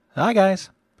Hi, guys.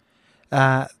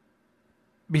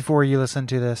 Before you listen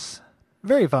to this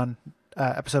very fun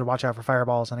episode of Watch Out for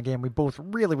Fireballs, and a game we both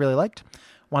really, really liked,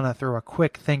 want to throw a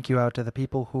quick thank you out to the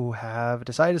people who have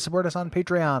decided to support us on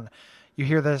Patreon. You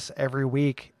hear this every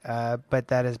week, but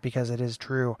that is because it is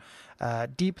true.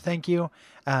 Deep thank you.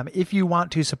 If you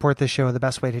want to support this show, the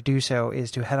best way to do so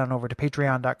is to head on over to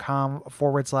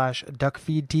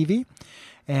patreon.com/duckfeedtv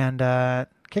and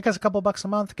kick us a couple bucks a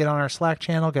month, get on our Slack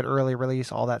channel, get early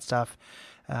release, all that stuff.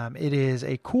 It is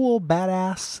a cool,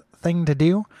 badass thing to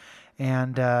do.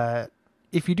 And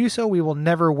if you do so, we will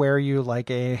never wear you like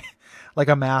a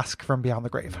mask from beyond the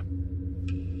grave.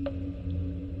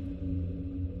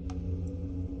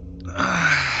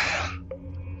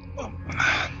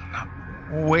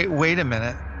 Wait a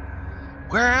minute.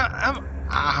 Where am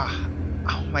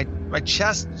my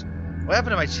chest. What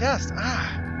happened to my chest?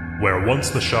 Where once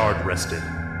the shard rested,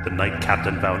 the Knight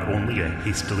Captain found only a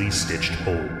hastily stitched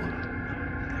hole.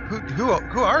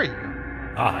 Who are you?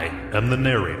 I am the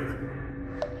narrator.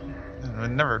 I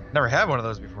never had one of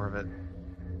those before, but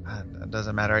it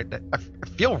doesn't matter. I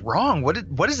feel wrong.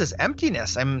 What is this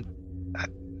emptiness?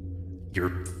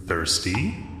 You're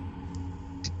thirsty?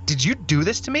 Did you do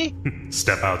this to me?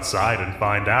 Step outside and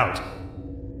find out.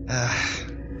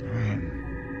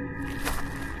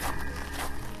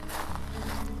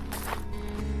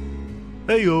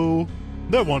 Heyo!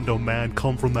 There wasn't no man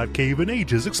come from that cave in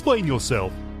ages. Explain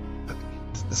yourself.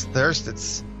 This thirst,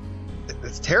 it's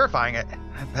terrifying. I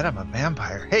bet I'm a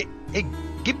vampire. Hey,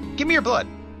 give me your blood.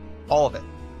 All of it.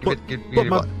 Give me your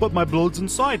blood. But my blood's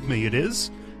inside me, it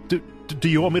is. Do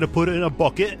you want me to put it in a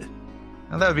bucket?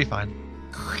 Oh, that would be fine.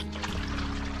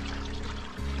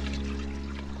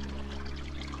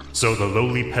 So the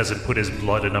lowly peasant put his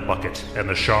blood in a bucket, and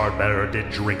the shard bearer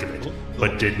did drink of it,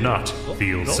 but did not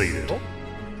feel sated. Oh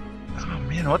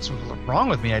man, what's wrong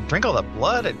with me? I drink all the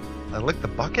blood, I lick the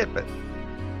bucket, but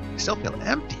I still feel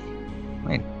empty. I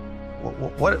mean,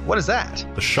 what is that?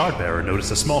 The shard bearer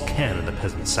noticed a small can in the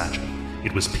peasant's satchel.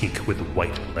 It was pink with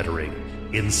white lettering.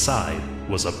 Inside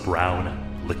was a brown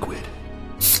liquid.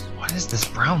 What is this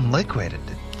brown liquid?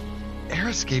 Air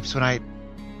escapes when I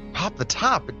pop the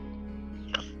top.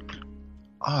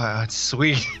 Oh, it's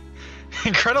sweet.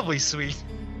 Incredibly sweet.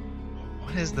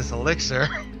 What is this elixir?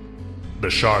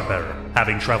 The shard bearer,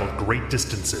 having traveled great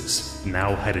distances,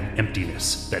 now had an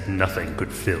emptiness that nothing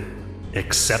could fill,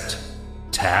 except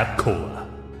Tab Cola.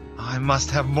 I must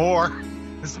have more.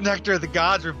 This nectar of the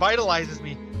gods revitalizes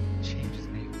me, changes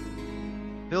me,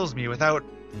 fills me without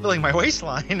filling my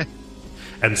waistline.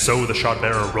 And so the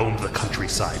shard-bearer roamed the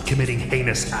countryside, committing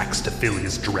heinous acts to fill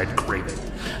his dread craving.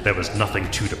 There was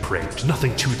nothing too depraved,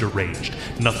 nothing too deranged,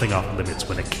 nothing off limits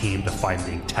when it came to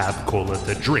finding Tab Cola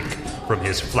to drink from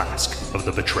his flask of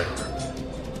the betrayer.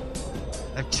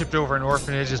 I've tipped over an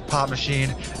orphanage's pop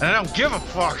machine, and I don't give a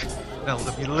fuck. They'll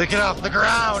let me lick it off the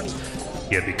ground.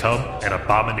 He had become an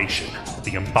abomination,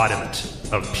 the embodiment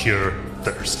of pure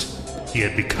thirst. He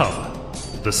had become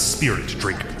the spirit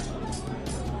drinker.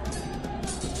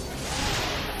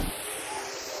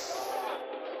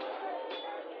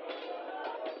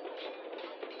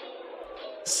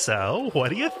 So, what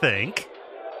do you think?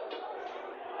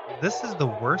 This is the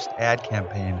worst ad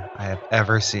campaign I have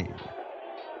ever seen.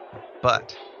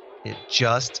 But it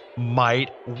just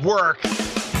might work.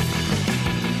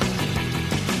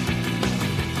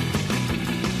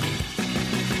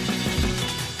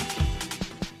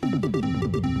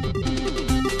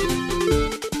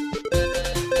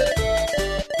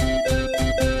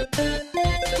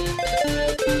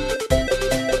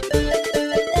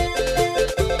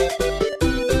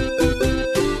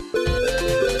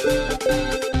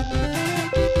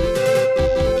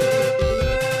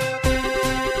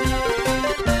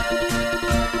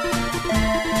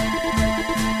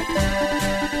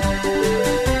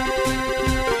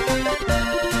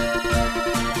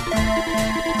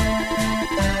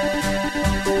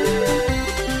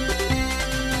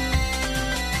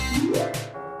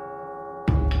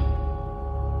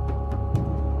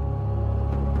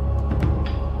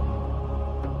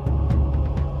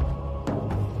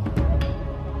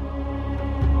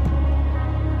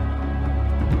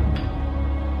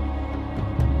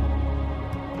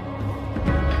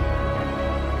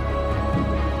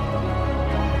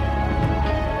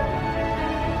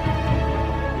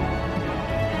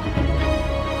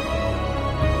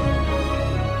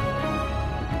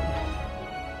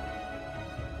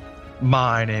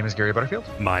 My name is Gary Butterfield.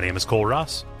 My name is Cole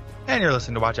Ross. And you're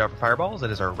listening to Watch Out for Fireballs.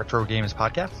 It is our Retro Games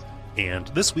podcast. And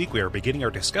this week we are beginning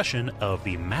our discussion of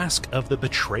the Mask of the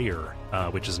Betrayer,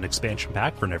 which is an expansion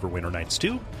pack for Neverwinter Nights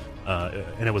 2.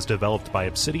 And it was developed by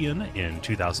Obsidian in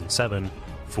 2007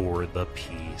 for the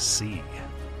PC.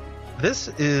 This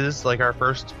is like our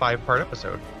first 5-part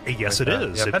episode. Yes, with, it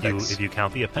is. the If you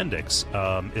count the appendix,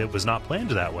 it was not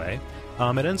planned that way.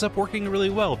 It ends up working really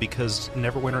well because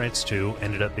Neverwinter Nights 2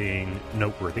 ended up being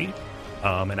noteworthy.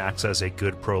 And acts as a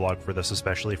good prologue for this,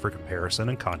 especially for comparison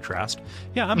and contrast.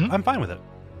 Yeah, I'm fine with it.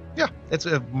 Yeah, it's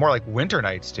more like Winter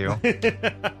Nights too.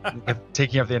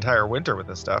 Taking up the entire winter with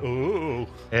this stuff. Ooh.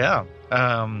 Yeah.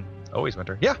 Always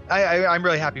winter. Yeah, I'm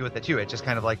really happy with it too. It's just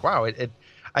kind of like, wow,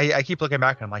 I keep looking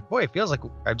back and I'm like, boy, it feels like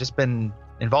I've just been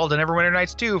involved in Neverwinter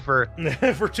Nights 2 for 2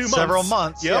 months. Several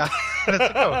months. Yep.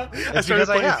 Yeah. It's because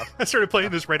I have. I started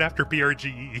playing this right after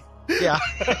BRGE. Yeah.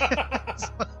 It's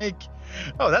like,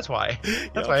 oh, that's why.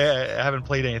 That's why I haven't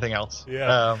played anything else.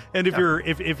 Yeah. And if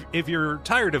you're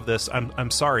tired of this,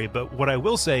 I'm sorry, but what I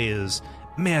will say is,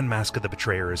 man, Mask of the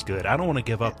Betrayer is good. I don't want to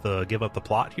give up the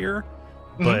plot here,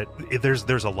 but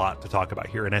there's a lot to talk about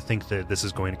here, and I think that this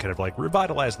is going to kind of like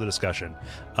revitalize the discussion.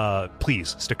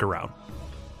 Please stick around.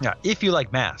 Yeah, if you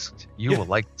like Masked, you will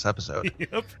like this episode.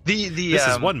 Yep. This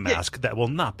is one mask that will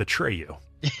not betray you.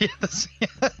 This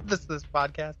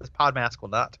podcast, this Podmask will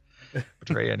not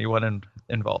betray anyone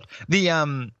involved.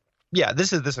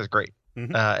 This is great.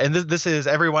 And this is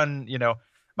everyone,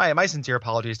 my sincere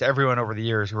apologies to everyone over the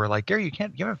years who were like, Gary, you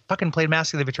haven't fucking played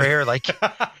Mask of the Betrayer. Like,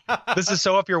 this is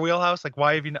so up your wheelhouse. Like,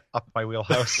 why have you not up my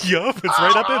wheelhouse? Yup, it's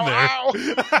right up in there.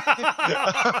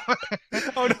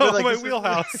 Oh no, like, my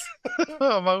wheelhouse.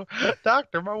 My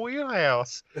doctor, my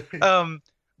wheelhouse.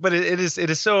 But it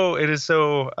is so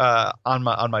on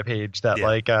my page that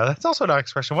that's also an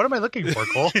expression. What am I looking for,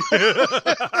 Cole?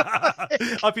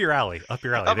 Up your alley.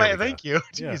 Thank you.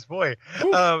 Jeez, boy.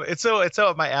 It's so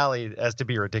up my alley as to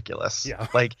be ridiculous. Yeah.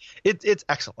 Like it's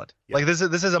excellent. Yeah. Like this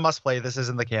is a must play. This is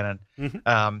in the canon.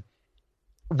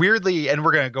 Weirdly, and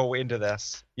we're gonna go into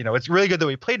this. It's really good that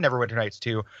we played Neverwinter Nights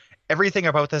 2. Everything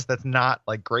about this that's not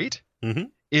like great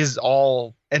is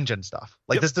all engine stuff.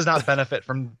 Like this does not benefit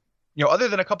from. Other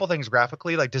than a couple things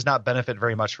graphically, like does not benefit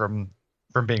very much from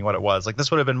being what it was. Like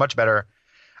this would have been much better,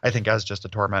 I think, as just a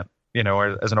Torment,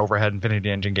 or as an overhead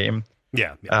Infinity Engine game.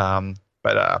 Yeah.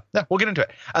 But we'll get into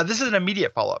it. This is an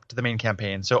immediate follow-up to the main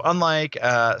campaign. So unlike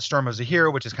Storm of Zahir,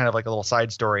 which is kind of like a little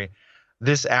side story,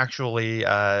 this actually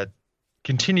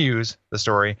continues the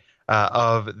story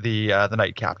of the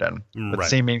Knight Captain. With the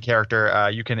same main character,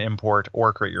 you can import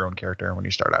or create your own character when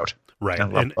you start out. Right,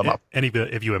 and even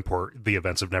if you import, the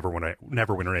events of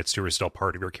Neverwinter Nights 2 are still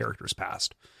part of your character's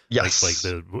past. Yes. Like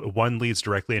the one leads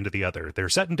directly into the other. They're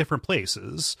set in different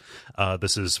places.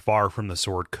 This is far from the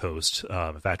Sword Coast.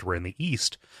 In fact, we're in the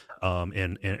east,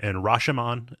 in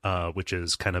Rashomon, which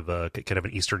is kind of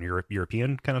an Eastern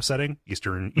European kind of setting.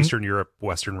 Eastern Europe,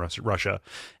 Western Russia.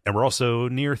 And we're also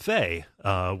near Thay,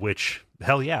 which,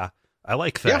 hell yeah, I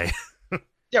like Thay. Yeah.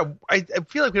 Yeah, I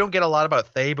feel like we don't get a lot about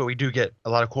Thay, but we do get a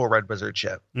lot of cool Red Wizard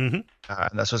shit. And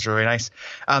this was really nice.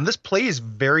 This plays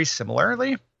very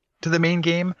similarly to the main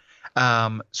game.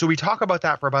 So we talk about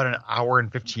that for about an hour and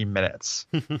 15 minutes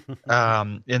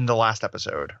in the last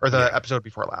episode, or the episode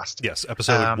before last. Yes,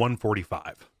 episode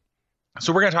 145.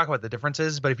 So we're going to talk about the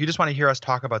differences, but if you just want to hear us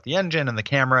talk about the engine and the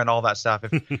camera and all that stuff,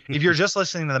 if you're just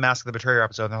listening to the Mask of the Betrayer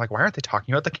episode, and they're like, why aren't they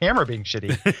talking about the camera being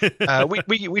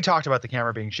shitty? We talked about the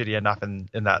camera being shitty enough in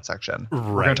that section. Right.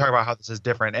 We're going to talk about how this is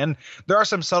different. And there are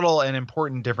some subtle and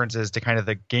important differences to kind of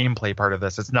the gameplay part of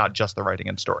this. It's not just the writing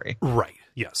and story. Right.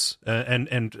 Yes.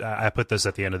 And I put this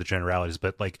at the end of the generalities,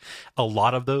 but like a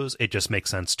lot of those, it just makes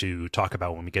sense to talk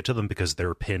about when we get to them because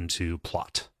they're pinned to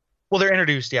plot. Well, they're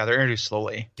introduced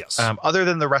slowly. Yes. Other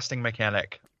than the resting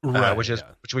mechanic, which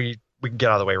we can get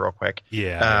out of the way real quick.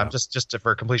 Yeah. Just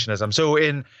for completionism. So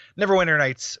in Neverwinter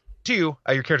Nights 2,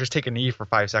 your characters take a knee for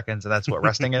 5 seconds, and that's what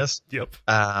resting is. Yep.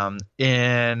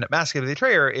 In Mask of the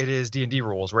Betrayer, it is D&D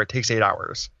rules where it takes 8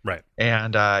 hours. Right.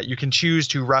 And you can choose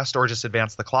to rest or just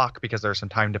advance the clock because there are some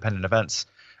time-dependent events.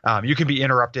 You can be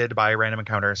interrupted by random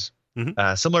encounters,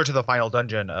 similar to the final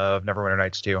dungeon of Neverwinter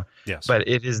Nights 2. Yes. But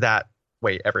it is that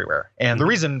way everywhere, and the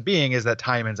reason being is that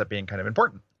time ends up being kind of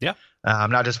important.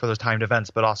 Not just for those timed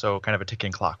events, but also kind of a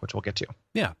ticking clock, which we'll get to.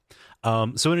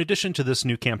 So in addition to this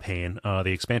new campaign, the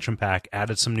expansion pack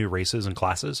added some new races and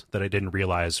classes that I didn't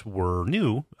realize were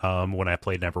new when I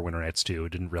played Neverwinter Nights 2. I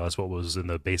didn't realize what was in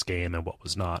the base game and what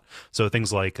was not. So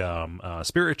things like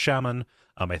Spirit Shaman,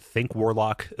 I think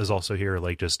Warlock is also here,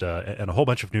 like just and a whole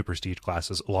bunch of new prestige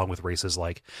classes, along with races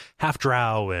like Half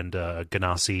Drow and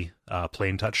Ganassi,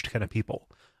 plain touched kind of people.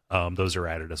 Those are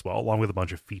added as well, along with a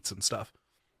bunch of feats and stuff.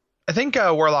 I think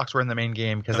Warlocks were in the main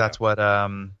game because that's what.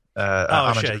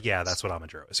 Shit, yeah, that's what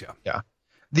Amadro is. Yeah.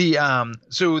 They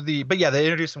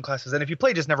introduced some classes, and if you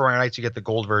play just Neverwinter Nights, you get the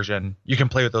gold version. You can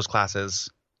play with those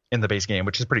classes in the base game,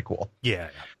 which is pretty cool. Yeah.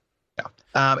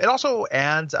 It also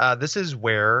adds this is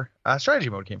where strategy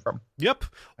mode came from. Yep.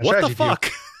 What the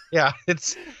fuck? Yeah,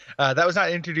 it's that was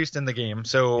not introduced in the game,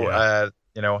 so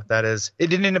that is it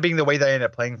didn't end up being the way that I ended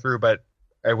up playing through, but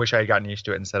I wish I had gotten used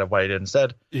to it instead of what I did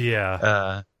instead.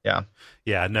 Yeah.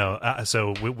 No.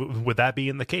 So with that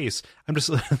being the case, I'm just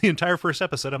the entire first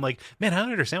episode, I'm like, man, I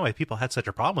don't understand why people had such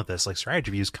a problem with this. Like,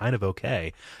 strategy view is kind of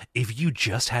okay. If you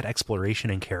just had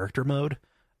exploration and character mode,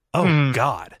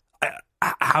 God,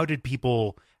 how did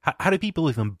people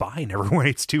even buy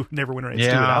Neverwinter 2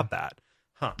 without that?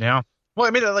 Huh? Yeah. Well,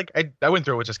 I mean, like I went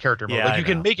through it with just character mode. Like you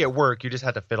can make it work, you just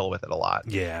had to fiddle with it a lot.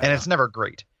 Yeah. And it's never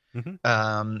great. Mm-hmm.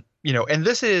 And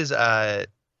this is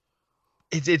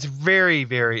it's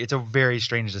a very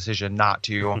strange decision not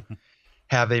to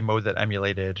have a mode that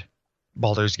emulated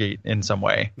Baldur's Gate in some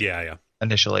way. Yeah.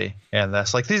 Initially, and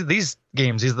that's like these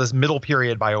games, this middle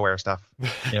period BioWare stuff,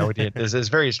 is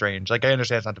very strange. Like I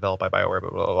understand it's not developed by BioWare,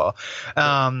 but blah blah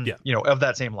blah. Of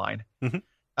that same line.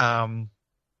 Mm-hmm.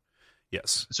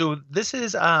 Yes. So this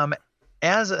is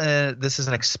this is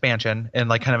an expansion and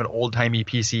like kind of an old timey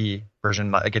PC version,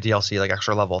 like a DLC, like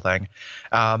extra level thing.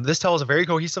 This tells a very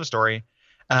cohesive story,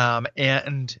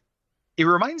 and it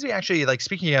reminds me, actually, like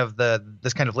speaking of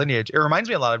this kind of lineage, it reminds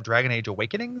me a lot of Dragon Age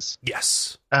Awakenings.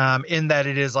 Yes. In that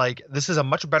it is like this is a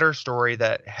much better story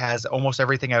that has almost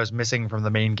everything I was missing from the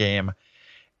main game,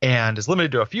 and is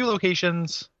limited to a few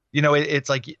locations. It's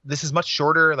like this is much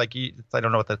shorter. Like I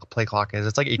don't know what the play clock is.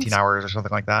 It's like 18 hours or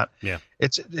something like that. Yeah.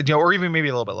 It's or even maybe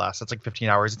a little bit less. It's like 15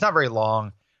 hours. It's not very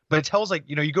long, but it tells like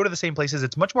you go to the same places.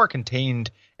 It's much more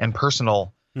contained and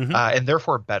personal, and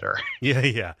therefore better.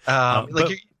 Yeah.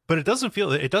 But it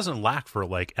doesn't lack for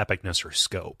like epicness or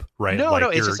scope, right? No,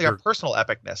 it's just like a personal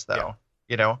epicness, though.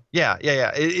 Yeah.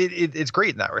 It's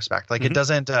great in that respect. Like it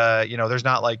doesn't, there's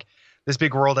not like this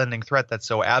big world-ending threat that's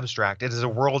so abstract. It is a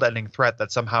world-ending threat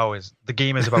that somehow the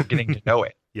game is about getting to know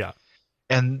it. Yeah,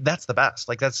 and that's the best.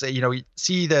 Like that's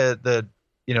see the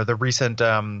recent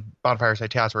Bonfire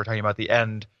Side Tasks where we're talking about the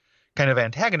end kind of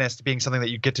antagonist being something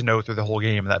that you get to know through the whole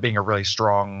game, and that being a really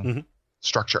strong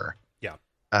structure. Yeah.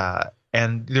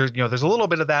 And there's a little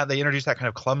bit of that. They introduce that kind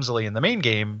of clumsily in the main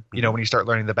game, when you start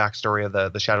learning the backstory of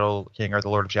the Shadow King or the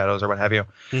Lord of Shadows or what have you.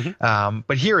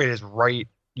 But here it is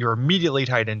you're immediately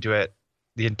tied into it.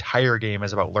 The entire game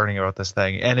is about learning about this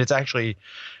thing. And it's actually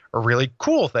a really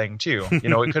cool thing too.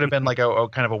 It could have been like a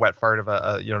kind of a wet fart of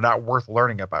a not worth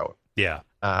learning about. Yeah.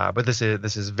 But this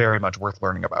is very much worth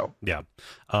learning about. Yeah.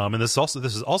 And this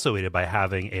is also aided by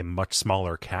having a much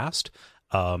smaller cast.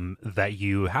 That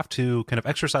you have to kind of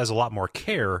exercise a lot more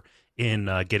care in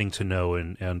getting to know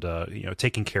and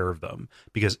taking care of them,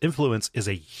 because influence is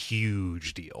a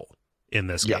huge deal in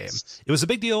this game. It was a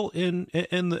big deal in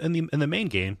the main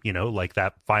game, like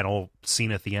that final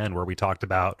scene at the end where we talked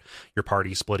about your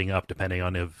party splitting up depending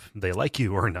on if they like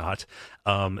you or not.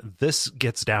 This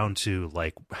gets down to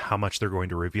like how much they're going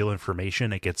to reveal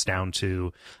information. It gets down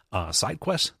to side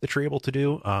quests that you're able to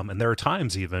do. And there are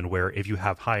times even where if you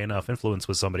have high enough influence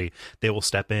with somebody, they will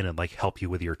step in and like help you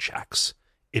with your checks.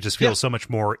 It just feels so much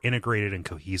more integrated and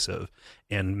cohesive.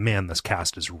 And man, this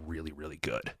cast is really, really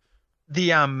good.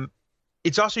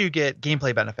 It's also, you get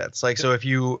gameplay benefits. Like, so if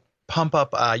you pump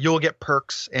up, you'll get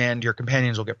perks and your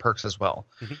companions will get perks as well.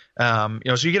 So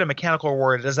you get a mechanical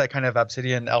reward. It does that kind of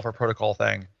Obsidian Alpha Protocol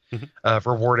thing of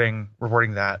rewarding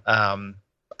that.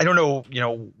 I don't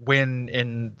know, when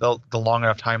in the long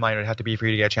enough timeline it would have to be for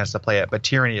you to get a chance to play it, but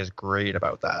Tyranny is great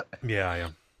about that. Yeah.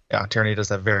 Yeah, Tyranny does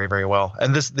that very, very well.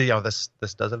 And this does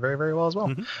it very, very well as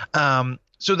well.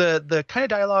 So the kind of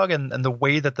dialogue and the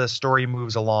way that the story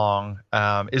moves along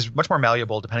is much more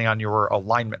malleable depending on your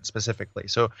alignment specifically.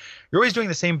 So you're always doing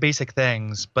the same basic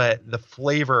things, but the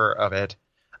flavor of it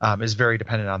is very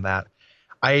dependent on that.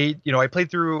 I played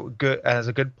through as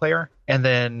a good player, and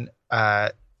then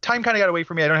time kind of got away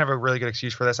from me. I don't have a really good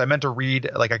excuse for this. I meant to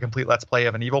read like a complete Let's Play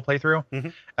of an Evil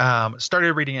playthrough.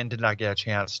 Started reading it and did not get a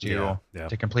chance to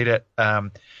complete it.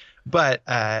 But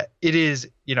it is,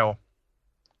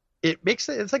 it makes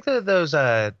it's like those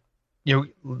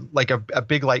like a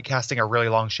big light casting a really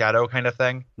long shadow kind of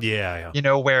thing. Yeah.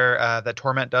 Where that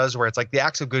Torment does, where it's like the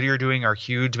acts of good you're doing are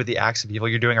huge, but the acts of evil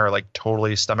you're doing are like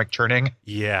totally stomach churning.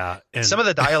 Yeah. And some of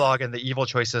the dialogue and the evil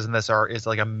choices in this is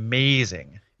like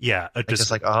amazing. Yeah.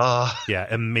 Just like, yeah,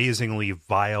 amazingly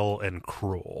vile and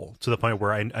cruel, to the point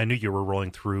where I knew you were rolling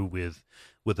through with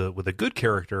a good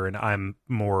character and I'm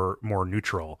more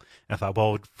neutral. And I thought,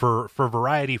 well, for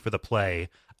variety for the play,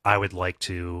 I would like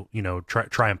to,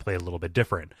 try and play a little bit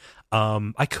different.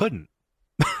 I couldn't.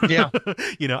 Yeah.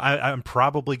 I'm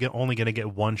probably only going to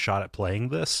get one shot at playing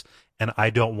this, and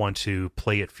I don't want to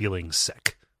play it feeling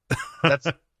sick. That's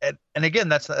and again,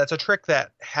 that's a trick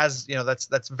that has,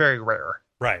 that's very rare.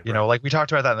 Right. Like we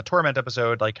talked about that in the Torment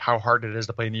episode, like how hard it is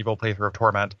to play an evil playthrough of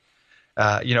Torment.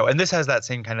 And this has that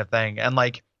same kind of thing. And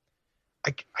like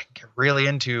I get really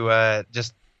into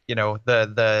just,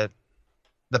 the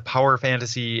power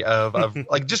fantasy of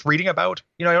like just reading about,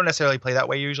 I don't necessarily play that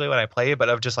way usually when I play, but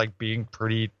of just like being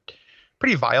pretty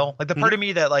vile. Like the part of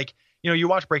me that like, you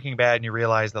watch Breaking Bad and you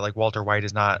realize that like Walter White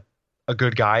is not a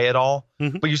good guy at all,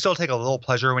 but you still take a little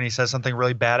pleasure when he says something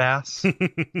really badass.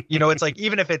 It's like,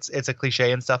 even if it's a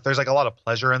cliche and stuff, there's like a lot of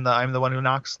pleasure in the "I'm the one who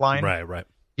knocks" line. Right.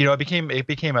 It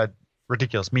became a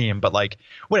ridiculous meme, but like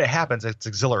when it happens, it's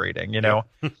exhilarating,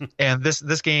 And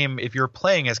this game, if you're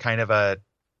playing as kind of a,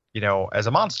 as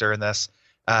a monster in this,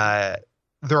 there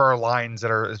are lines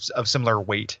that are of similar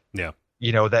weight. Yeah.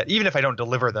 That even if I don't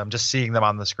deliver them, just seeing them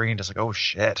on the screen, just like, oh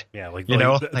shit. Yeah. Like,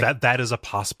 that is a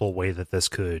possible way that this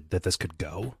could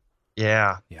go.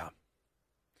 Yeah. Yeah.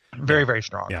 Very, very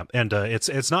strong. Yeah. And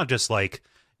it's not just like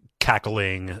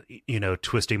cackling,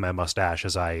 twisting my mustache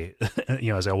as I,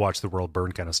 as I watch the world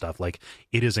burn kind of stuff. Like,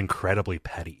 it is incredibly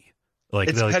petty. Like,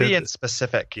 it's petty and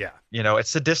specific. Yeah. It's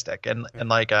sadistic and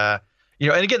like,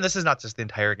 and again, this is not just the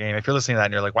entire game. If you're listening to that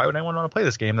and you're like, why would anyone want to play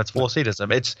this game that's full of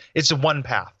sadism? It's one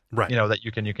path, right? That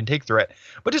you can take through it,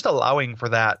 but just allowing for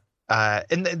that,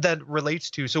 and that relates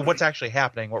to what's actually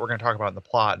happening, what we're going to talk about in the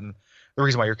plot, and the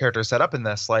reason why your character is set up in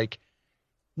this. Like,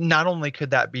 not only could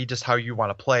that be just how you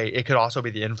want to play, it could also be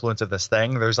the influence of this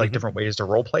thing. There's like different ways to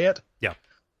role play it. Yeah,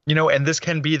 and this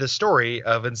can be the story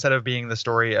of, instead of being the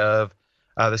story of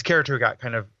this character who got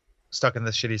kind of stuck in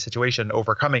this shitty situation,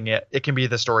 overcoming it, it can be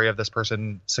the story of this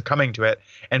person succumbing to it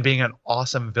and being an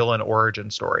awesome villain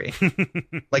origin story.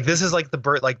 Like, this is like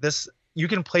this, you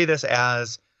can play this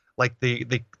as like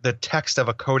the text of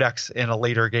a codex in a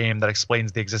later game that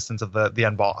explains the existence of the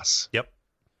end boss. Yep.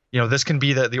 This can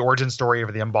be the origin story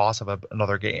of the end boss of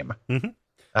another game.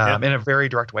 In a very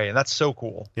direct way, and that's so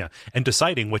cool. Yeah, and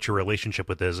deciding what your relationship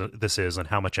with this is and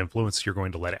how much influence you're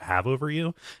going to let it have over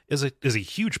you is a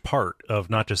huge part of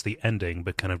not just the ending,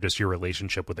 but kind of just your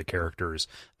relationship with the characters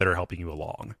that are helping you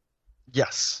along.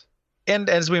 Yes, and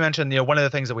as we mentioned, one of the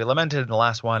things that we lamented in the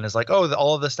last one is like,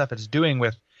 all of the stuff it's doing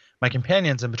with my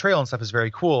companions and betrayal and stuff is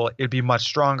very cool. It'd be much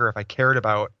stronger if I cared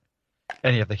about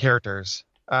any of the characters.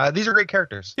 These are great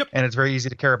characters, yep. And it's very easy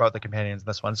to care about the companions in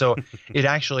this one. So it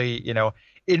actually,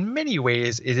 in many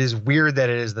ways, it is weird that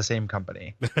it is the same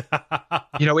company.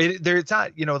 It's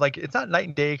not, it's not night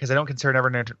and day, because I don't consider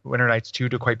Neverwinter Nights 2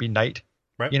 to quite be night.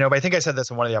 Right. But I think I said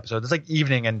this in one of the episodes. It's like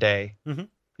evening and day.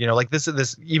 Like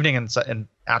this evening and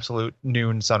absolute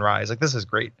noon sunrise. Like, this is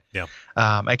great. Yeah.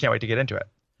 I can't wait to get into it.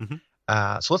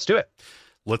 So let's do it.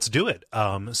 Let's do it.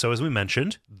 So as we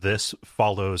mentioned, this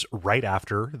follows right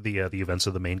after the events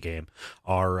of the main game.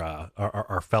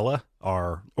 Our fella,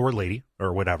 or lady,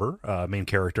 or whatever, main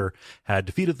character had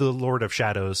defeated the Lord of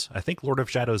Shadows. I think Lord of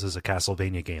Shadows is a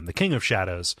Castlevania game. The King of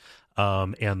Shadows,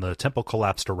 and the temple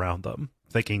collapsed around them,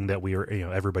 thinking that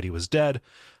everybody was dead.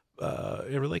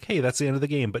 They were like, hey, that's the end of the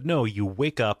game. But no, you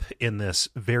wake up in this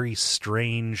very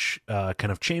strange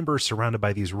kind of chamber surrounded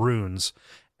by these runes.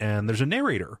 And there's a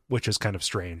narrator, which is kind of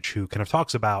strange, who kind of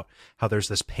talks about how there's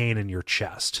this pain in your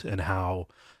chest and how,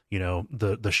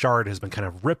 the shard has been kind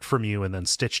of ripped from you and then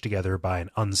stitched together by an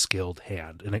unskilled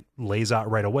hand. And it lays out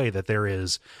right away that there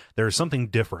is something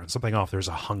different, something off. There's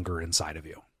a hunger inside of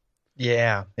you.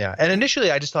 Yeah. Yeah. And initially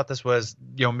I just thought this was,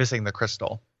 missing the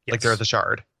crystal. Yes. Like they're the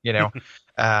shard,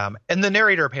 and the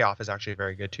narrator payoff is actually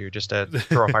very good too. Just to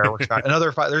throw a fireworks factory,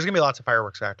 there's gonna be lots of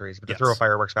fireworks factories, but to throw a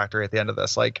fireworks factory at the end of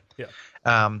this, like,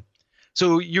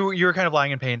 so you're kind of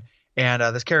lying in pain, and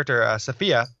this character,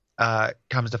 Sophia,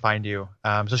 comes to find you.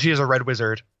 So she is a red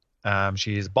wizard.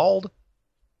 She's bald,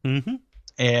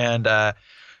 and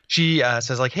she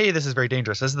says like, hey, this is very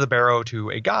dangerous. This is the barrow to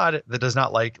a god that does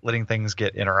not like letting things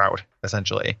get in or out.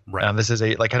 Essentially, right. This is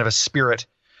kind of a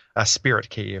spirit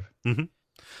cave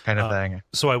kind of thing.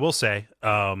 So I will say,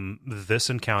 this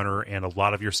encounter and a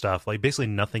lot of your stuff, like basically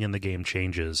nothing in the game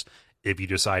changes if you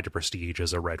decide to prestige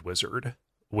as a red wizard,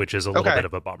 which is a little bit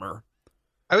of a bummer.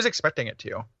 I was expecting it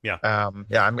to. Yeah. I'm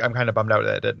kind of bummed out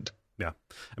that it didn't. Yeah.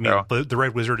 I mean, the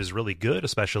red wizard is really good,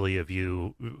 especially if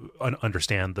you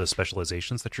understand the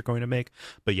specializations that you're going to make.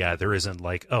 But yeah, there isn't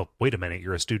like, oh, wait a minute,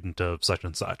 you're a student of such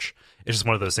and such. It's just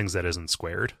one of those things that isn't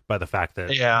squared by the fact that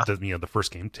the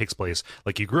first game takes place.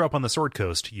 Like, you grew up on the Sword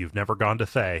Coast, you've never gone to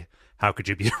Thay. How could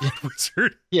you be a red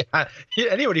wizard? Yeah.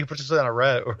 Anybody who puts on a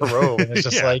robe, and it's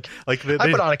just I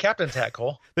put on a captain's hat,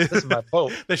 Cole. This is my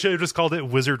boat. They should have just called it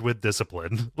Wizard with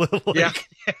Discipline. Yeah.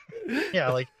 Yeah,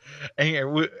 like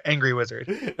Angry wizard.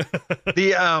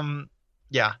 The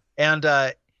yeah, and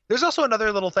there's also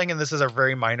another little thing, and this is a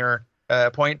very minor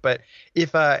point, but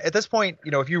if at this point,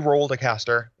 if you rolled a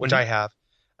caster, which I have,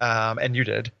 and you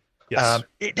did, Yes.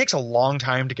 it takes a long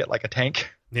time to get like a tank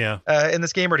Yeah. in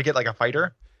this game, or to get like a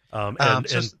fighter.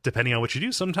 And depending on what you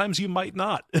do, sometimes you might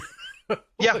not.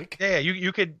 Yeah.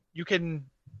 You can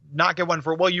not get one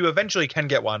you eventually can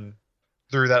get one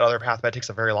through that other path, but it takes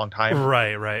a very long time.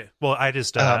 Right. Well, I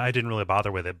just I didn't really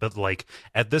bother with it, but like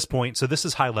at this point, so this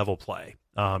is high level play.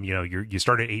 You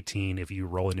start at 18 if you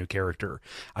roll a new character.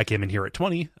 I came in here at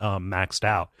 20, maxed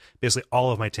out. Basically,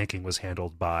 all of my tanking was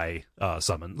handled by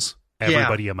summons.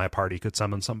 Everybody in my party could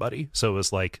summon somebody, so it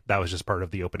was like that was just part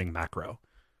of the opening macro.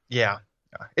 Yeah,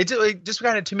 it just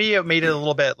kind of, to me, it made it a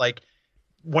little bit like,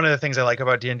 one of the things I like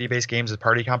about D&D based games is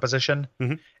party composition.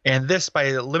 Mm-hmm. And this,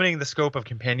 by limiting the scope of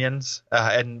companions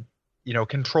and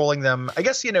controlling them, I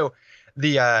guess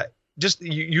the just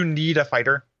you need a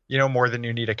fighter more than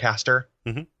you need a caster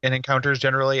in encounters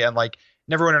generally. And like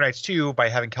Neverwinter Nights 2, by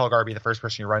having Kelgar be the first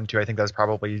person you run to, I think that's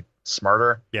probably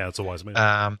smarter. Yeah, it's a wise move.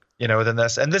 Than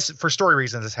this. And this, for story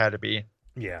reasons, this had to be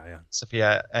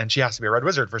Sophia, and she has to be a red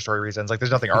wizard for story reasons. Like,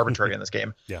 there's nothing arbitrary in this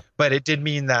game. Yeah. But it did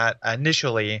mean that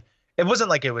initially it wasn't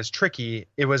like it was tricky.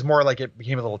 It was more like it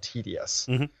became a little tedious,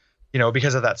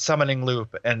 because of that summoning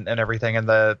loop and everything. And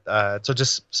so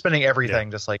just spending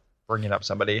everything just like bringing up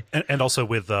somebody. And also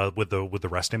with the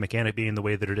resting mechanic being the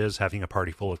way that it is, having a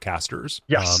party full of casters,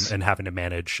 and having to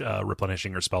manage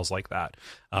replenishing or spells like that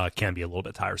can be a little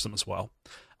bit tiresome as well.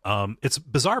 It's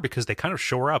bizarre because they kind of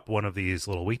shore up one of these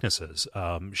little weaknesses.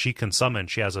 She can summon.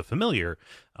 She has a familiar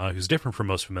who's different from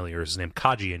most familiars. His name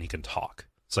Kaji, and he can talk.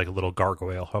 It's like a little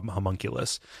gargoyle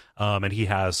homunculus, and he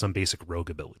has some basic rogue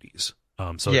abilities.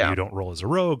 If you don't roll as a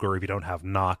rogue, or if you don't have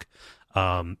knock,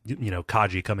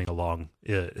 Kaji coming along,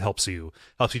 it helps you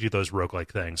do those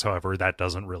roguelike things. However, that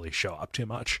doesn't really show up too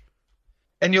much.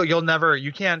 And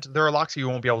you can't. There are locks you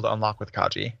won't be able to unlock with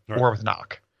Kaji or with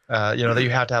knock. That you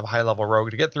have to have a high level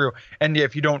rogue to get through. And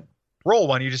if you don't roll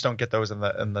one, you just don't get those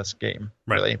in this game,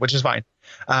 really, which is fine.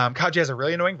 Kaji has a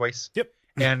really annoying voice. Yep.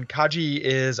 And Kaji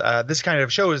is this kind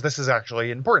of shows this is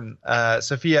actually important.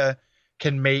 Sophia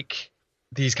can make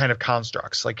these kind of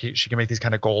constructs, like she can make these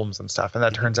kind of golems and stuff, and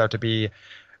that turns out to be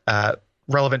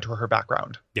relevant to her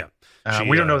background. Yeah,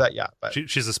 we don't know that yet, but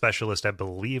she's a specialist, I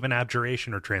believe, in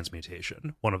abjuration or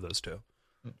transmutation, one of those two.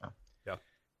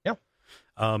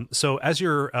 So as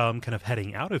you're kind of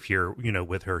heading out of here,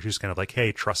 with her, she's kind of like,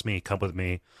 hey, trust me, come with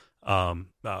me.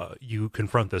 You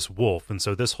confront this wolf, and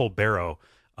so this whole barrow.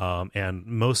 And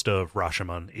most of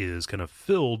Rashomon is kind of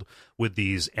filled with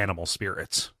these animal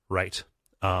spirits, right?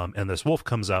 And this wolf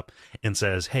comes up and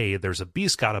says, hey, there's a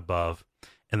beast god above.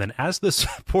 And then as this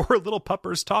poor little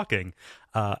pupper's talking,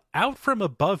 out from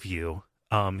above you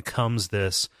comes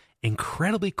this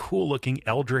incredibly cool-looking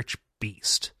eldritch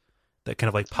beast that kind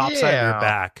of like pops out of your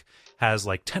back, has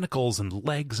like tentacles and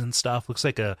legs and stuff. Looks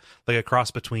like a cross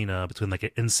between like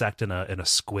an insect and a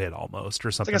squid almost,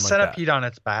 or something like that. It's like a centipede on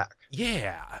its back.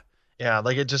 Yeah,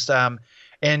 like it just and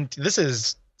this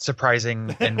is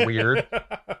surprising and weird.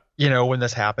 When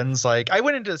this happens, like I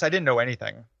went into this, I didn't know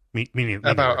anything me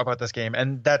about this game,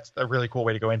 and that's a really cool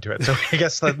way to go into it. So I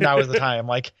guess that now is the time.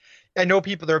 Like, I know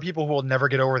there are people who will never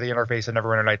get over the interface and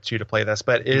Neverwinter Nights 2 to play this,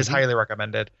 but it is highly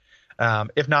recommended.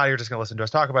 If not, you're just gonna listen to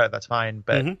us talk about it. That's fine,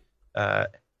 but.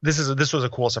 This was a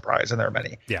cool surprise, and there are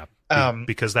many. Yeah,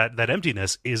 because that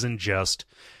emptiness isn't just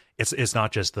it's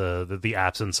not just the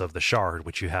absence of the shard,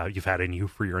 which you've had in you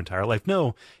for your entire life.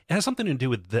 No, it has something to do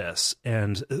with this,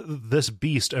 and this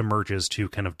beast emerges to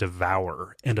kind of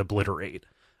devour and obliterate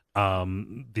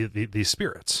these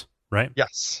spirits, right?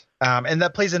 Yes, and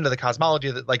that plays into the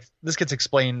cosmology that, like, this gets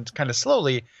explained kind of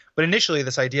slowly, but initially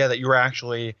this idea that you were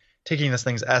actually taking this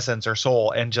thing's essence or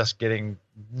soul and just getting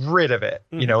rid of it.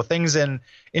 Things in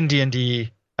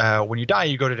D&D, when you die,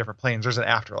 you go to different planes. There's an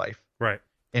afterlife, right?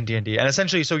 In D&D, and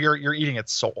essentially, so you're eating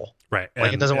its soul, right?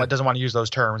 Like, it doesn't want to use those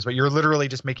terms, but you're literally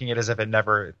just making it as if it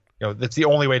never. That's the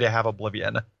only way to have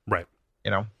oblivion, right?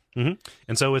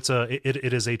 And so it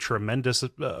is a tremendous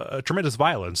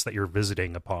violence that you're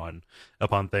visiting upon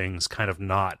things kind of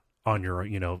not on your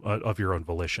of your own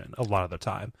volition a lot of the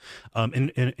time.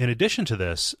 In addition to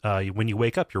this, when you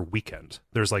wake up, you're weakened.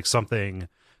 There's like something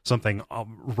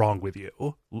wrong with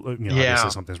you. Obviously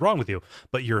something's wrong with you,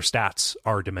 but your stats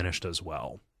are diminished as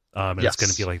well. And it's going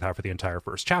to be like that for the entire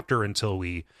first chapter until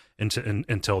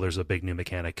there's a big new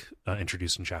mechanic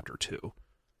introduced in chapter 2.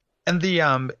 And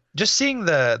the just seeing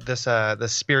the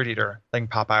Spirit Eater thing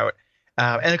pop out,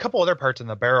 and a couple other parts in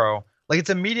the barrow. like it's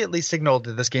immediately signaled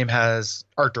that this game has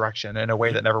art direction in a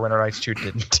way that Neverwinter Nights 2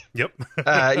 didn't. Yep.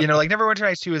 Like Neverwinter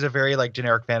Nights 2 is a very like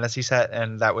generic fantasy set,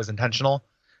 and that was intentional.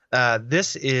 There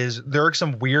are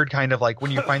some weird kind of like when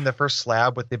you find the first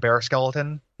slab with the bear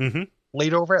skeleton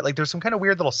laid over it, like there's some kind of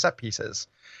weird little set pieces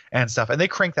and stuff, and they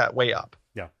crank that way up.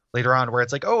 Yeah. Later on, where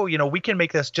it's like, oh, we can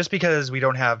make this just because we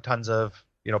don't have tons of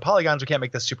polygons, we can't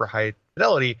make this super high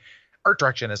fidelity. Art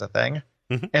direction is a thing.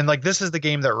 And like this is the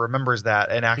game that remembers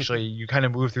that, and actually you kind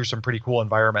of move through some pretty cool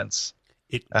environments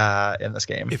in this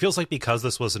game. It feels like because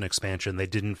this was an expansion, they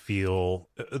didn't feel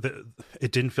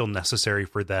it didn't feel necessary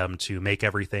for them to make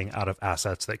everything out of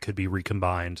assets that could be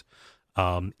recombined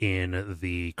in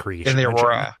the creation in the engine.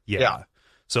 Aurora. Yeah.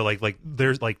 So like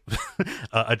there's like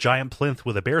a giant plinth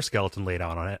with a bear skeleton laid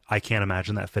out on it. I can't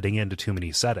imagine that fitting into too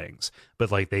many settings, but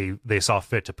like they saw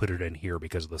fit to put it in here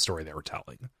because of the story they were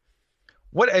telling.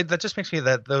 That just makes me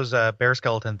that those bear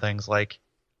skeleton things, like,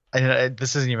 and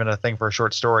this isn't even a thing for a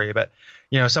short story, but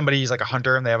somebody's like a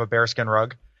hunter and they have a bear skin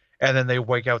rug, and then they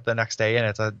wake out the next day and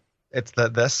it's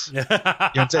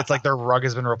it's like their rug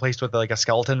has been replaced with like a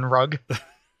skeleton rug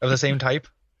of the same type.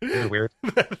 It's weird.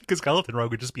 Because skeleton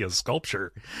rug would just be a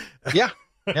sculpture. Yeah,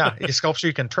 a sculpture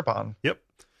you can trip on. Yep.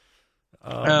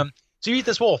 So you eat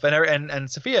this wolf, and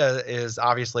Sophia is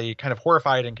obviously kind of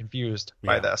horrified and confused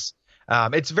by this.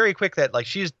 It's very quick that like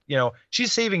she's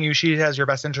saving you. She has your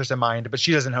best interest in mind, but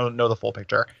she doesn't know the full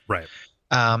picture. Right.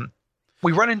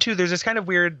 We run into, there's this kind of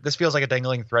weird, this feels like a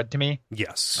dangling thread to me.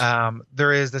 Yes.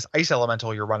 There is this ice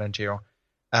elemental you run into,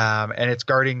 and it's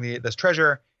guarding this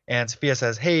treasure. And Sophia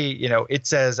says, hey, it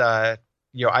says, I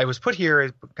was put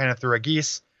here kind of through a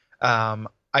geese. I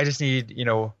just need,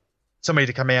 somebody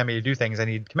to command me to do things. I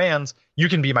need commands. You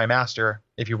can be my master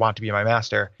if you want to be my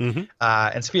master.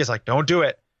 And Sophia's like, don't do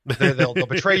it. They'll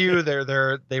betray you.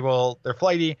 They're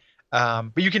flighty.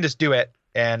 But you can just do it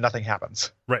and nothing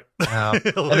happens. Right.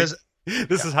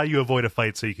 This is how you avoid a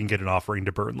fight so you can get an offering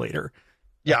to burn later.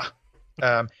 Yeah.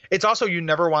 It's also, you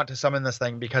never want to summon this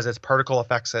thing because its particle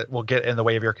effects it will get in the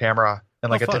way of your camera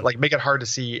and make it hard to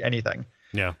see anything.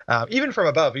 Yeah. Even from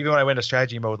above, even when I went to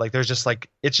strategy mode, like there's just like,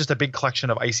 it's just a big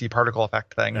collection of icy particle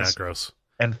effect things. Yeah, gross.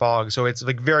 And fog, so it's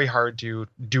like very hard to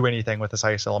do anything with this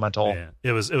ice elemental. Yeah.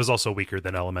 It was also weaker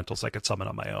than elementals I could summon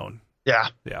on my own. Yeah.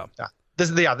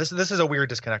 This is a weird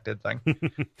disconnected thing.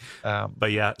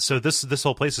 But yeah, so this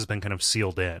whole place has been kind of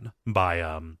sealed in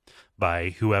by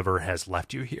whoever has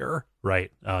left you here,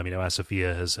 right? As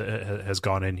Sophia has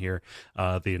gone in here,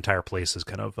 the entire place is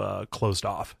kind of closed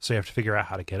off. So you have to figure out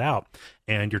how to get out,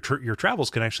 and your travels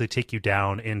can actually take you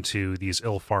down into these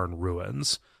Ilfarn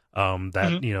ruins.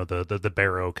 That the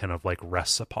barrow kind of like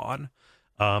rests upon,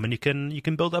 and you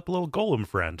can build up a little golem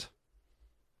friend.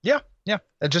 Yeah,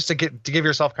 just to give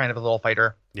yourself kind of a little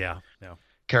fighter. Yeah.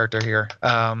 Character here.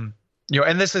 And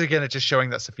this is again, it's just showing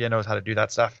that Sophia knows how to do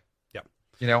that stuff.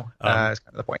 Yeah. Is kind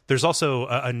of the point. There's also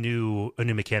a new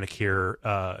mechanic here.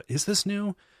 Is this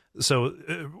new? So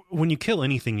when you kill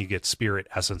anything, you get spirit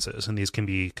essences, and these can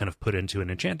be kind of put into an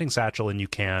enchanting satchel, and you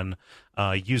can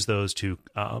use those to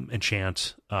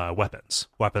enchant weapons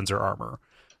or armor.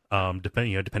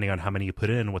 Depending on how many you put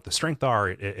in, what the strength are,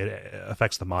 it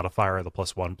affects the modifier, the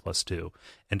 +1, +2,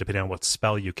 and depending on what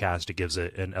spell you cast, it gives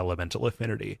it an elemental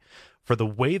affinity. For the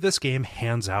way this game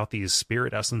hands out these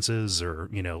spirit essences or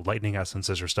lightning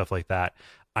essences or stuff like that,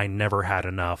 I never had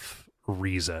enough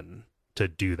reason to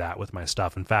do that with my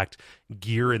stuff. In fact,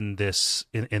 gear in this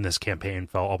campaign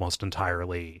felt almost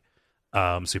entirely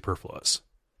superfluous.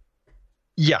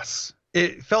 Yes,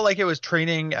 it felt like it was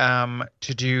training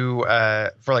to do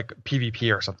for like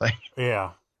PvP or something.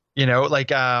 Yeah,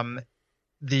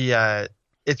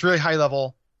 it's really high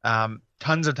level.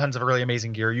 Tons and tons of really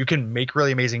amazing gear. You can make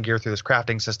really amazing gear through this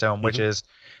crafting system, which is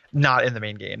not in the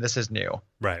main game. This is new.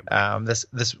 Right. This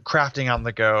crafting on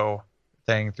the go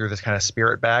thing through this kind of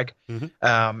spirit bag.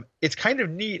 It's kind of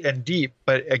neat and deep,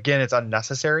 but again, it's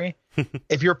unnecessary.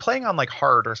 If you're playing on like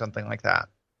hard or something like that,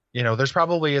 there's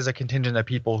probably is a contingent of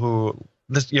people who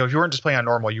if you weren't just playing on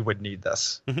normal, you would need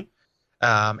this. And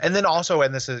then also,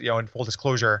 and this is, in full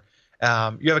disclosure, you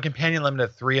have a companion limit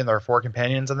of 3 and there are 4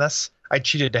 companions in this. I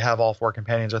cheated to have all 4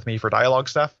 companions with me for dialogue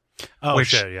stuff. Oh, which,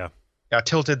 shit, yeah.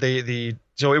 Tilted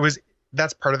so it was,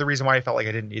 that's part of the reason why I felt like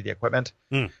I didn't need the equipment.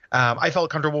 I felt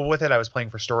comfortable with it. I was playing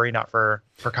for story, not for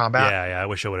combat. Yeah. I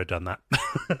wish I would have done that.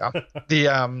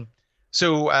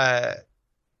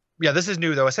 This is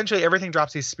new though. Essentially everything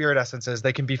drops these spirit essences.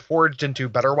 They can be forged into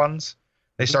better ones.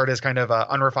 They start as kind of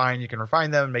unrefined. You can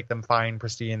refine them, make them fine,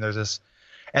 pristine. There's this,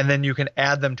 and then you can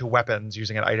add them to weapons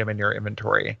using an item in your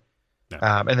inventory,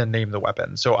 and then name the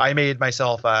weapon. So I made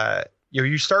myself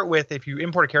you start with, if you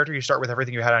import a character, you start with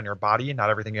everything you had on your body, not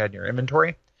everything you had in your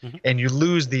inventory, and you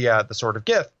lose the Sword of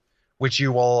Gith, which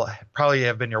you will probably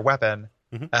have been your weapon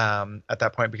at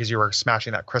that point because you were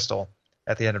smashing that crystal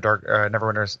at the end of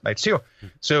Neverwinter Nights 2.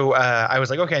 So I was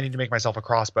like, okay, I need to make myself a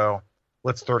crossbow.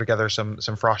 Let's throw together some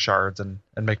frost shards and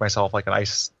make myself like an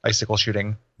icicle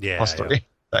shooting +3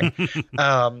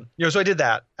 thing. So I did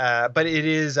that, but it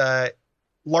is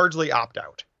largely opt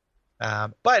out.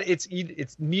 But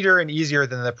it's neater and easier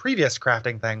than the previous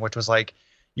crafting thing, which was like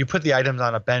you put the items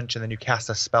on a bench and then you cast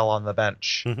a spell on the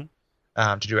bench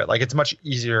to do it. Like it's much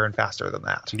easier and faster than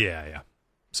that. Yeah.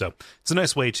 So it's a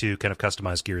nice way to kind of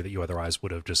customize gear that you otherwise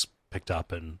would have just picked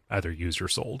up and either used or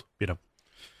sold,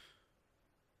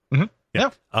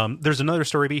 Yeah. There's another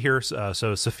story beat here.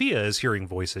 So Sophia is hearing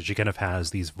voices. She kind of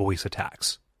has these voice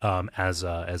attacks as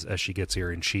she gets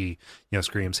here, and she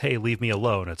screams, "Hey, leave me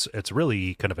alone!" It's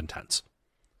really kind of intense.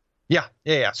 Yeah.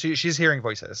 So she's hearing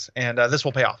voices, and this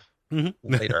will pay off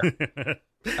later.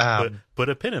 Put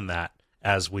a pin in that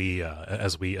as we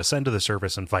ascend to the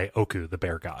surface and fight Oku, the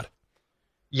bear god.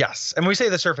 Yes, and when we say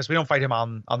the surface, we don't fight him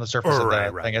on the surface of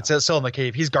the thing. It's still in the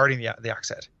cave. He's guarding the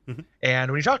exit. And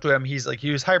when you talk to him,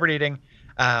 he was hibernating,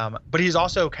 but he's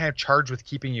also kind of charged with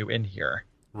keeping you in here.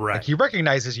 Right. Like he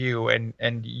recognizes you,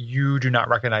 and you do not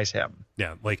recognize him.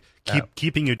 Yeah, like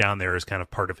keeping you down there is kind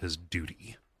of part of his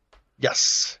duty.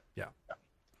 Yes. Yeah.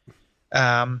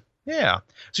 Yeah.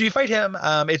 So you fight him.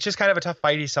 It's just kind of a tough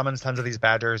fight. He summons tons of these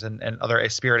badgers and other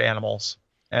spirit animals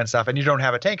and stuff, and you don't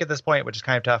have a tank at this point, which is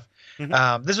kind of tough.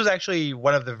 This was actually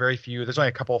one of the very few. There's only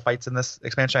a couple of fights in this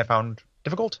expansion I found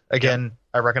difficult. Again,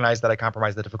 I recognize that I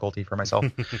compromised the difficulty for myself,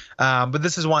 but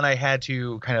this is one I had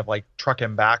to kind of like truck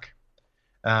him back,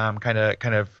 kind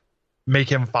of make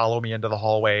him follow me into the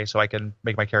hallway so I can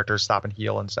make my characters stop and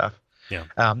heal and stuff. Yeah.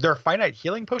 There are finite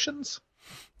healing potions.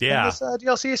 Yeah. In this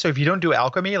DLC, so if you don't do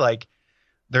alchemy, like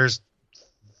there's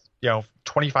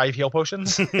 25 heal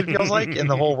potions, it feels like, in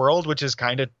the whole world, which is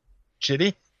kind of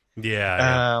shitty.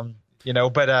 Yeah.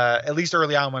 But at least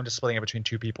early on when I'm just splitting it between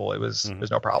two people, it was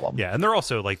no problem. Yeah, and they're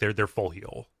also like they're full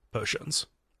heal potions.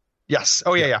 Yes.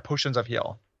 Oh yeah. Potions of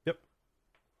heal. Yep.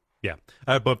 Yeah.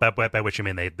 But by which you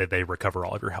mean they recover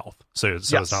all of your health. So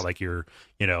it's not like you're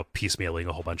piecemealing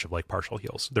a whole bunch of like partial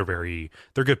heals. They're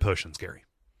good potions, Gary.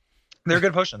 They're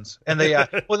good potions, and they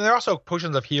they're also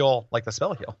potions of heal, like the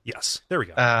spell heal. Yes, there we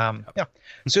go. Yeah.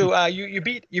 So you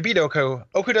beat Oku.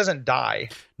 Oku doesn't die.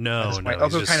 No.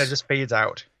 Oku kind of just fades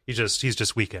out. He's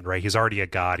just weakened, right? He's already a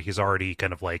god. He's already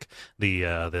kind of like the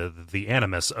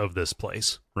animus of this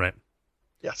place, right?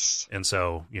 Yes. And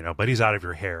so but he's out of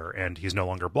your hair, and he's no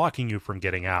longer blocking you from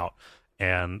getting out.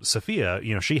 And Sophia,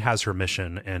 she has her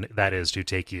mission, and that is to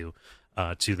take you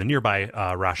to the nearby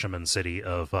Rashomon city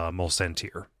of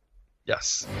Molsentir.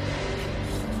 Yes.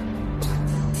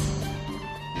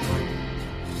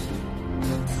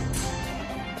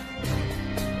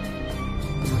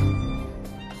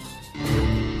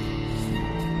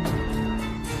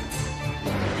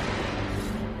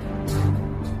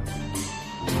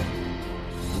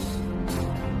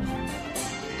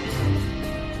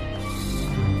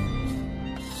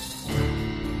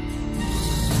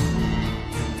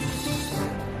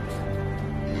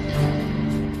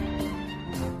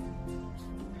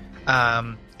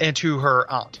 And to her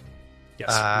aunt,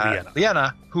 yes,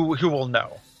 Leanna, who will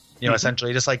know,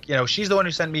 essentially, just like she's the one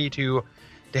who sent me to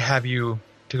have you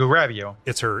to go grab you.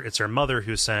 It's her mother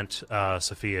who sent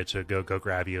Sophia to go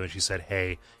grab you, and she said,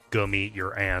 "Hey, go meet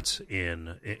your aunt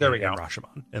in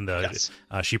Rashomon."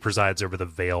 And she presides over the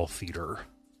Veil Theater.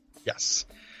 Yes,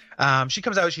 she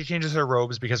comes out. She changes her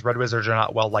robes because red wizards are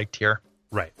not well liked here.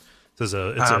 Right.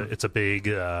 So it's a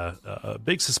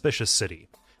big suspicious city.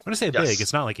 When I say big,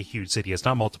 it's not like a huge city. It's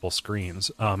not multiple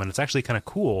screens. And it's actually kind of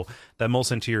cool that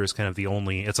Molsentir is kind of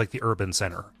it's like the urban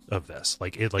center of this.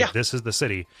 This is the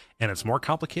city, and it's more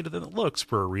complicated than it looks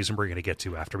for a reason we're going to get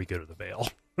to after we go to the Veil.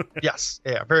 Yes.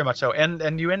 Yeah, very much so.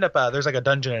 And you end up, there's like a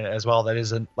dungeon in it as well that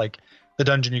isn't like the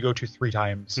dungeon you go to 3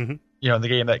 times, in the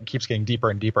game, that keeps getting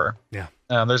deeper and deeper. Yeah.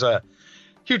 There's a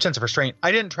huge sense of restraint.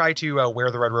 I didn't try to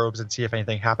wear the red robes and see if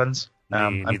anything happens.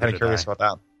 I'm kind of curious about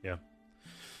that.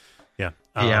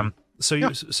 Yeah. So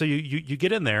you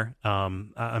get in there.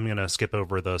 I'm gonna skip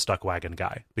over the stuck wagon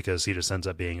guy because he just ends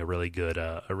up being a really good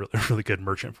really good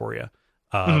merchant for you.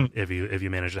 If you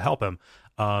manage to help him,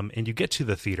 and you get to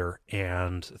the theater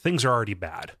and things are already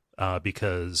bad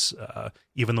because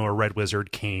even though a red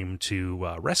wizard came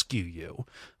to rescue you,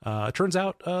 it turns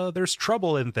out there's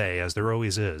trouble in Thay, as there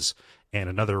always is, and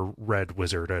another red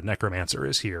wizard, a necromancer,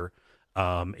 is here.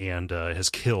 And has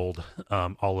killed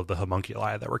all of the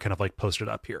homunculi that were kind of like posted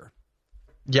up here.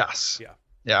 Yes.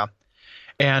 Yeah.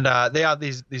 And they have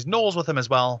these gnolls with them as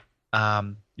well.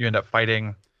 You end up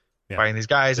fighting these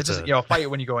guys. It's just a fight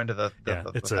when you go into the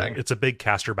thing. It's a big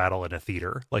caster battle in a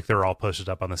theater. Like they're all posted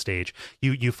up on the stage.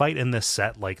 You fight in this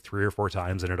set like 3 or 4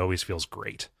 times, and it always feels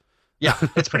great. Yeah,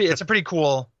 it's a pretty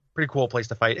cool place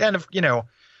to fight. And if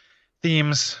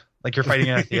themes like you're fighting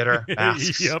in a theater,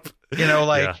 masks. Yep.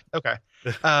 Okay,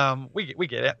 we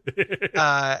get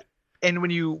it. And when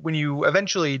you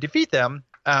eventually defeat them,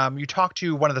 you talk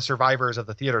to one of the survivors of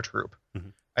the theater troupe. Mm-hmm.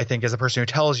 I think is the person who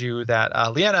tells you that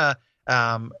Lyanna,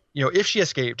 if she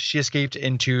escaped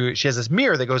into, she has this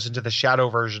mirror that goes into the shadow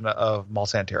version of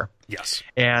Malsantir. Yes.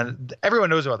 And everyone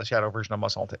knows about the shadow version of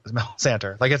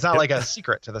Malsantir. Like, it's not like a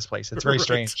secret to this place. It's very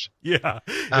strange. Yeah.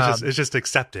 It's just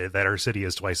accepted that our city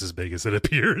is twice as big as it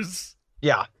appears.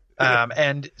 Yeah.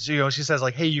 And so, she says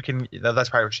like, hey, you can, that's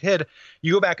probably where she hid.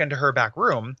 You go back into her back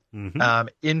room,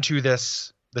 into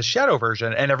the shadow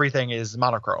version, and everything is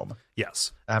monochrome.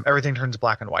 Yes. Everything turns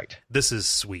black and white. This is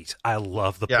sweet. I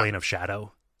love the plane of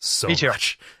shadow so Me too.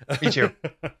 much. Me too.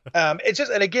 It's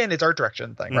just, and again, it's art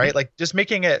direction thing, right? Like just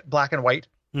making it black and white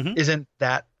isn't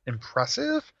that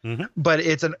impressive, but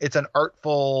it's an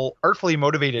artfully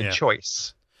motivated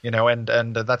choice,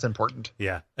 and that's important.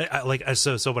 Yeah.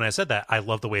 So when I said that, I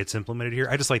love the way it's implemented here.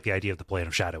 I just like the idea of the plane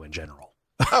of shadow in general.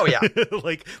 Oh yeah.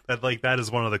 that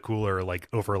is one of the cooler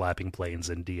overlapping planes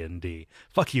in D&D.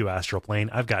 Fuck you, astral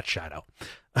plane. I've got shadow.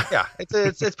 Yeah,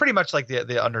 it's pretty much like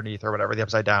the underneath or whatever, the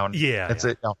upside down. Yeah. It's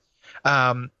it.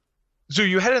 So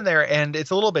you head in there and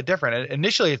it's a little bit different.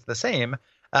 Initially it's the same,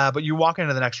 but you walk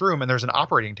into the next room and there's an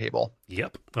operating table.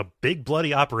 Yep, a big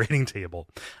bloody operating table.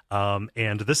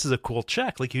 And this is a cool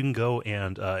check. Like you can go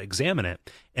and examine it,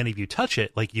 and if you touch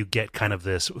it, like you get kind of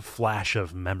this flash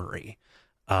of memory.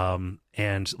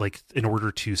 And like in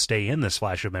order to stay in this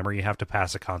flash of memory, you have to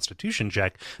pass a constitution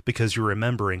check because you're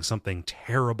remembering something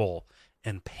terrible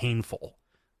and painful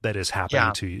that is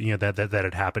happening to you, that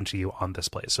had happened to you on this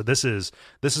place. So this is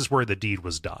where the deed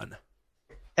was done.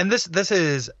 And this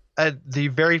is the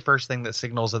very first thing that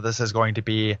signals that this is going to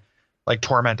be like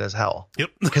torment as hell. Yep.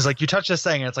 Because like you touch this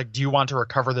thing and it's like, do you want to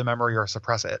recover the memory or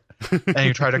suppress it? And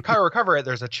you try to recover it.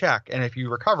 There's a check. And if you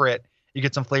recover it, you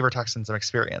get some flavor text and some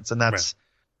experience. And that's,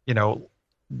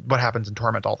 what happens in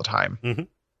torment all the time. Mm-hmm.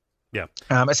 Yeah.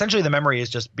 Essentially the memory is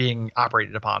just being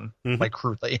operated upon, like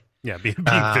crudely. Yeah. Being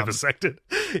vivisected.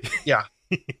 Yeah.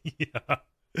 Yeah.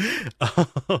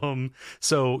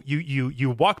 So you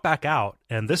walk back out,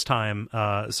 and this time,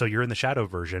 so you're in the shadow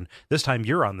version. This time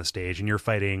you're on the stage, and you're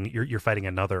fighting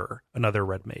another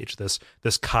red mage. This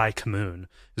Kai Kamoon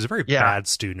is a very bad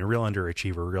student, a real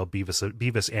underachiever, a real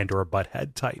Beavis and or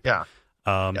Butthead type. Yeah.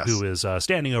 Who is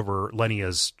standing over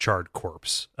Lennia's charred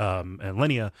corpse. And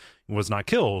Lenia was not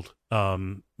killed.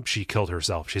 She killed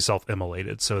herself. She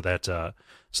self-immolated so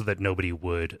that nobody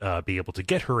would be able to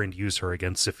get her and use her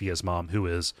against Sophia's mom, who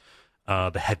is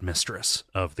the headmistress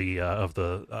of the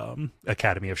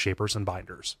Academy of Shapers and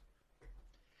Binders.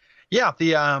 Yeah,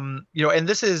 and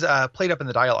this is played up in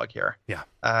the dialogue here.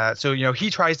 Yeah. So he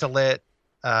tries to let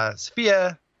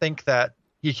Sophia think that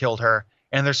he killed her,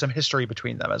 and there's some history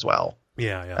between them as well.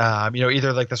 Yeah.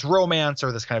 Either like this romance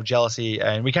or this kind of jealousy,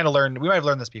 and we might have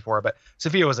learned this before, but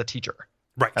Sophia was a teacher,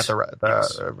 right, at for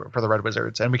the Red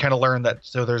Wizards, and we kind of learned that.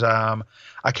 So there's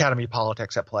academy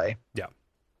politics at play. Yeah.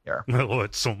 Here. I love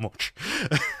it so much.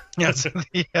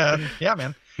 Yeah,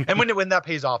 man. And when that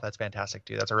pays off, that's fantastic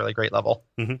too. That's a really great level.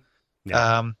 Mm-hmm.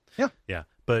 Yeah. Yeah.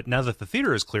 But now that the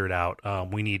theater is cleared out,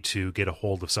 we need to get a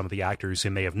hold of some of the actors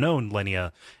who may have known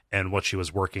Lenia and what she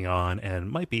was working on,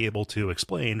 and might be able to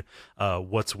explain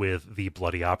what's with the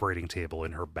bloody operating table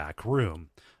in her back room.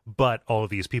 But all of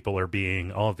these people are being,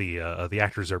 the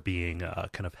actors are being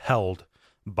kind of held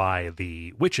by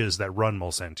the witches that run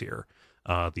Malsantir,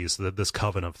 this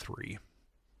coven of 3.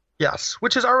 Yes,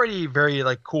 which is already very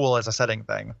like cool as a setting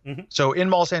thing. Mm-hmm. So in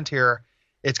Malsantir,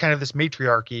 it's kind of this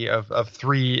matriarchy of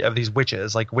 3 of these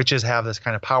witches. Like witches have this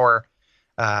kind of power,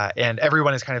 and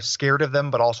everyone is kind of scared of them,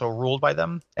 but also ruled by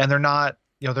them. And they're not,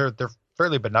 they're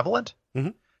fairly benevolent,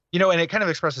 and it kind of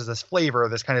expresses this flavor,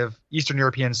 this kind of Eastern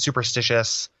European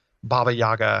superstitious Baba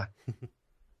Yaga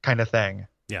kind of thing.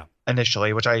 Yeah.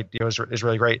 Initially, which is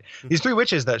really great. Mm-hmm. These 3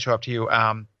 witches that show up to you,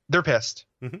 they're pissed.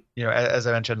 Mm-hmm. As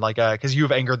I mentioned, like because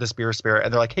you've angered the spear spirit,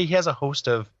 and they're like, hey, he has a host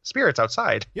of spirits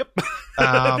outside. Yep.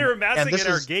 They're amassing at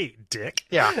our gate, dick.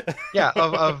 Yeah.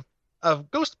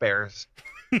 of ghost bears.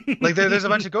 Like there's a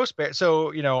bunch of ghost bears.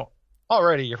 So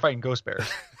already you're fighting ghost bears,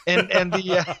 and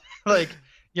the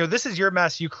this is your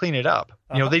mess. You clean it up.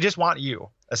 They just want you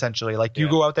essentially. Like you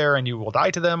go out there and you will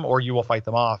die to them, or you will fight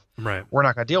them off. Right. We're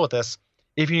not going to deal with this.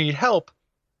 If you need help,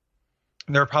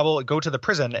 They're probably go to the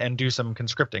prison and do some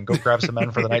conscripting. Go grab some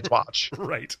men for the Night's Watch.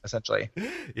 Right. Essentially.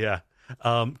 Yeah.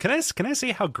 Can I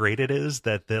say how great it is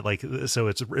that like, so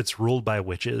it's ruled by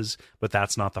witches, but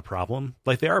that's not the problem.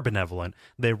 Like, they are benevolent.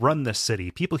 They run this city.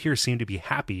 People here seem to be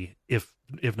happy, if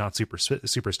not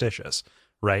superstitious,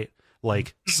 right?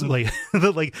 Like,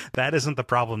 like that isn't the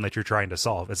problem that you're trying to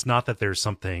solve. It's not that there's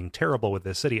something terrible with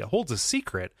this city. It holds a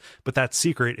secret, but that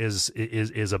secret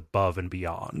is above and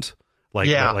beyond.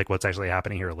 Like what's actually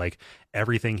happening here. Like,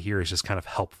 everything here is just kind of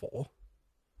helpful.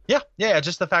 Yeah.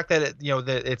 Just the fact that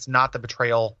that it's not the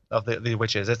betrayal of the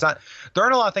witches. It's not. There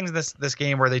aren't a lot of things in this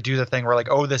game where they do the thing where like,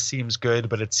 oh, this seems good,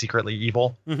 but it's secretly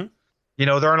evil. Mm-hmm.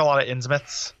 There aren't a lot of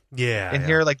Innsmouths. In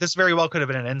Here, like, this very well could have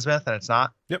been an Innsmouth, and it's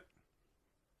not. Yep.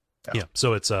 Yeah.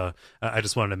 So it's I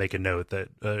just wanted to make a note that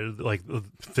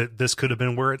this could have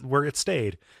been where it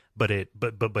stayed, but it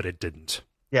didn't.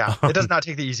 Yeah, it does not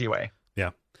take the easy way.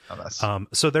 Yeah. On this.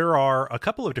 So there are a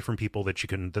couple of different people that you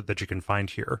can find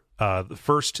here.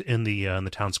 First, in the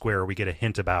town square, we get a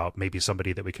hint about maybe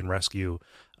somebody that we can rescue.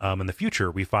 In the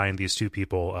future, we find these two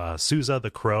people, Sousa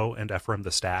the Crow and Ephraim the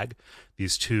Stag,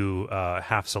 these two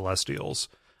half Celestials.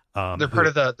 They're part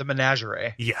of the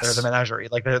menagerie. Yes, they're the menagerie.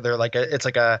 Like they're like it's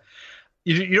like a.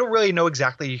 You don't really know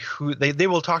exactly who they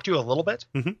will talk to you a little bit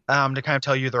to kind of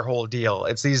tell you their whole deal.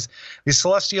 It's these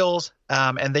Celestials,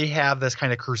 and they have this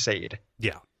kind of crusade.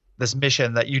 Yeah. This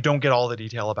mission that you don't get all the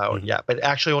detail about yet, but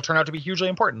actually will turn out to be hugely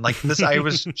important. Like this, I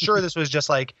was sure this was just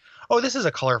like, oh, this is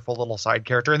a colorful little side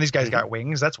character, and these guys got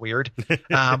wings. That's weird,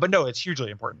 but no, it's hugely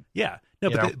important. Yeah,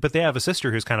 no, but they have a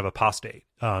sister who's kind of apostate.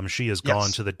 She has gone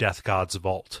to the Death God's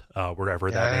vault, wherever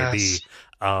that may be,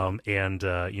 and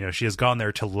she has gone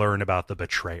there to learn about the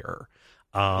betrayer.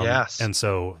 And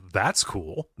so that's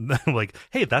cool. Like,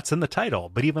 hey, that's in the title,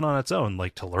 but even on its own,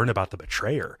 like, to learn about the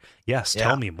betrayer. Yes,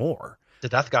 tell me more. The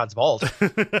Death God's vault.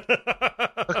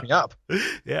 Hook me up.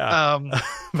 Yeah.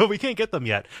 But we can't get them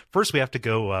yet. First, we have to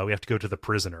go to the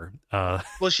prisoner. Well,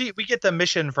 we get the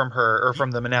mission from her, or from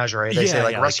the menagerie. They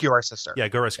say rescue our sister. Yeah,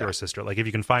 go rescue our sister. Like, if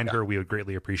you can find her, we would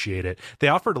greatly appreciate it. They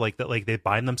offered like that, like they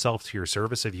bind themselves to your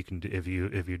service if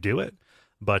you do it.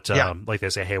 But like they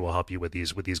say, hey, we'll help you with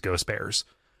these ghost bears.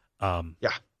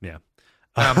 Yeah.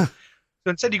 So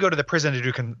instead, you go to the prison to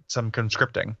do some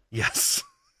conscripting. Yes.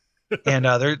 And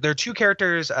there are two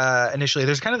characters initially.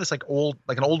 There's kind of this like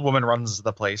an old woman runs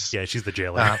the place. Yeah, she's the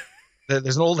jailer.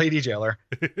 There's an old lady jailer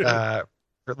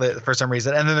for some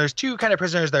reason, and then there's two kind of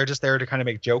prisoners that are just there to kind of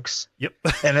make jokes. Yep.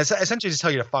 And it's essentially just tell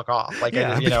you to fuck off, like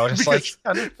just like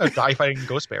die fighting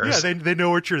ghost bears. Yeah, they know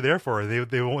what you're there for. They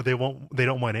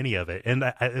don't want any of it. And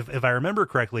if I remember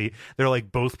correctly, they're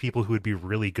like both people who would be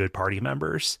really good party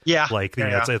members. Yeah. Like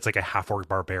it's like a half-orc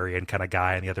barbarian kind of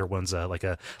guy, and the other one's like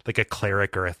a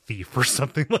cleric or a thief or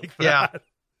something like that.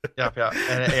 Yeah.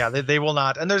 And they will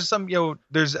not. And there's some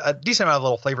there's a decent amount of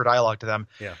little flavor dialogue to them.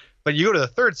 Yeah. But you go to the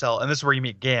third cell, and this is where you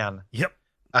meet Gan. Yep.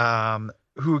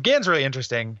 Gan's really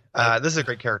interesting. This is a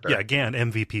great character. Yeah, Gan,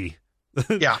 MVP.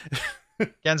 Yeah.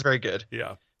 Gan's very good.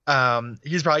 Yeah.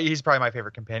 He's probably my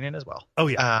favorite companion as well. Oh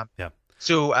yeah. Yeah.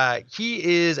 So he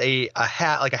is a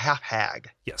half hag.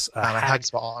 Yes, a hag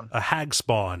spawn. A hag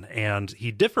spawn, and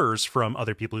he differs from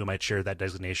other people who might share that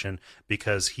designation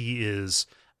because he is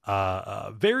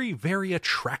very, very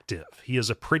attractive. He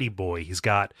is a pretty boy. He's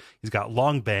got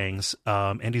long bangs,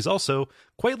 and he's also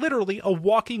quite literally a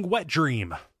walking wet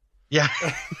dream. Yeah.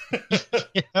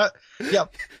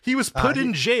 Yep. He was put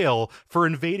in jail for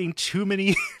invading too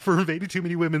many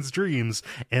women's dreams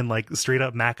and like straight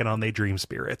up macking on their dream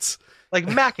spirits. Like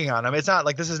macking on them. It's not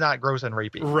like this is not gross and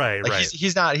rapey. Right, like, right.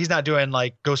 He's not doing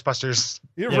like Ghostbusters.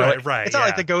 Right. It's not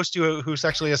like the ghost who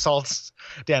sexually assaults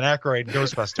Dan Aykroyd in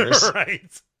Ghostbusters.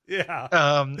 Right. Yeah.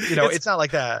 It's not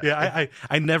like that. Yeah,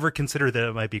 I never considered that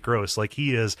it might be gross. Like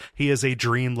he is a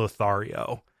dream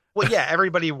Lothario. Well, yeah,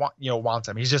 everybody wants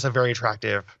him. He's just a very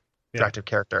attractive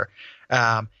character.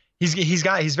 He's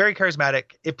very charismatic.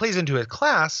 It plays into his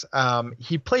class.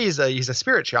 He's a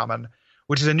spirit shaman,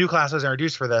 which is a new class that was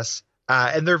introduced for this.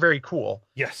 And they're very cool.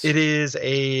 Yes, it is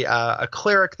a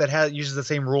cleric that uses the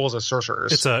same rules as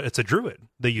sorcerers. It's a druid.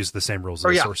 They use the same rules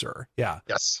as a sorcerer. Yeah.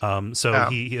 Yes.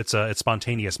 It's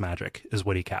spontaneous magic is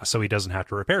what he casts. So he doesn't have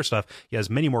to repair stuff. He has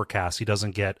many more casts. He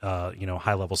doesn't get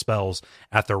high level spells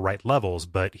at the right levels,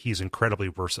 but he's incredibly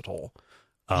versatile.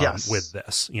 With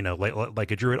this,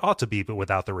 like a druid ought to be, but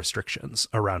without the restrictions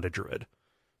around a druid.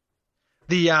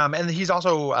 And he's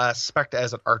also spec'd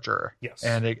as an archer. Yes.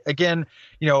 And again,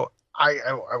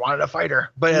 I wanted a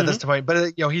fighter, but at this point,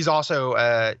 he's also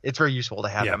it's very useful to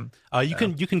have him. You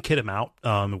can kit him out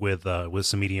with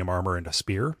some medium armor and a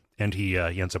spear, and he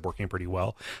ends up working pretty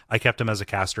well. I kept him as a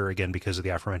caster again because of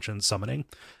the aforementioned summoning,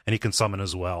 and he can summon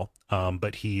as well.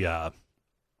 But he's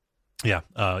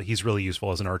really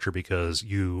useful as an archer because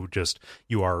you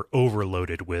are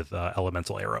overloaded with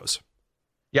elemental arrows.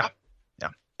 Yeah.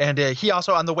 And he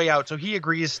also, on the way out, so he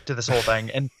agrees to this whole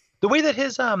thing. And the way that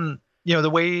his, the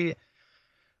way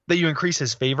that you increase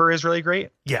his favor is really great.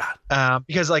 Yeah.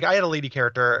 Because like I had a lady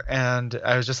character and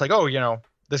I was just like, oh,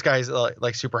 this guy's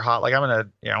like super hot. Like I'm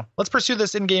going to, let's pursue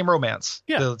this in-game romance.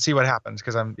 Yeah. Let's see what happens.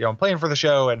 Cause I'm playing for the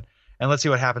show and let's see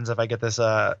what happens if I get this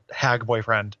hag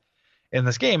boyfriend in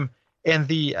this game. And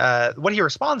the what he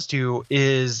responds to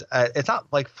is it's not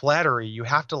like flattery. You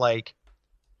have to like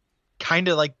kind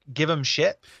of like give him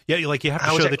shit. Yeah, like you have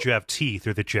to show that you have teeth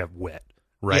or that you have wit,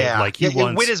 right? Yeah, like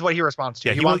wit is what he responds to.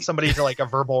 Yeah, he wants somebody to like a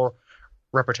verbal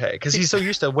repartee because he's so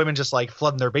used to women just like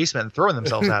flooding their basement and throwing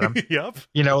themselves at him. Yep.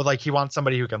 Like he wants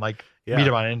somebody who can like meet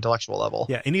him on an intellectual level.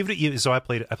 Yeah, and even so, I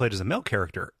played as a male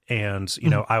character, and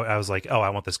I was like, oh, I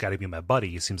want this guy to be my buddy.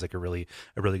 He seems like a really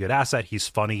good asset. He's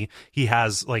funny. He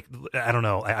has like I don't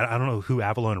know who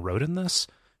Avalon wrote in this.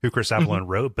 Who Chris Avalon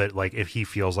wrote, but like if he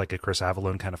feels like a Chris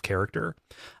Avalon kind of character.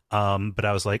 But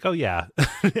I was like, oh yeah.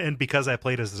 And because I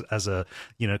played as a,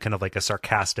 kind of like a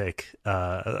sarcastic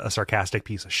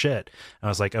piece of shit, I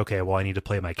was like, okay, well I need to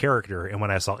play my character. And when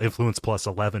I saw influence plus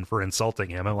 11 for insulting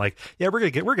him, I'm like, yeah,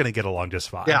 we're going to get along just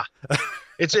fine. Yeah.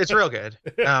 It's real good.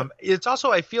 It's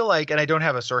also, I feel like, and I don't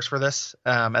have a source for this,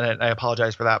 and I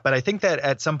apologize for that, but I think that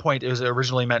at some point it was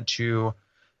originally meant to,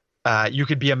 you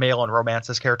could be a male and romance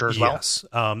this character as well. Yes.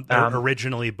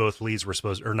 Originally, both leads were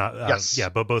supposed, or not. Yes. Yeah,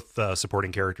 but both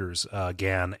supporting characters,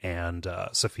 Gan and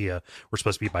Sophia, were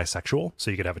supposed to be bisexual, so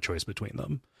you could have a choice between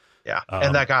them. Yeah,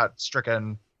 and that got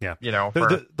stricken. Yeah,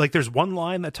 like there's one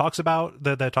line that talks about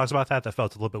that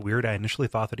felt a little bit weird. I initially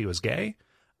thought that he was gay,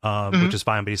 which is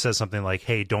fine, but he says something like,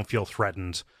 "Hey, don't feel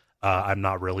threatened. I'm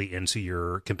not really into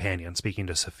your companion," speaking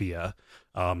to Sophia,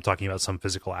 talking about some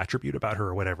physical attribute about her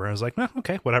or whatever. I was like,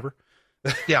 okay, whatever.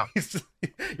 Yeah.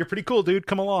 You're pretty cool, dude.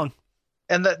 Come along.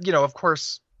 And that, of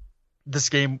course, this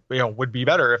game, would be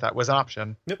better if that was an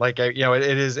option. Yep. Like, it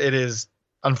is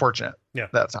unfortunate. Yeah.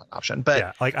 That's not an option. But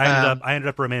yeah, like I ended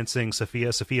up romancing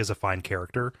Sophia. Sophia's a fine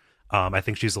character. I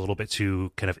think she's a little bit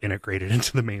too kind of integrated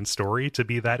into the main story to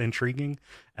be that intriguing.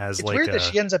 It's weird that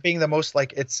she ends up being the most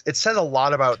like it says a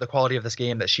lot about the quality of this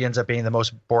game that she ends up being the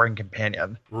most boring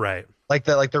companion. Right. Like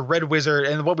the Red Wizard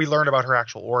and what we learned about her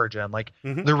actual origin, like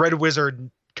the Red Wizard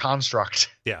construct.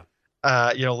 Yeah.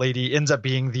 Lady ends up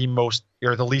being the most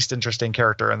or the least interesting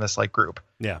character in this like group.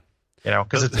 Yeah.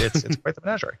 Because it's quite the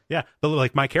menagerie. Yeah, but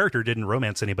like my character didn't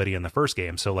romance anybody in the first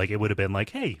game, so like it would have been like,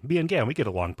 hey, me and Gan, we get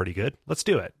along pretty good. Let's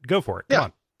do it. Go for it. Come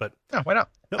on. But yeah, why not?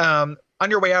 Nope.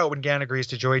 On your way out, when Gan agrees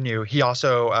to join you, he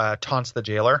also taunts the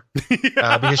jailer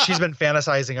because she's been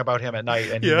fantasizing about him at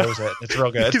night, and he knows it. It's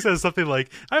real good. He says something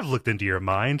like, "I've looked into your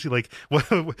mind. Like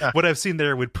what I've seen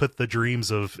there would put the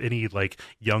dreams of any like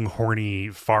young horny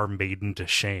farm maiden to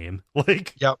shame."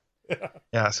 Like, yep.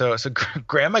 Yeah, so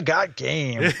Grandma got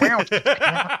game. It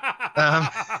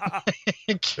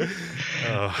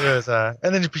was,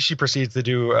 and then she proceeds to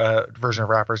do a version of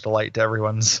Rapper's Delight to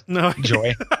everyone's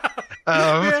joy.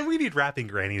 Man, we need Rapping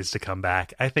Grannies to come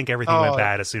back. I think everything went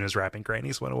bad as soon as Rapping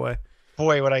Grannies went away.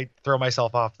 Boy, would I throw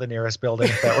myself off the nearest building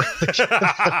if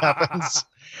that happens.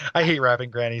 I hate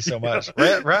Rapping Grannies so much.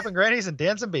 Rapping Grannies and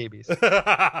Dancing Babies.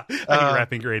 I hate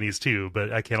Rapping Grannies too,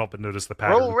 but I can't help but notice the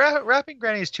pattern. Well, Rapping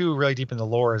Grannies 2 really deep in the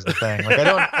lore is the thing. Like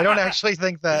I don't actually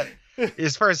think that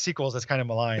as far as sequels, it's kind of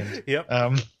maligned. Yep.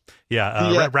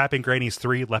 Rapping Grannies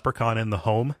 3, Leprechaun in the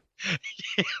Home.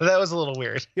 That was a little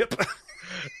weird. Yep.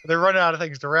 They're running out of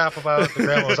things to rap about. The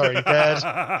grandma was already dead.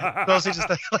 Mostly just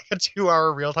like a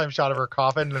 2-hour real-time shot of her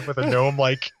coffin with a gnome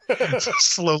like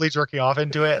slowly jerking off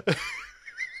into it.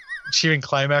 Achieving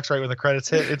climax right when the credits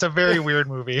hit. It's a very weird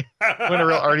movie. Went a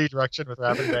real arty direction with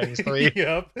Rapping Grannies 3.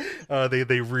 Yep.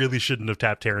 They really shouldn't have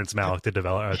tapped Terrence Malick to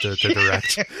develop to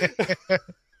direct.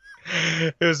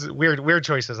 It was weird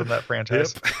choices in that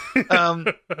franchise.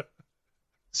 Yep.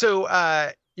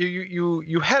 So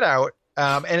you head out.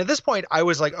 And at this point, I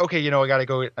was like, okay, I got to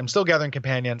go. I'm still gathering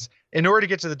companions. In order to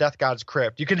get to the Death God's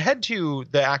Crypt, you can head to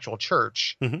the actual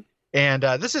church. Mm-hmm. And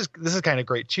this is kind of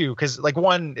great, too, because like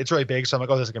one, it's really big. So I'm like,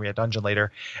 oh, this is going to be a dungeon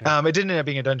later. Yeah. It didn't end up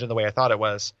being a dungeon the way I thought it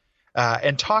was.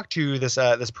 And talk to this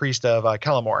priest of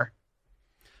Kellamore.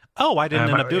 Oh, I didn't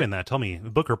end up doing that. Tell me,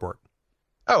 book report.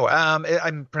 Oh,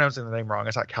 I'm pronouncing the name wrong.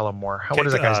 It's not Kellamore. What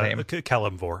is that guy's name?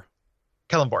 Kellamvor.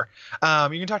 Kellamvor.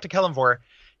 You can talk to Kellamvor.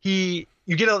 You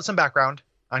get some background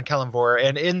on Kellamvor,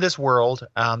 and in this world,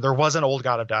 there was an old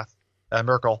god of death,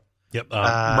 Merkel, Yep.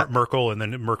 Merkel, and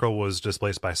then Merkel was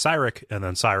displaced by Cyric, and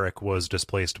then Cyric was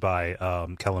displaced by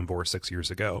Kellenvor 6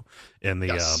 years ago in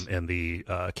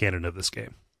the canon of this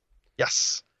game.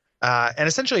 Yes. And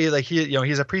essentially, like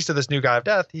he's a priest of this new god of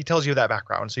death. He tells you that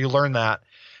background, so you learn that.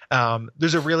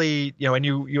 There's a really, and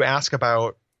you ask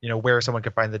about, where someone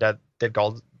could find the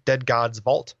dead god's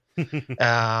vault,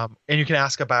 and you can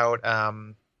ask about,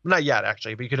 not yet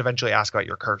actually, but you could eventually ask about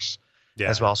your curse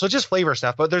as well. So it's just flavor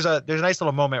stuff. But there's a nice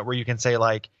little moment where you can say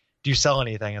like, do you sell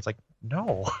anything? It's like,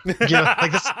 no,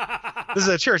 like this is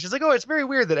a church. It's like, oh, it's very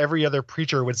weird that every other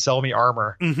preacher would sell me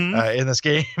armor in this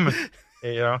game.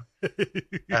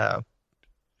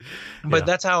 But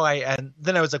that's how and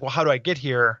then I was like, well, how do I get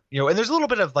here? And there's a little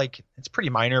bit of like, it's pretty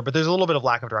minor, but there's a little bit of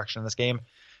lack of direction in this game.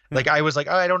 Like I was like,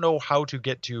 oh, I don't know how to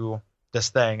get to this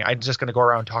thing. I'm just going to go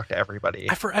around and talk to everybody.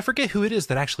 I forget who it is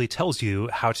that actually tells you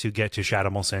how to get to Shadow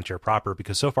Mulsantir proper,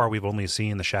 because so far we've only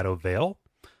seen the Shadow Veil.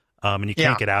 And you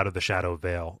can't get out of the Shadow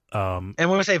Veil. And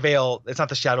when we say Veil, it's not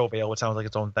the Shadow Veil, which sounds like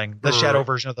its own thing. The Shadow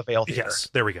version of the Veil Theater. Yes,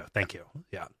 there we go. Thank you.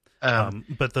 Yeah.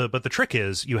 But the trick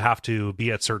is you have to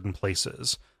be at certain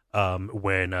places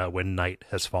when night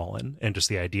has fallen, and just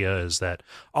the idea is that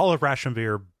all of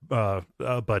Rashomvir, but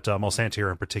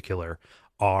Mulsantir in particular,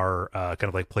 are kind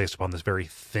of like placed upon this very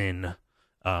thin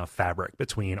fabric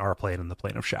between our plane and the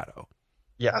plane of shadow.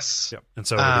 Yes. Yep. And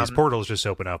so these portals just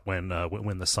open up when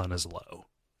the sun is low.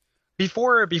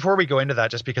 Before we go into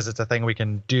that, just because it's a thing we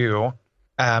can do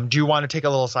you want to take a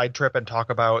little side trip and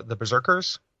talk about the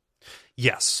Berserkers?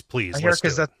 Yes, please.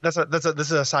 Because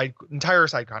this is a entire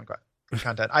side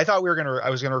content. I thought I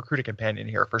was gonna recruit a companion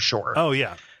here for sure. Oh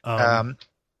yeah.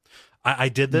 I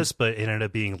did this, but it ended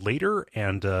up being later,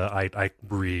 and I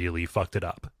really fucked it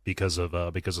up because of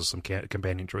some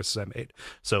companion choices I made.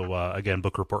 So again,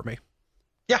 book report me.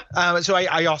 Yeah. So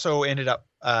I also ended up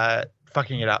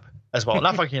fucking it up as well.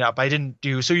 Not fucking it up. I didn't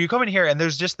do. So you come in here, and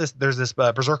there's this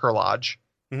Berserker Lodge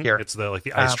here. It's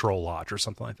the Ice Troll Lodge or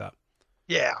something like that.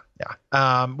 Yeah.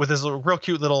 With this real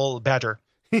cute little badger,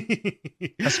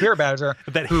 a spirit badger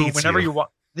that hates whenever you. you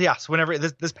want. Yes, whenever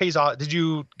this pays off. Did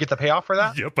you get the payoff for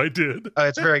that? Yep, I did.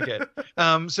 It's very good.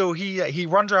 So he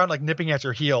runs around like nipping at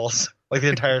your heels like the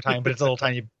entire time, but it's a little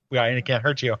tiny guy and it can't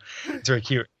hurt you. It's very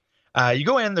cute. You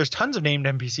go in. There's tons of named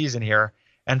NPCs in here,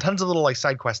 and tons of little like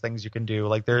side quest things you can do.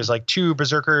 Like there's like 2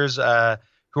 berserkers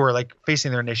who are like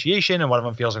facing their initiation, and one of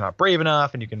them feels they're not brave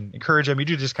enough, and you can encourage them. You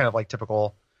do just kind of like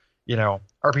typical,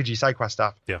 RPG side quest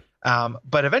stuff. Yeah.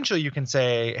 But eventually you can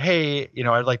say, hey,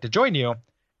 I'd like to join you.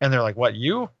 And they're like, what,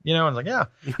 you? And I'm like, yeah.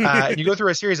 And you go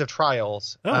through a series of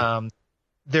trials. Oh.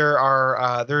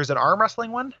 There's an arm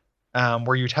wrestling one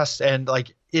where you test, and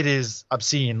like it is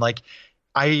obscene. Like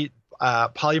I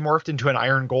polymorphed into an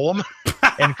iron golem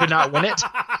and could not win it.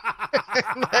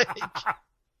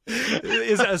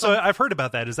 So I've heard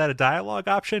about that. Is that a dialogue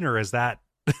option, or is that?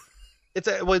 It's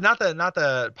not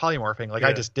the polymorphing. Like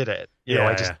I just did it.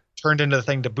 I just turned into the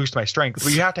thing to boost my strength.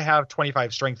 But you have to have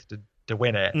 25 strength to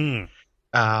win it. Mm.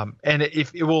 And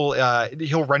if it will,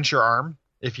 he'll wrench your arm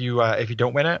if you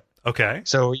don't win it. Okay.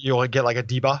 So you'll get like a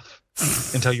debuff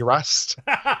until you rest.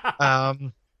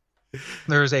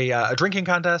 There's a drinking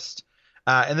contest,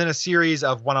 and then a series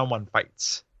of one-on-one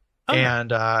fights. Oh.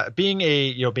 And being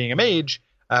a mage,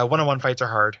 one-on-one fights are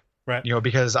hard, right?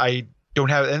 Because I don't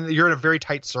have, and you're in a very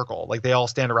tight circle. Like they all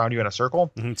stand around you in a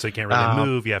circle, so you can't really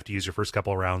move. You have to use your first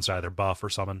couple of rounds to either buff or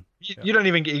summon. You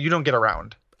don't get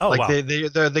around. Oh, like wow.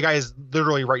 the guy is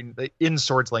literally right in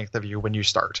sword's length of you when you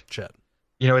start. Shit.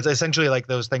 It's essentially like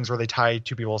those things where they tie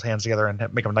 2 people's hands together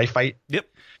and make a knife fight. Yep.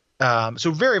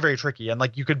 So very, very tricky. And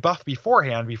like you could buff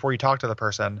beforehand before you talk to the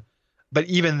person, but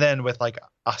even then with like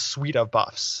a suite of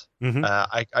buffs,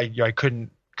 I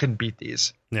couldn't beat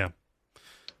these. Yeah.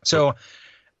 So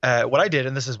what I did,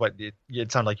 and this is what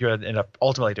it sounded like you had ended up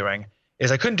ultimately doing,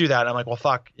 is I couldn't do that. I'm like, well,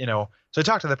 fuck, So I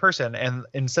talked to the person, and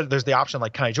instead there's the option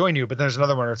like, can I join you? But then there's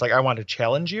another one where it's like, I want to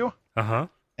challenge you. Uh-huh.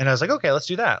 And I was like, okay, let's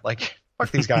do that. Like,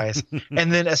 fuck these guys.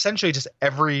 And then essentially just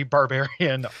every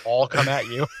barbarian all come at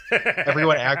you.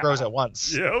 Everyone aggroes at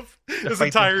once. Yep. This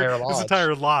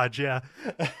entire lodge, yeah.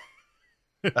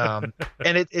 And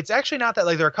it's actually not that,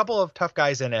 like, there are a couple of tough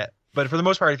guys in it, but for the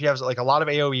most part, if you have like a lot of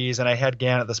AoEs, and I had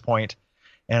Gan at this point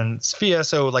and Sophia,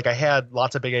 so like I had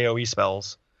lots of big AoE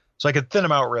spells, so I could thin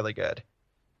them out really good.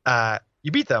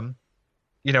 You beat them,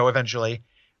 eventually,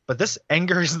 but this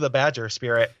angers the badger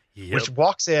spirit, which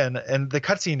walks in, and the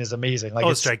cutscene is amazing. Like,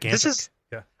 it's gigantic.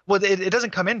 Well, it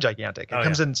doesn't come in gigantic. It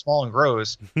comes in small and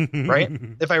grows, right?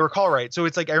 If I recall right. So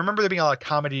it's like, I remember there being a lot of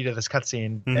comedy to this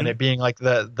cutscene, and it being like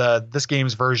this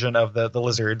game's version of the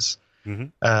lizards,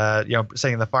 setting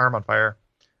the farm on fire.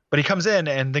 but he comes in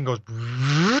and then goes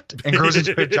and grows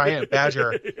into a giant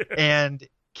badger and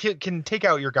can take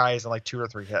out your guys in like 2 or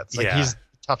 3 hits. Like he's the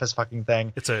toughest fucking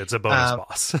thing. It's a bonus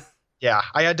boss. Yeah,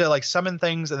 I had to like summon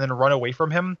things and then run away from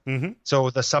him,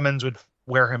 so the summons would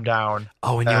wear him down.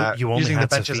 Oh, and you only using had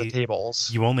the benches Sophia, and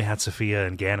tables. You only had Sophia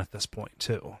and Gan at this point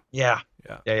too. Yeah.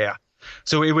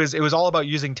 So it was all about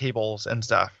using tables and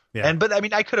stuff. Yeah. But I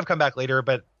mean, I could have come back later,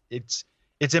 but it's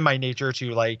in my nature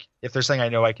to like, if there's something I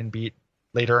know I can beat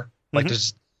later, like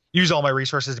just use all my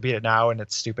resources to beat it now, and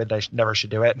it's stupid. I never should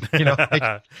do it. You know,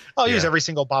 like, I'll use every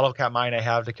single bottle cap mine I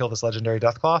have to kill this legendary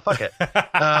Deathclaw. Fuck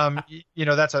it. You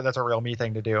know, that's a real me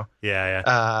thing to do.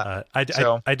 I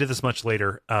did this much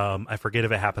later. I forget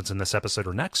if it happens in this episode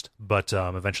or next, but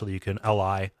eventually you can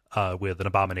ally with an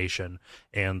abomination,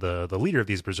 and the leader of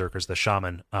these berserkers, the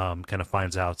shaman, kind of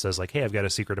finds out, says like, hey, I've got a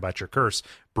secret about your curse,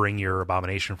 bring your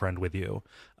abomination friend with you.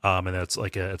 And it's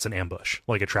like it's an ambush,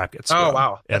 like a trap gets thrown. Oh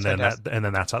wow. That's and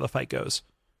then that's how the fight goes.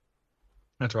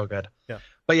 That's real good. Yeah.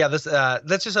 But yeah, this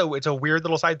that's just it's a weird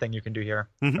little side thing you can do here.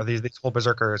 Of these whole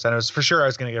berserkers, and it was for sure I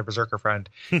was going to get a berserker friend.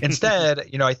 Instead,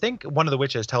 you know, I think one of the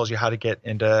witches tells you how to get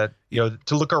into, you know,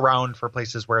 to look around for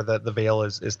places where the veil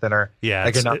is thinner. Yeah,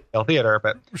 like in Veil Theater,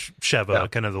 but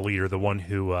Sheva, kind of the leader, the one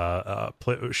who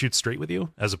shoots straight with you,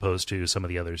 as opposed to some of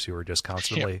the others who are just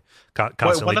constantly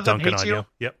dunking on you.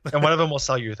 Yep. And one of them will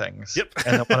sell you things. Yep.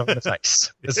 And then one of them is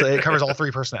nice. It covers all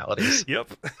 3 personalities.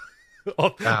 Yep.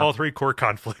 all 3 core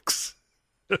conflicts.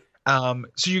 So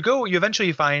you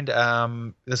eventually find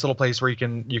this little place where you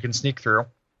can sneak through,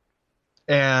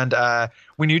 and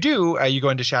when you do, you go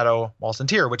into Shadow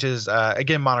Malsentir, which is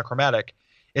again monochromatic.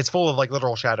 It's full of like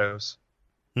literal shadows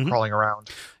crawling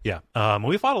around. Yeah,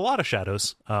 we fought a lot of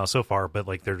shadows so far, but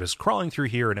like they're just crawling through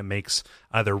here, and it makes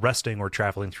either resting or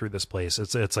traveling through this place.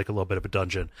 It's like a little bit of a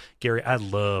dungeon. Gary, I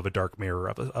love a dark mirror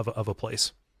of a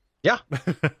place. Yeah,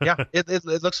 it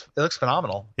looks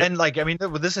phenomenal. Yep. And like, I mean,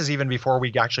 this is even before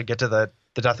we actually get to the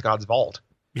Death God's Vault.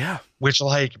 Yeah, which,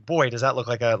 like, boy, does that look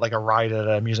like a ride at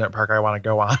an amusement park I want to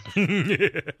go on.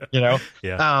 You know.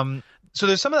 Yeah. So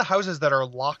there's some of the houses that are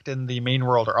locked in the main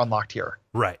world are unlocked here.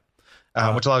 Right.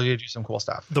 Which allows you to do some cool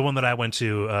stuff. The one that I went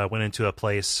into a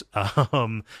place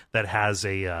that has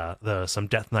some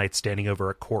Death Knights standing over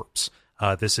a corpse.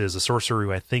 This is a sorcerer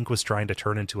who I think was trying to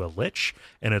turn into a lich,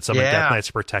 and it summoned Death Knights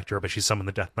to protect her, but she summoned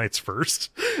the Death Knights first.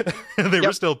 They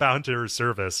were still bound to her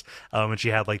service, and she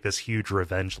had like this huge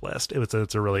revenge list.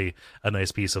 It's a really a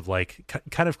nice piece of like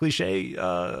kind of cliche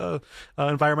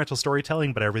environmental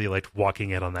storytelling, but I really liked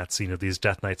walking in on that scene of these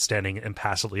Death Knights standing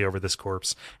impassively over this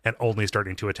corpse and only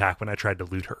starting to attack when I tried to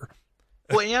loot her.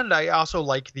 Well, and I also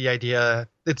like the idea.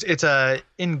 It's a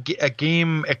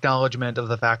game acknowledgement of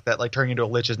the fact that like turning into a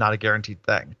lich is not a guaranteed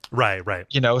thing. Right.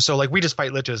 You know, so like we just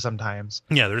fight liches sometimes.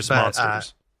 Yeah, there's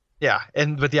monsters. Yeah,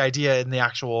 but the idea in the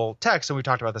actual text, and we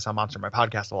talked about this on Monster My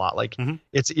Podcast a lot. Like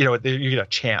it's, you know, you get a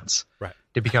chance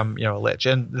to become, you know, a lich,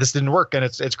 and this didn't work, and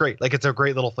it's great. Like it's a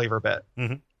great little flavor bit.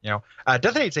 You know,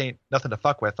 Death Knights ain't nothing to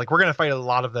fuck with. Like we're gonna fight a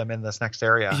lot of them in this next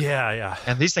area. Yeah.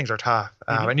 And these things are tough.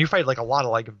 And you fight like a lot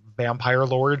of like vampire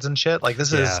lords and shit. Like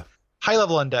this is high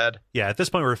level undead. Yeah, at this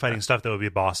point we're fighting stuff that would be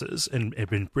bosses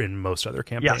in most other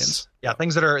campaigns. Yes. Yeah,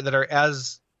 things that are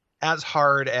as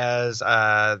hard as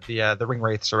the ring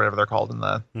wraiths or whatever they're called in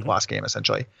the last game,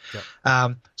 essentially.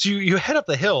 Yep. So you head up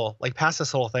the hill, like past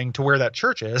this little thing to where that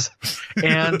church is,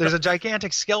 and there's a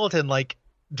gigantic skeleton like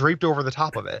draped over the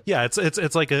top of it. Yeah,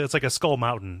 it's like a Skull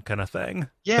Mountain kind of thing.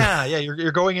 Yeah,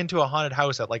 you're going into a haunted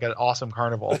house at like an awesome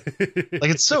carnival.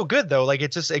 Like it's so good though. Like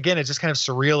it's just kind of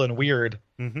surreal and weird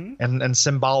and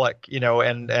symbolic, you know.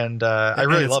 And I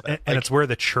really love it. And it's where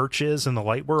the church is in the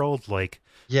light world. Like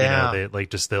you know,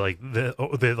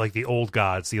 the old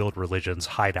gods, the old religions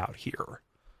hide out here.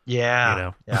 Yeah, you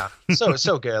know? Yeah.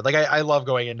 So good. Like I love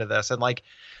going into this, and like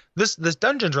this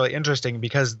dungeon's really interesting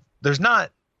because there's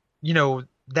not, you know,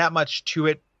 that much to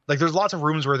it. Like there's lots of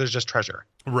rooms where there's just treasure.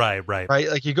 Right.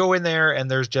 Like you go in there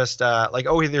and there's just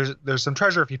there's some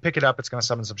treasure. If you pick it up, it's going to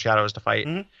summon some shadows to fight.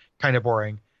 Kind of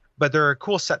boring, but there are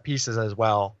cool set pieces as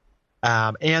well.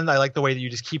 And I like the way that you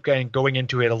just keep going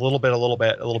into it a little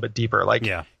bit deeper. Like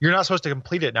you're not supposed to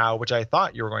complete it now, which I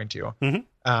thought you were going to. You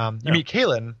meet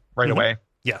Kaylin right away.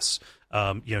 Yes.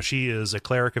 You know, she is a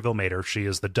cleric of Ilmater. She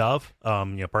is the dove, you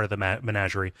know, part of the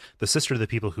menagerie, the sister of the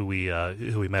people who we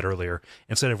met earlier.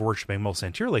 Instead of worshiping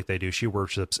Malsentir like they do, she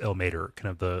worships Ilmater,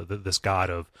 kind of this god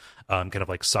of kind of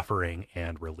like suffering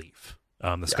and relief,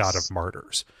 this god of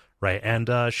martyrs, right?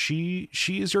 And she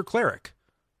is your cleric,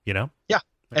 you know? Yeah,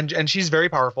 and she's very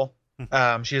powerful.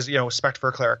 She is, you know, spec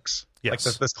for clerics. Yes.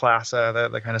 Like this class,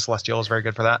 the kind of celestial is very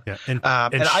good for that. Yeah, and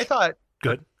I thought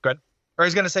good. Or I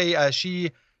was gonna say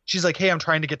she she's like, hey, I'm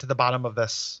trying to get to the bottom of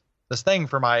this thing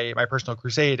for my personal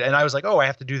crusade. And I was like, oh, I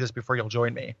have to do this before you'll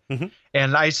join me.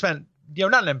 And I spent,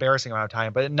 not an embarrassing amount of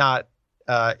time, but not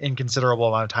inconsiderable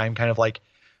amount of time kind of like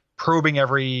probing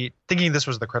thinking this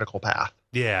was the critical path.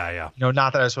 Yeah.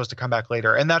 Not that I was supposed to come back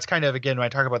later. And that's kind of, again, when I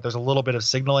talk about there's a little bit of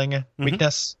signaling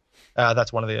weakness,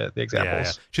 that's one of the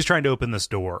examples. Yeah. She's trying to open this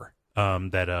door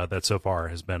that so far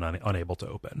has been unable to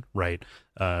open, right?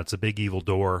 It's a big evil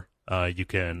door. You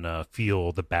can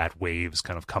feel the bad waves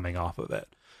kind of coming off of it.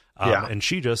 And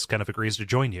she just kind of agrees to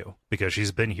join you because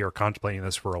she's been here contemplating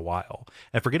this for a while.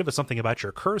 And forget if it's something about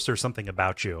your curse or something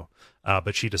about you,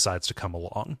 but she decides to come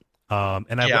along.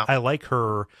 I like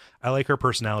her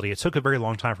personality. It took a very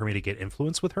long time for me to get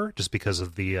influence with her just because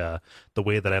of the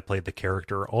way that I played the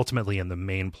character. Ultimately, in the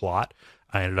main plot,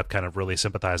 I ended up kind of really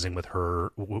sympathizing with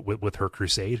her with her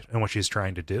crusade and what she's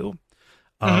trying to do.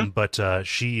 But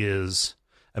she is,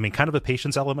 kind of a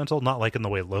patience elemental, not like in the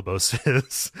way Lobos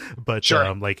is, but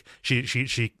sure. Like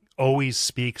she always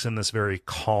speaks in this very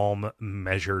calm,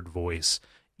 measured voice,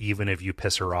 even if you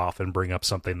piss her off and bring up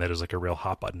something that is like a real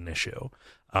hot button issue.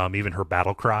 Even her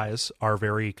battle cries are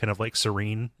very kind of like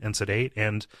serene and sedate.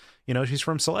 And, she's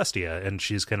from Celestia and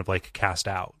she's kind of like cast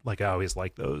out. Like I always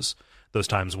like those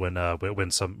times when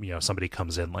somebody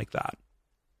comes in like that.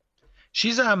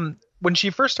 She's, when she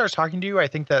first starts talking to you, I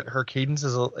think that her cadence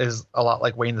is a lot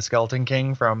like Wayne the Skeleton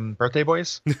King from Birthday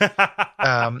Boys. Which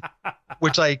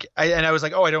I was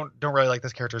like, oh, I don't really like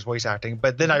this character's voice acting.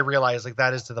 But then I realized like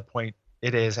that is to the point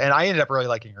it is. And I ended up really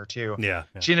liking her too. Yeah.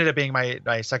 She ended up being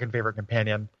my second favorite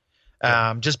companion.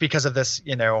 Just because of this,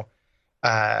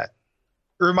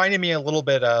 reminded me a little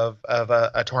bit of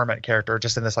a Torment character,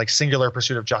 just in this like singular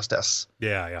pursuit of justice.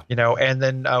 Yeah. And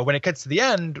then when it gets to the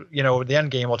end, the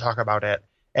end game, we'll talk about it.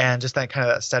 And just that kind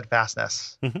of that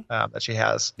steadfastness that she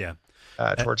has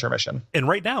towards her mission. And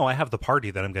right now I have the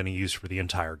party that I'm going to use for the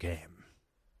entire game.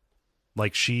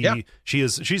 Like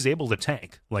she's able to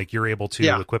tank. Like you're able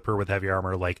to equip her with heavy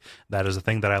armor. Like that is a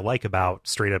thing that I like about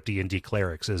straight up D&D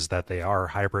clerics is that they are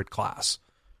hybrid class.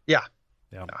 Yeah.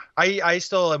 I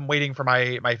still am waiting for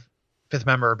my fifth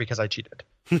member because I cheated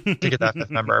to get that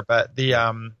fifth member. But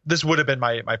this would have been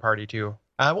my party too.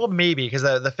 Well, maybe because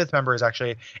the fifth member is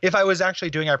actually, if I was actually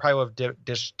doing, I probably would have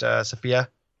dished Sophia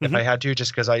if I had to,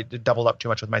 just because I doubled up too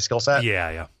much with my skill set.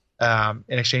 Yeah.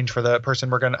 In exchange for the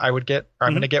person I'm going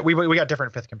to get. We got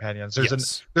different fifth companions.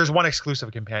 There's one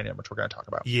exclusive companion which we're going to talk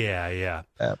about. Yeah.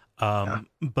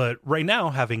 But right now,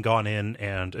 having gone in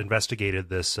and investigated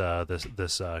this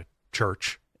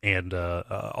church and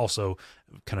also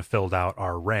kind of filled out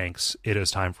our ranks, it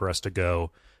is time for us to go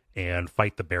and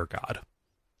fight the bear god.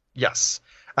 Yes.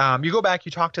 You go back,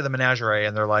 you talk to the menagerie,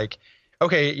 and they're like,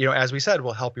 okay, as we said,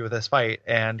 we'll help you with this fight.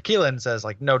 And Keelan says,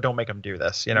 like, no, don't make them do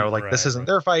this. This isn't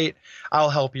their fight. I'll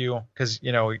help you. Because,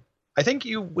 I think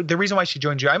the reason why she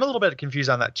joined you, I'm a little bit confused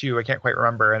on that too. I can't quite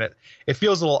remember. And it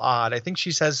feels a little odd. I think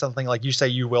she says something like, you say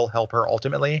you will help her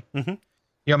ultimately.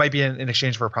 It might be in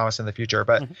exchange for a promise in the future.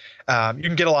 But you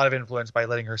can get a lot of influence by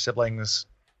letting her siblings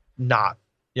not,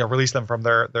 release them from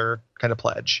their kind of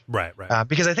pledge. Right.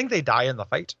 Because I think they die in the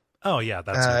fight. Oh, yeah,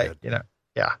 that's good.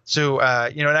 Yeah. So,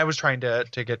 and I was trying to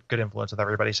get good influence with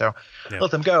everybody. So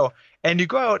let them go. And you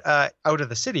go out of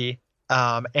the city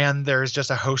and there's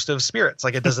just a host of spirits.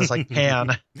 Like it does this like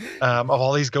pan of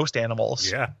all these ghost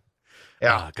animals.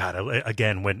 Yeah. God,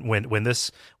 again, when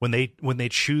they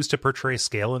choose to portray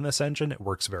scale in this engine, it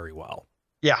works very well.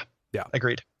 Yeah.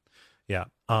 Agreed. Yeah.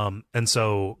 And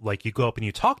so like you go up and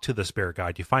you talk to the spirit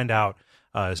guide, you find out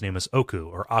his name is Oku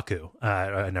or Aku.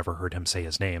 I never heard him say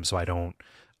his name, so I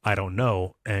don't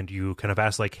know. And you kind of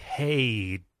ask like,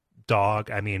 hey,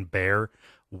 bear,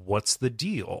 what's the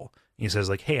deal? And he says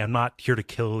like, hey, I'm not here to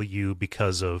kill you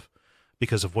because of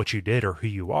what you did or who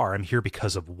you are. I'm here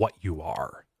because of what you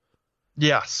are.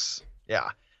 Yes. Yeah.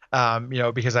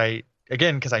 Because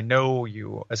I know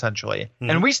you essentially,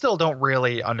 and we still don't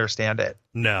really understand it.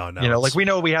 No. Like we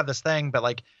know we have this thing, but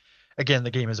like, again,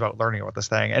 the game is about learning about this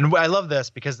thing. And I love this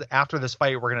because after this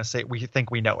fight, we're going to say, we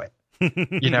think we know it,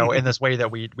 in this way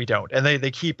that we don't. And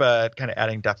they keep kind of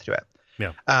adding depth to it.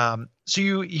 Yeah.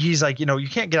 So he's like, you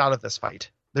can't get out of this fight.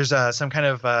 There's some kind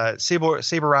of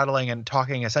saber rattling and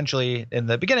talking essentially in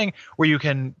the beginning where you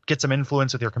can get some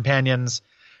influence with your companions,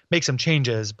 make some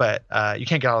changes, but you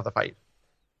can't get out of the fight.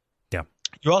 Yeah.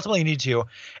 You ultimately need to.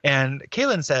 And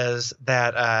Kaelin says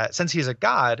that since he's a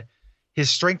god, his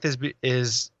strength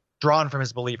is drawn from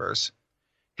his believers.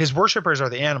 His worshippers are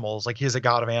the animals, like he's a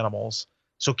god of animals.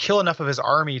 So kill enough of his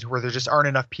army to where there just aren't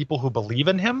enough people who believe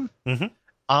in him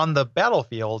on the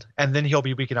battlefield, and then he'll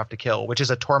be weak enough to kill, which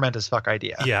is a torment as fuck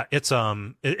idea. Yeah, it's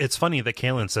funny that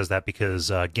Kalen says that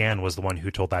because Gan was the one who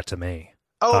told that to me.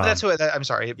 Oh, that's who. I'm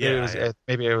sorry. Yeah,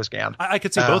 maybe it was Gan. I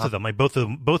could see both of them. Like both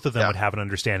of them would have an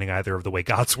understanding either of the way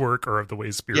gods work or of the way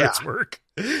spirits work.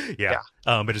 Yeah.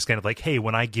 But it's kind of like, hey,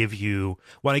 when I give you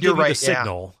the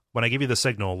signal, when I give you the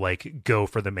signal, like go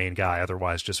for the main guy.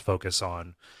 Otherwise, just focus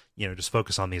on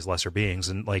these lesser beings.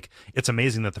 And like, it's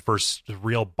amazing that the first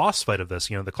real boss fight of this,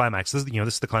 the climax. This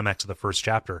is the climax of the first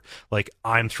chapter. Like,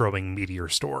 I'm throwing meteor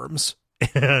storms.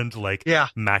 And like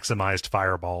maximized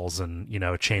fireballs and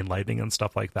chain lightning and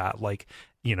stuff like that. Like,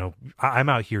 I'm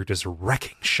out here just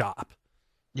wrecking shop.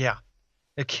 Yeah,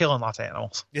 they're killing lots of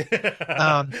animals.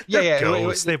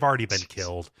 Ghosts. They've already been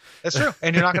killed. That's true,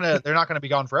 and they're not gonna be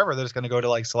gone forever. They're just gonna go to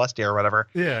like Celestia or whatever.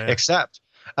 Yeah. Except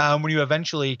when you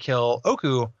eventually kill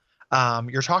Oku,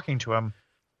 you're talking to him,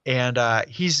 and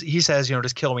he says,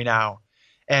 just kill me now.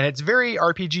 And it's very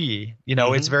RPG,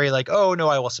 It's very like, oh no,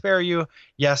 I will spare you.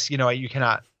 Yes, you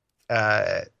cannot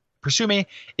pursue me.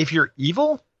 If you're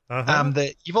evil,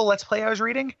 the evil Let's Play I was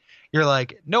reading, you're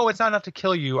like, no, it's not enough to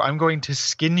kill you. I'm going to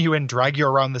skin you and drag you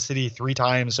around the city 3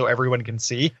 times so everyone can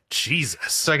see.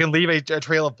 Jesus. So I can leave a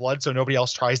trail of blood so nobody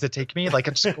else tries to take me. Like,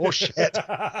 it's oh shit.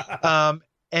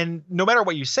 And no matter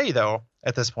what you say though,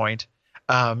 at this point,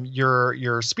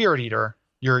 your spirit eater,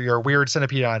 your weird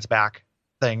centipede on its back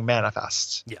thing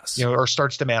manifests. Yes. Or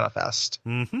starts to manifest.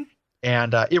 Mm-hmm.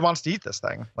 And it wants to eat this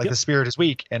thing. Like, the spirit is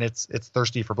weak and it's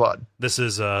thirsty for blood. This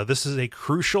is a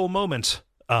crucial moment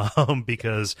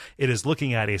because it is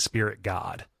looking at a spirit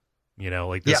god.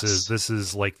 This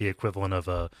is like the equivalent of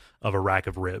a rack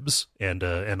of ribs and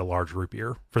a large root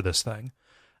beer for this thing.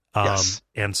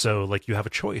 And so like you have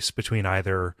a choice between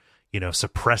either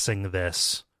suppressing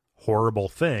this horrible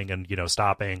thing and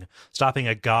stopping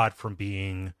a god from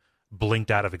being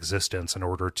blinked out of existence in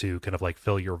order to kind of like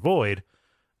fill your void,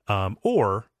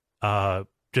 or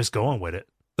just going with it.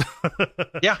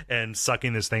 And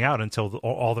sucking this thing out until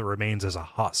all that remains is a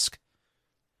husk.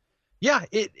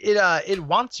 It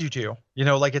wants you to,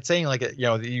 like it's saying like,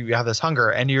 you have this hunger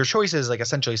and your choice is like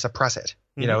essentially suppress it,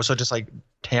 so just like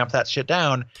tamp that shit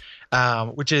down,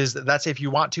 that's if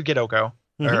you want to get Oku,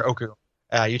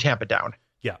 you tamp it down.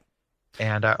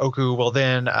 And Oku will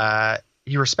then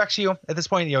he respects you at this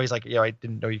point. He's like, I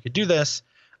didn't know you could do this.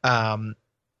 I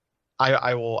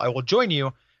will join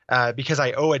you because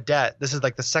I owe a debt. This is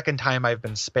like the second time I've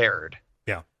been spared.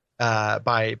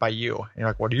 By you. And you're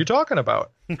like, what are you talking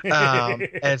about? And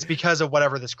it's because of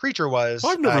whatever this creature was.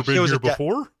 I've never been here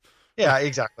before. Yeah,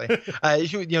 exactly.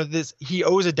 He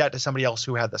owes a debt to somebody else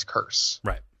who had this curse.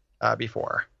 Right.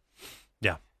 Before.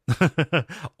 Yeah.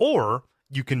 Or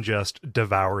you can just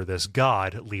devour this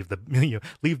god, leave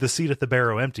the seat at the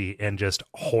barrow empty, and just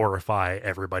horrify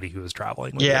everybody who is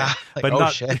traveling with you. Like, but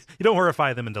shit. You don't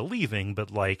horrify them into leaving,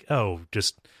 but like,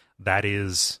 just that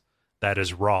is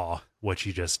raw what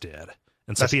you just did.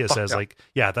 And that's Sophia says, up.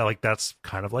 That's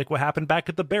kind of like what happened back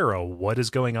at the barrow. What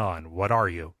is going on? What are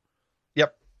you?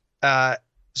 Yep.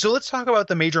 So let's talk about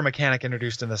the major mechanic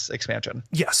introduced in this expansion.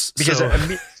 Yes. Because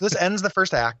this ends the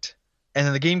first act. And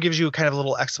then the game gives you kind of a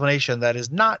little explanation that is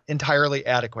not entirely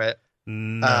adequate.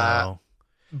 No.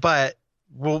 But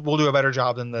we'll do a better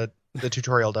job than the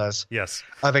tutorial does. Yes.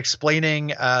 Of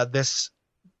explaining this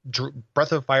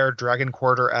Breath of Fire Dragon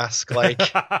Quarter-esque,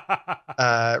 like,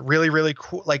 really, really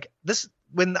cool. Like, this,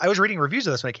 when I was reading reviews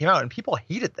of this when it came out, and people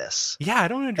hated this. Yeah, I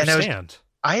don't understand.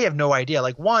 I have no idea.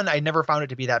 Like, one, I never found it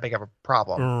to be that big of a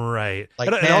problem. Right.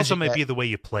 Like, it also might be the way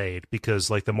you played, because,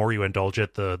 like, the more you indulge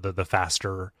it, the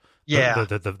faster... Yeah.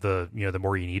 The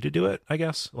more you need to do it, I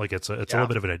guess. Like it's a little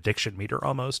bit of an addiction meter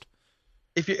almost.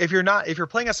 If you're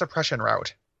playing a suppression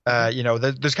route,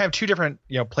 there's kind of 2 different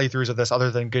playthroughs of this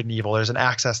other than good and evil. There's an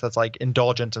access that's like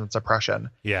indulgent and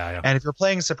suppression. Yeah. And if you're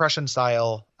playing suppression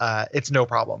style, it's no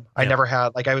problem. I never had,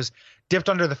 like, I was dipped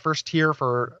under the first tier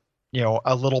for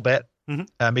a little bit,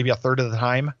 maybe a third of the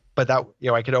time. But that,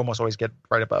 I could almost always get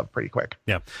right above pretty quick.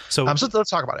 Yeah. So let's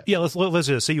talk about it. Yeah, let's do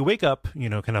this. So you wake up,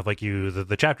 kind of like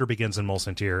the chapter begins in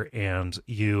Mulsantir, and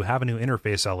you have a new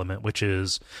interface element, which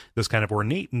is this kind of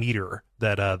ornate meter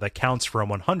that counts from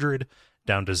 100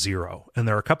 down to 0. And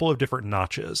there are a couple of different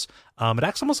notches. It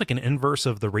acts almost like an inverse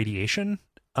of the radiation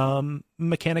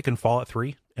mechanic in Fallout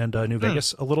 3 and New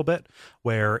Vegas a little bit,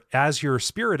 where as your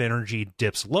spirit energy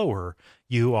dips lower,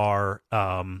 you are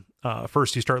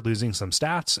first you start losing some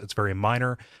stats. It's very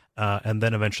minor, and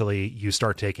then eventually you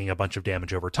start taking a bunch of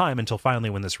damage over time until finally,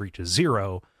 when this reaches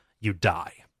 0, you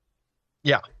die.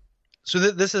 Yeah. So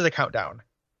this is a countdown.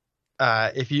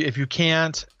 If you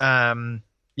can't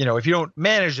if you don't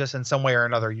manage this in some way or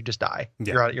another, you just die.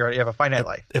 Yeah. You have a finite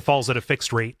life. It falls at a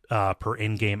fixed rate per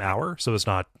in-game hour, so it's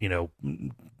not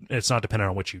it's not dependent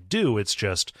on what you do. It's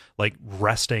just like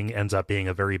resting ends up being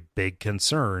a very big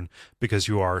concern because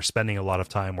you are spending a lot of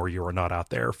time where you are not out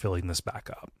there filling this back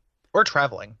up. Or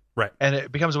traveling. Right. And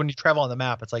it becomes, when you travel on the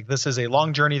map, it's like, this is a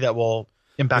long journey that will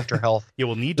impact your health. You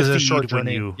will need This to is a short feed when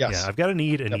journey. you... Yes. Yeah, I've got a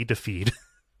need to feed.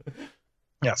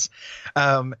 Yes.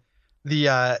 And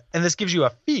this gives you a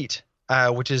feat,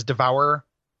 which is Devour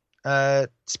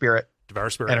Spirit Devour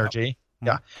Spirit. energy.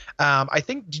 Yeah. Yeah. I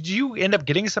think, did you end up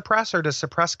getting Suppress, or does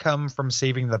Suppress come from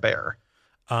saving the bear?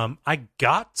 I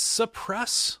got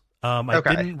Suppress. I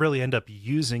Okay. didn't really end up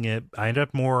using it. I ended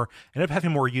up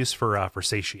having more use for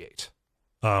Satiate,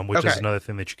 which is Okay. another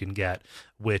thing that you can get,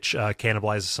 which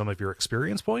cannibalizes some of your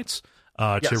experience points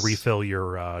to Yes. refill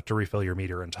your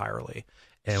meter entirely.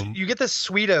 And You get this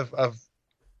suite of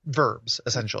verbs,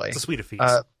 essentially. it's a suite of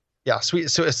feats. Yeah, sweet.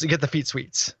 So you get the feet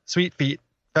suites. Sweet feet,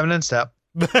 feminine step.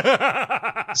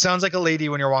 Sounds like a lady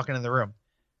when you're walking in the room.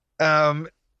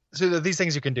 So these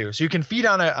things you can do. So you can feed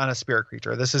on a spirit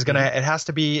creature. This is gonna. It has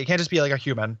to be. It can't just be like a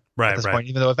human Right, at this right. point.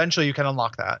 Even though eventually you can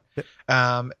unlock that.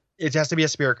 It has to be a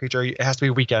spirit creature. It has to be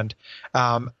weakened.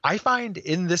 I find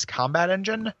in this combat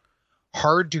engine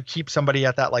hard to keep somebody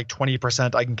at that like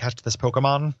 20% I can catch this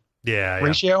Pokemon yeah.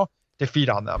 ratio to feed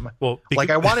on them. Well, Like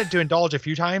I wanted to indulge a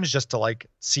few times just to like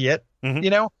see it, Mhm. you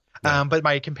know. Yeah. But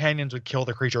my companions would kill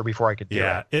the creature before I could do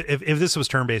Yeah, it. if this was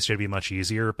turn-based, it'd be much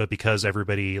easier. But because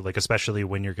everybody, like especially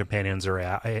when your companions are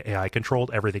AI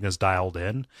controlled, everything is dialed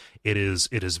in. It is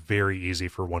very easy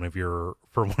for one of your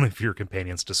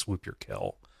companions to swoop your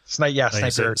kill.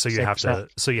 Sniper. So you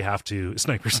have to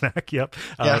sniper snack. Yep.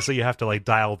 Yeah. So you have to like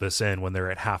dial this in when they're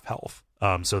at half health.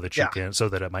 So that you Yeah. can, so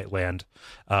that it might land.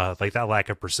 Like that lack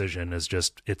of precision is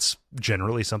just, it's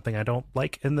generally something I don't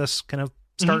like in this kind of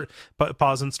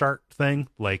pause and start thing.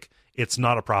 Like it's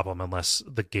not a problem unless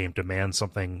the game demands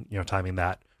something, timing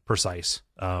that precise.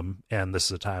 And this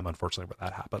is a time, unfortunately, where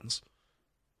that happens.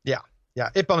 Yeah,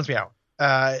 it bums me out.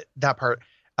 That part.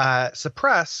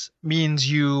 Suppress means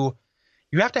you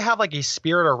have to have like a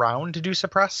spirit around to do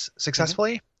suppress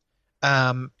successfully.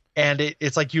 And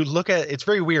it's like you look at, it's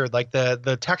very weird. Like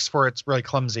the text for it's really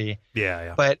clumsy,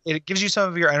 Yeah. but it gives you some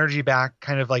of your energy back,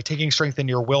 kind of like taking strength in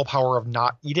your willpower of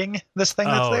not eating this thing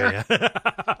that's there. Yeah.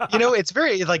 It's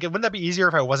very like, wouldn't that be easier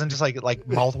if I wasn't just like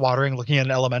mouth watering looking at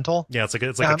an elemental? Yeah. It's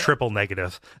like a triple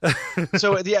negative.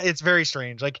 So yeah, it's very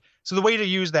strange. Like, so the way to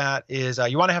use that is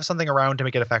you want to have something around to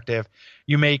make it effective.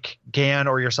 You make Gan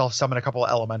or yourself summon a couple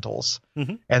of elementals,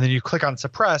 and then you click on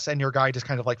suppress, and your guy just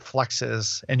kind of like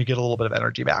flexes, and you get a little bit of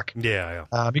energy back. Yeah.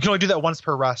 You can only do that once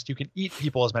per rest. You can eat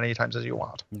people as many times as you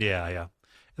want. Yeah. And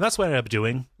that's what I ended up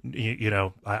doing.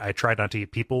 I tried not to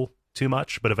eat people too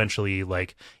much, but eventually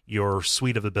like your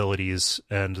suite of abilities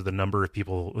and the number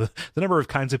of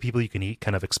kinds of people you can eat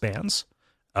kind of expands.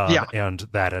 And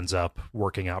that ends up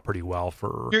working out pretty well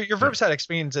for Your verb set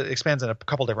expands in a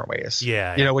couple different ways.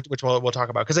 Yeah. Which we'll talk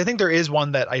about, because I think there is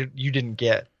one that you didn't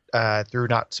get through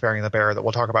not sparing the bear that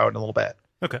we'll talk about in a little bit.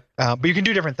 Okay. But you can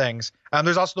do different things.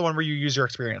 There's also the one where you use your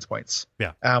experience points.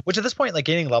 Yeah. Which at this point, like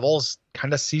gaining levels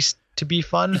kind of ceased to be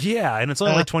fun. Yeah, and it's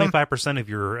only like 25% of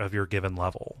your given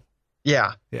level.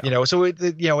 Yeah. Yeah. So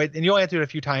and you only have to do it a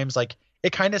few times. Like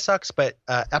it kind of sucks, but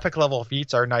epic level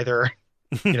feats are neither,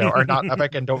 are not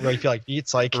epic and don't really feel like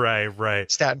feats. Like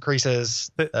Right. stat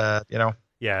increases.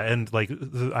 Yeah, and like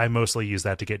I mostly use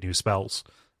that to get new spells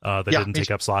that didn't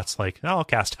take up slots. Like I'll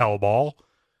cast Hellball.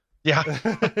 Yeah.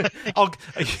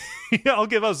 I'll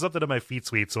give us something to my feet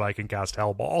suite so I can cast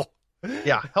Hellball.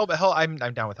 Yeah. Hell. I'm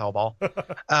down with Hellball.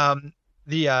 So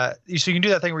you can do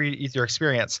that thing where you eat your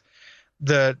experience.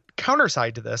 The counter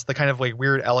side to this, the kind of like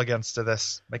weird elegance to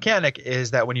this mechanic,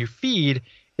 is that when you feed,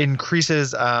 it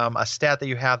increases a stat that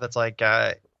you have that's like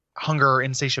hunger,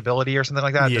 insatiability, or something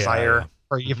like that. Yeah, desire,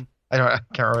 or even I can't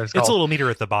remember what it's called. It's a little meter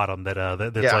at the bottom that's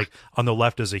Yeah. like on the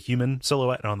left is a human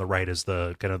silhouette, and on the right is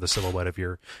the kind of the silhouette of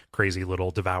your crazy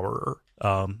little devourer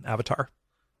avatar.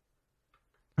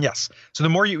 Yes. So the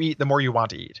more you eat, the more you want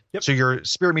to eat. Yep. So your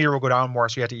spirit meter will go down more,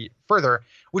 so you have to eat further,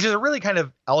 which is a really kind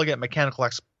of elegant mechanical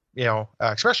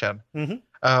expression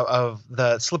of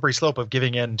the slippery slope of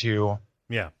giving in to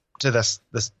this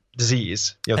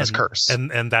disease, this curse.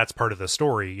 And that's part of the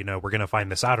story. We're going to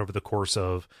find this out over the course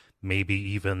of maybe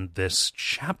even this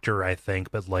chapter, I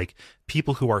think, but like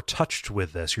people who are touched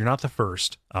with this, you're not the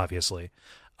first, obviously.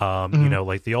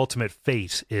 Like the ultimate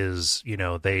fate is,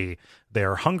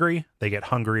 they're hungry, they get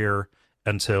hungrier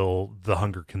until the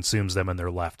hunger consumes them and they're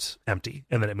left empty.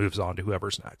 And then it moves on to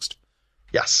whoever's next.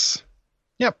 Yes.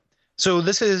 Yep. So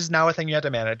this is now a thing you have to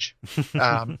manage.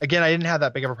 Again, I didn't have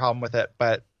that big of a problem with it,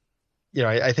 but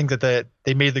I think that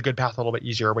they made the good path a little bit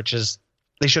easier, which is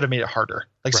they should have made it harder.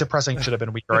 Like suppressing should have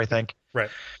been weaker, I think. Right.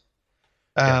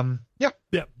 Yeah.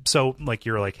 So like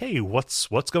you're like, hey, what's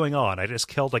going on? I just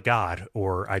killed a god,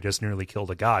 or I just nearly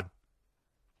killed a god.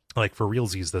 Like for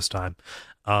realsies this time.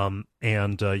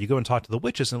 And you go and talk to the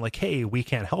witches and like, hey, we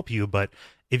can't help you, but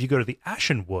if you go to the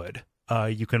Ashenwood,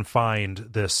 you can find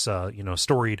this,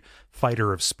 storied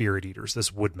fighter of spirit eaters,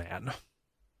 this Woodman.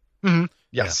 Mm-hmm.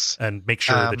 Yes. Yeah. And make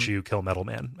sure that you kill Metal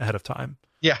Man ahead of time.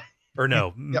 Yeah. Or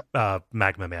no,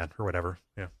 Magma Man or whatever.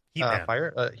 Yeah. Heat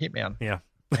Man. Heat Man. Yeah.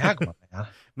 Magma Man.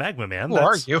 Magma Man. Who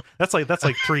are you? That's like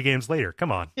 3 games later.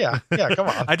 Come on. Yeah, come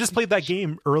on. I just played that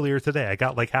game earlier today. I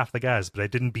got like half the guys, but I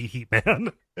didn't beat Heat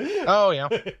Man. Oh yeah.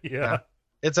 Yeah.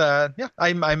 It's I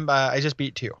just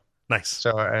beat 2. Nice.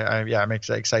 So I'm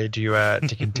excited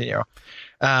to continue.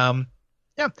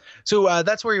 So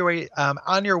that's where you're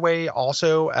on your way.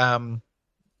 Also,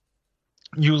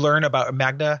 you learn about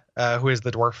Magna, who is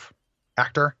the dwarf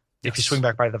actor. If you swing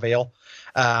back by the veil,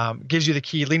 gives you the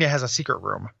key. Lena has a secret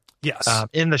room. Yes.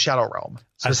 In the Shadow Realm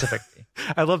specifically.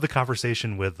 I love the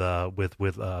conversation with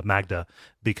Magda,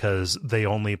 because they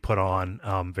only put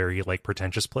on very like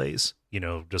pretentious plays,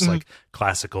 just like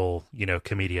classical,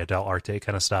 commedia dell'arte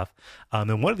kind of stuff.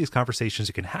 And one of these conversations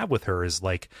you can have with her is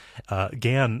like,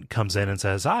 Gan comes in and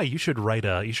says, you should write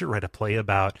a play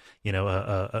about,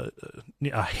 a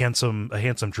handsome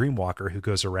dreamwalker who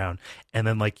goes around, and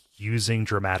then like using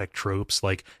dramatic tropes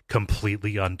like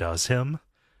completely undoes him.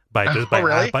 By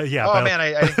really?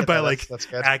 That's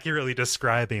good. Accurately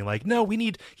describing like, no, he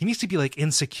needs to be like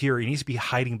insecure. He needs to be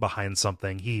hiding behind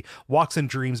something. He walks in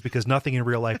dreams because nothing in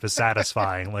real life is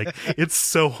satisfying. Like, it's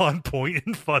so on point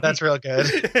and funny. That's real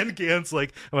good. And Gan's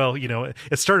like, well,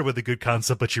 it started with a good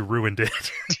concept, but you ruined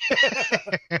it.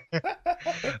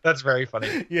 That's very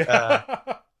funny.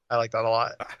 Yeah. I like that a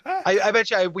lot. I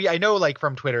bet you I know like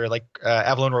from Twitter, like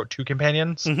Avalon wrote 2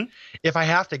 companions. Mm-hmm. If I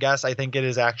have to guess, I think it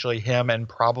is actually him and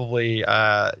probably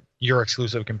your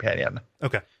exclusive companion.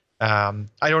 Okay. I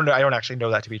don't know. I don't actually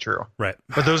know that to be true. Right.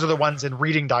 But those are the ones in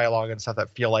reading dialogue and stuff that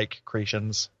feel like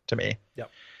creations to me.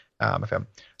 Yep. Of him.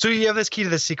 So you have this key to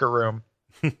this secret room.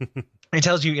 It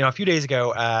tells you, a few days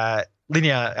ago,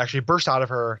 Linnea actually burst out of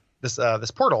her this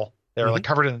portal. They were like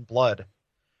covered in blood.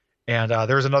 And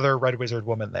there was another Red Wizard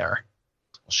woman there.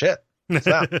 Well, shit. What's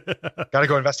that? Got to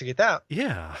go investigate that.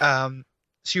 Yeah.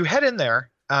 So you head in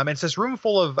there. It's this room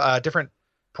full of different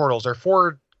portals. There are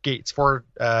 4 gates, 4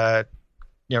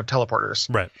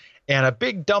 teleporters. Right. And a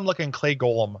big dumb looking clay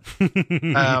golem.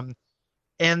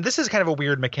 And this is kind of a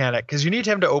weird mechanic because you need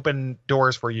him to open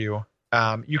doors for you.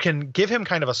 You can give him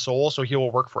kind of a soul so he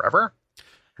will work forever.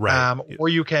 Right. Or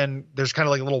you can, there's kind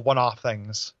of like little one-off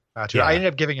things. I ended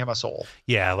up giving him a soul.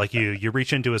 Yeah, like you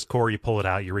reach into his core, you pull it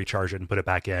out, you recharge it and put it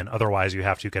back in. Otherwise, you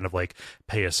have to kind of like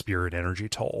pay a spirit energy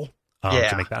toll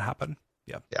to make that happen.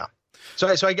 Yeah. Yeah. So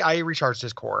I recharged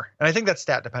his core, and I think that's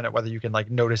stat dependent whether you can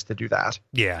like notice to do that.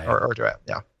 Yeah. Or do it.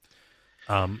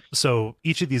 Yeah. So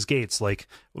each of these gates, like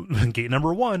gate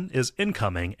number 1 is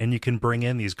incoming, and you can bring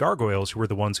in these gargoyles who were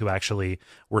the ones who actually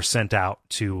were sent out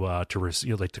to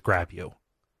grab you.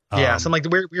 Yeah, some like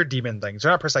the weird demon things.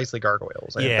 They're not precisely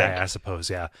gargoyles. I think. I suppose.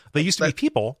 Yeah, they used to be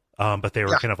people, but they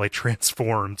were kind of like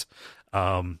transformed,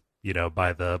 by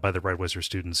the Red Wizard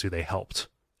students who they helped,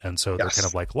 and so they're kind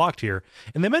of like locked here.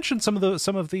 And they mentioned some of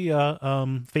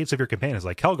the fates of your companions.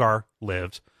 Like Helgar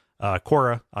lived,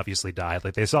 Cora obviously died.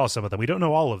 Like they saw some of them. We don't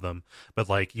know all of them, but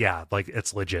like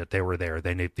it's legit. They were there.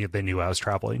 They knew I was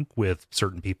traveling with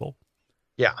certain people.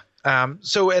 Yeah.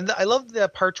 So I love the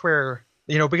parts where.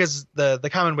 Because the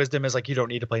common wisdom is like you don't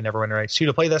need to play Neverwinter Nights 2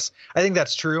 to play this. I think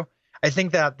that's true. I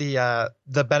think that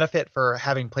the benefit for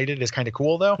having played it is kind of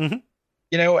cool though. Mm-hmm.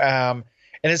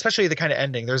 And especially the kind of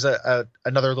ending. There's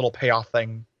another little payoff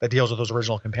thing that deals with those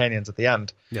original companions at the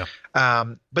end. Yeah.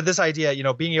 But this idea,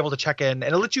 being able to check in,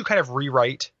 and it lets you kind of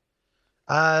rewrite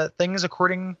things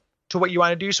according to what you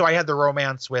want to do. So I had the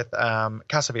romance with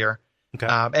Casimir. Okay.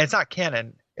 And it's not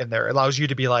canon in there. It allows you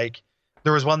to be like,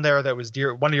 there was one there that was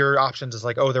dear. One of your options is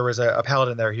like, oh, there was a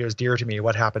paladin there. He was dear to me.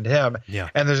 What happened to him?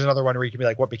 Yeah. And there's another one where you can be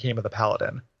like, what became of the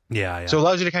paladin? Yeah. So it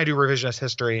allows you to kind of do revisionist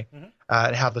history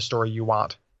and have the story you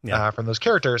want from those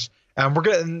characters. And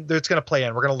it's going to play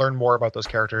in. We're going to learn more about those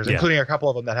characters, including a couple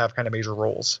of them that have kind of major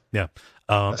roles. Yeah.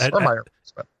 Or minor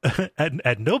roles, but.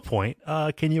 At no point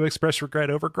can you express regret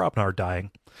over Grobnar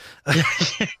dying.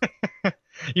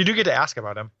 You do get to ask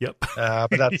about him. Yep.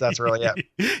 But that's really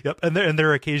it. Yep. And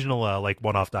there are occasional like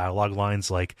one-off dialogue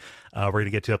lines, like we're gonna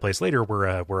get to a place later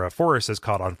where a forest is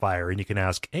caught on fire, and you can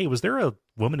ask, "Hey, was there a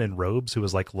woman in robes who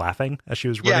was like laughing as she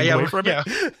was running away from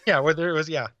it?" Yeah, where there was,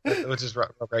 which is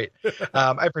right.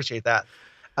 I appreciate that.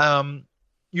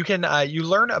 You can you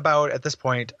learn about at this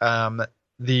point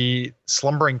the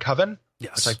slumbering coven.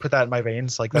 Yes. Which I put that in my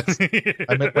veins. Like that's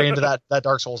I went way into that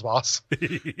Dark Souls boss.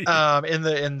 In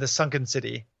the sunken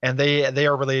city, and they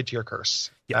are related to your curse.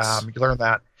 Yes. You learn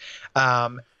that.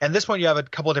 And this one you have a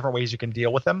couple of different ways you can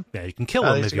deal with them. Yeah, you can kill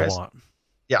them if you want.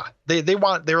 Yeah, they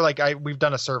were like, we've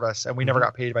done a service and we never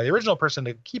got paid by the original person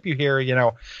to keep you here. You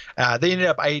know, they ended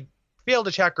up, I failed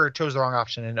to check or chose the wrong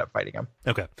option and ended up fighting him.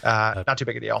 Okay. Not too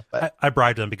big a deal. But I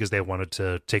bribed them because they wanted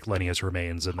to take Lennia's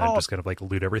remains and then just kind of like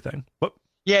loot everything. What?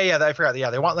 Yeah, I forgot. Yeah,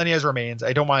 they want Lennia's remains.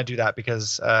 I don't want to do that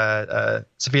because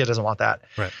Sophia doesn't want that.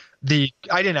 Right.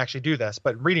 I didn't actually do this,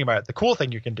 but reading about it, the cool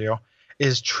thing you can do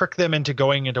is trick them into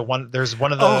going into one. There's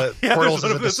one of the portals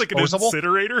is a disposable. Like an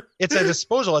incinerator. It's a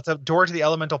disposal. It's a door to the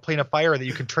elemental plane of fire that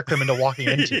you can trick them into walking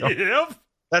into. Yep.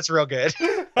 That's real good.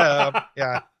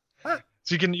 Yeah.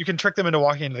 So you can trick them into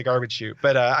walking into the garbage chute,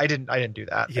 but I didn't do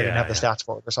that. I didn't have the stats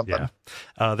for it or something.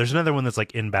 Yeah. There's another one that's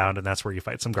like inbound, and that's where you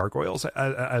fight some gargoyles,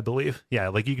 I believe. Yeah,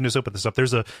 like you can just open this up.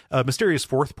 There's a mysterious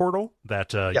fourth portal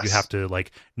that you have to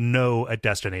like know a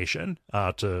destination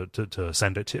to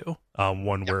send it to.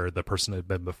 One where the person had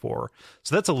been before.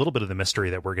 So that's a little bit of the mystery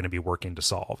that we're going to be working to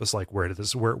solve. It's like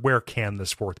where can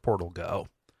this fourth portal go?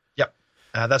 Yep,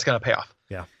 that's going to pay off.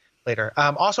 Yeah. Later.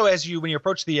 Also, when you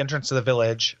approach the entrance to the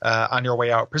village on your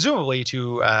way out, presumably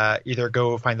to either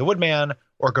go find the Woodman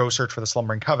or go search for the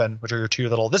Slumbering Coven, which are your two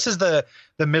little. This is the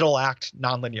middle act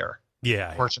nonlinear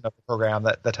portion of the program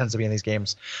that tends to be in these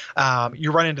games.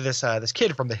 You run into this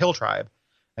kid from the Hill Tribe,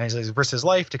 and he's risked his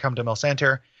life to come to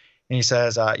Milsanter, and he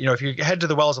says, if you head to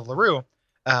the Wells of Larue,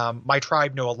 my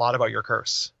tribe know a lot about your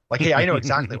curse. Like, hey, I know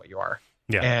exactly what you are,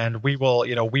 and we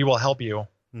will help you.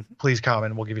 Please come,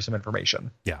 and we'll give you some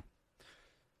information. Yeah.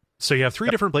 So you have three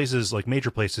different places, like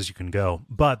major places you can go,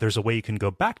 but there's a way you can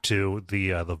go back to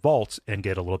the vault and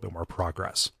get a little bit more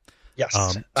progress.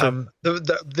 Yes.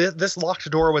 This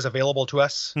locked door was available to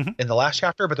us in the last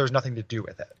chapter, but there was nothing to do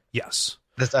with it. Yes.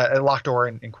 This locked door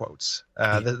in quotes.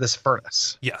 This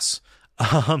furnace. Yes.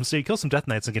 So you kill some Death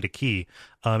Knights and get a key,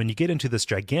 and you get into this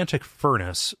gigantic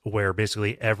furnace where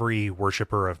basically every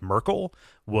worshiper of Merkel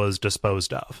was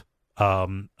disposed of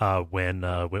when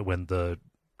the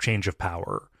change of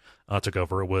power took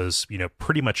over. It was,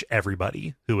 pretty much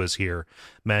everybody who was here,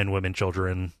 men, women,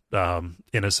 children,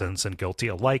 innocents and guilty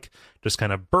alike, just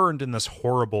kind of burned in this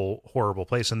horrible, horrible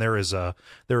place. And there is a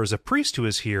priest who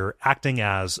is here acting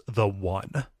as the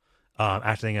one,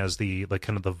 acting as the like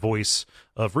kind of the voice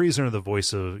of reason, or the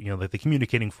voice of like the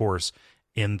communicating force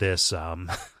in this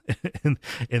in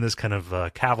this kind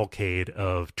of cavalcade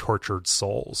of tortured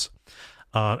souls.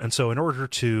 And so in order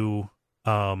to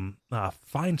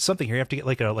find something here, you have to get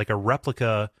like a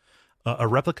replica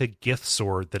Gith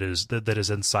sword that is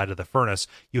inside of the furnace.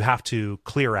 You have to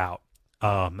clear out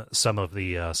some of the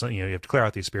you have to clear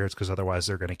out these spirits, because otherwise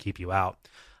they're going to keep you out.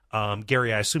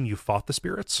 Gary, I assume you fought the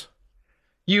spirits.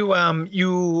 So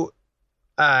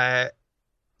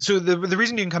the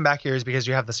reason you can come back here is because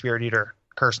you have the Spirit Eater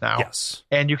curse now. Yes,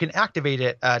 and you can activate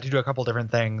it to do a couple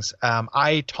different things.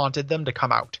 I taunted them to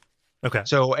come out. Okay.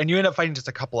 So, and you end up fighting just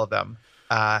a couple of them.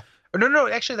 No,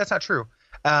 actually, that's not true.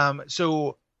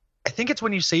 So I think it's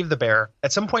when you save the bear.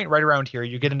 At some point right around here,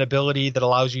 you get an ability that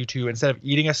allows you to, instead of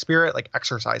eating a spirit, like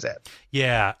exorcise it.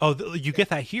 Yeah. Oh, you get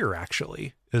that here,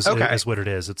 actually, is what it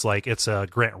is. It's like it's a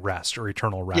grant rest or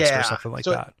eternal rest or something like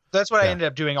that. That's what I ended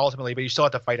up doing ultimately, but you still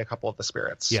have to fight a couple of the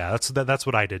spirits. Yeah, that's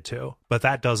what I did too. But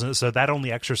that doesn't. So that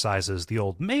only exercises the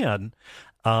old man.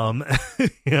 And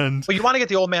well, you want to get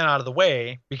the old man out of the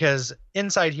way, because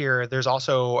inside here there's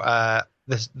also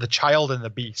the child and the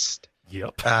beast.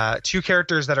 Yep. Two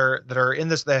characters that are in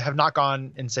this, that have not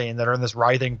gone insane, that are in this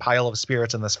writhing pile of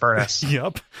spirits in this furnace.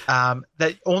 Yep.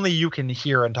 That only you can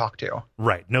hear and talk to.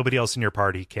 Right. Nobody else in your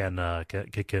party can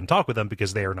talk with them,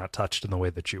 because they are not touched in the way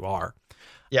that you are.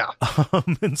 Yeah.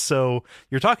 And so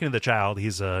you're talking to the child.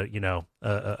 He's I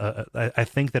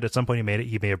think that at some point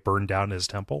he may have burned down his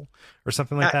temple or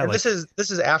something like that. And this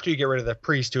is after you get rid of the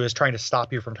priest who is trying to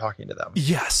stop you from talking to them.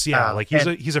 Yes. Yeah.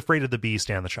 He's afraid of the beast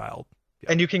and the child.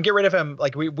 Yeah. And you can get rid of him.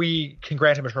 Like we can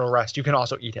grant him eternal rest. You can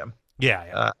also eat him.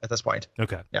 Yeah. At this point.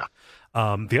 Okay. Yeah.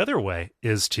 The other way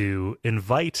is to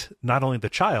invite not only the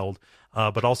child,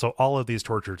 but also all of these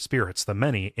tortured spirits, the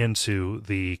many, into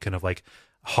the kind of like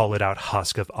hollowed out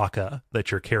husk of Akka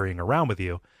that you're carrying around with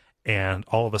you, And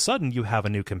all of a sudden, you have a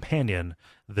new companion,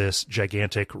 this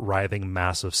gigantic, writhing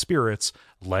mass of spirits,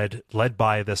 led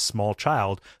by this small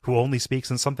child who only speaks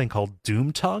in something called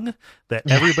Doom Tongue that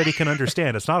everybody can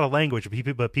understand. It's not a language,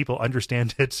 but people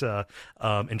understand it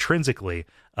intrinsically.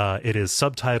 It is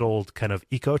subtitled kind of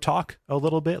eco talk a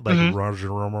little bit, like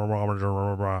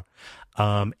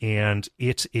and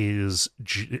it's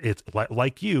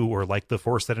like you, or like the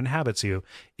force that inhabits you.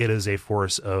 It is a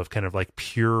force of kind of like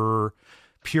pure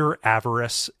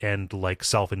avarice and like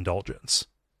self-indulgence.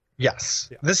 Yes.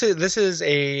 Yeah. This is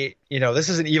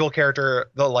an evil character,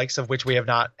 the likes of which we have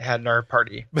not had in our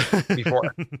party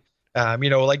before.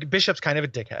 Like Bishop's kind of a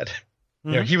dickhead.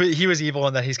 Mm-hmm. He was evil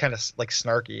in that he's kind of like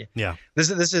snarky. Yeah. This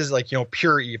is like,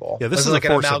 pure evil. Yeah, this is like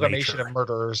an amalgamation of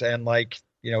murderers and like,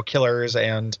 killers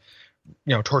and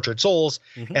tortured souls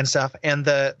and stuff. And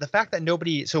the fact that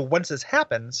nobody, so once this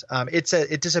happens,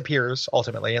 it disappears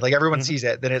ultimately. Like everyone sees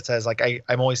it, then it says like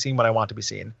I'm only seeing what I want to be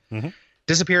seen.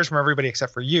 Disappears from everybody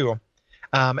except for you.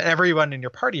 And everyone in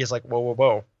your party is like,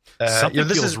 whoa. Something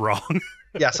feels wrong.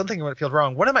 Yeah, something feels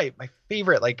wrong. One of my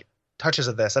favorite like touches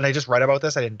of this, and I just read about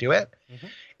this, I didn't do it,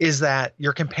 is that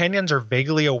your companions are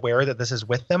vaguely aware that this is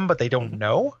with them, but they don't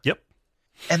know. Yep.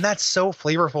 And that's so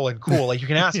flavorful and cool. Like you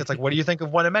can ask, it's like, what do you think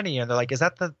of One of Many? And they're like, is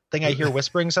that the thing I hear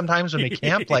whispering sometimes when we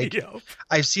camp? Like,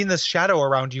 I've seen this shadow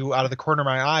around you out of the corner of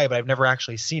my eye, but I've never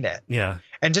actually seen it. Yeah.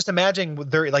 And just imagine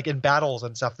they're like in battles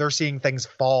and stuff, they're seeing things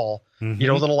fall,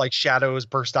 little like shadows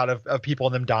burst out of people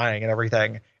and them dying and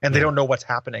everything. And they don't know what's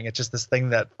happening. It's just this thing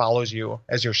that follows you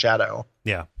as your shadow.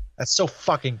 Yeah. That's so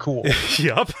fucking cool.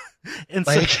 Yep. And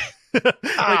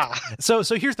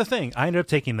so here's the thing. I ended up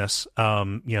taking this,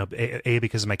 A,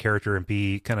 because of my character, and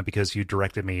B, kind of because you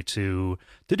directed me to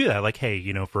do that. Like,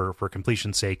 hey, for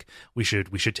completion's sake, we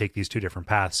should take these two different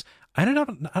paths. I ended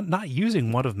up not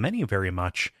using One of Many very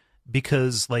much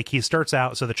because, like, he starts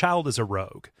out, so the child is a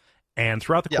rogue, and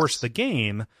throughout the course of the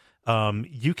game,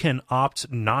 you can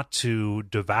opt not to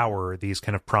devour these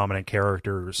kind of prominent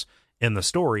characters in the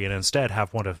story, and instead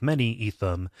have One of Many eat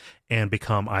them and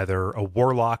become either a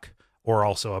warlock or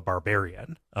also a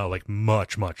barbarian, like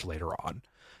much later on.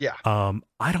 Yeah.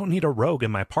 I don't need a rogue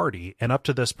in my party, and up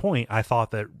to this point, I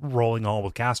thought that rolling all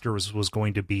with casters was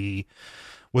going to be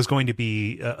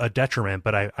a detriment,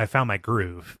 but I found my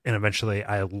groove, and eventually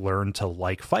I learned to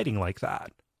like fighting like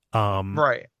that.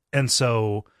 Right. And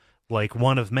so, like,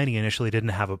 One of Many initially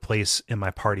didn't have a place in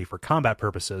my party for combat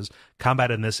purposes.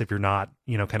 Combat in this, if you're not,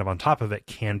 kind of on top of it,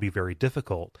 can be very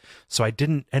difficult. So I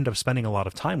didn't end up spending a lot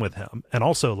of time with him. And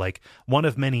also, like, One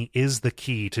of Many is the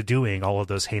key to doing all of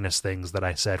those heinous things that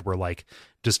I said were, like,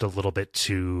 just a little bit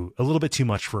too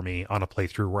much for me on a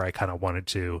playthrough where I kind of wanted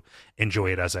to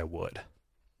enjoy it as I would.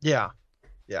 Yeah.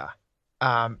 Yeah.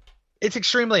 It's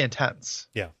extremely intense.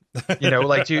 Yeah.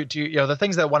 Like the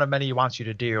things that One of Many wants you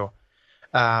to do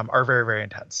are very, very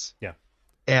intense. Yeah.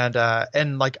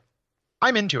 And like,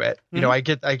 I'm into it. I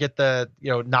get the,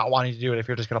 not wanting to do it if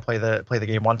you're just going to play the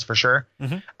game once for sure.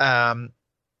 I'm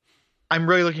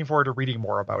really looking forward to reading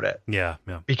more about it. Yeah.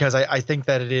 Because I think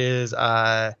that it is,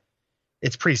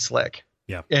 it's pretty slick.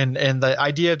 Yeah. And the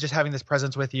idea of just having this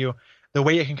presence with you, the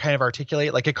way it can kind of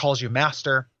articulate, like it calls you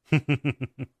master.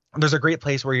 There's a great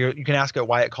place where you can ask it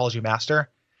why it calls you master.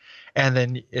 And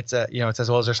then it says,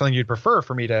 well, is there something you'd prefer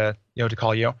for me to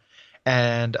call you?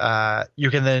 And you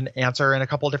can then answer in a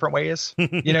couple of different ways,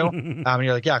 and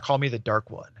you're like, yeah, call me the Dark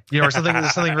One, or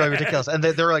something really ridiculous. And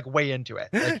they're like way into it.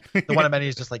 Like the One of Many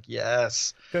is just like,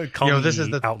 yes, this is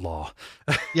the outlaw.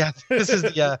 Yeah, this is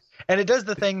the and it does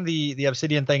the thing, the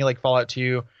Obsidian thing, like Fallout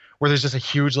 2, where there's just a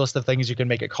huge list of things you can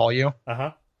make it call you.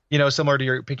 Similar to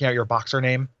your picking out your boxer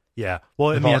name. Yeah. Well,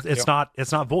 I mean, it's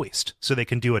not voiced, so they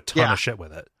can do a ton of shit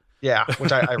with it. Yeah,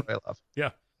 which I really love.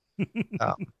 Yeah.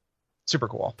 Super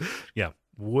cool. Yeah,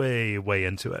 way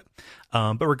into it.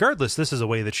 But regardless, this is a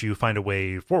way that you find a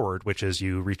way forward, which is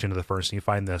you reach into the furnace and you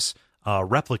find this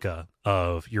replica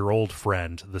of your old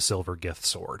friend, the Silver Gith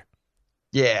Sword.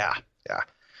 Yeah.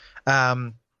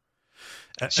 So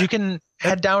you can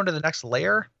head down to the next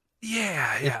layer.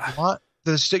 Yeah. If you want.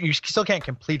 You still can't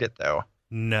complete it, though.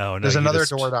 No. There's another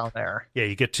door down there. Yeah,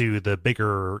 you get to the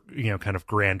bigger, kind of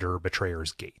grander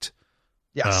Betrayer's Gate.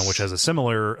 Yes. Which has a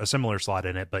similar slot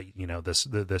in it, but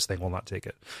this thing will not take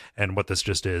it. And what this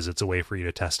just is, it's a way for you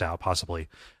to test out possibly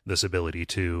this ability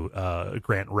to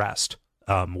grant rest,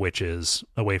 which is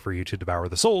a way for you to devour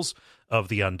the souls of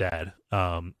the undead.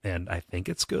 And I think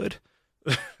it's good.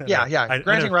 Yeah.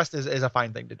 Granting rest is a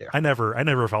fine thing to do. I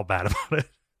never felt bad about it.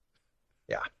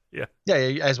 Yeah.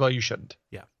 As well, you shouldn't.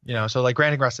 Yeah. So like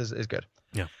granting rest is good.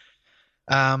 Yeah.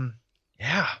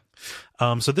 Yeah.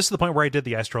 So this is the point where I did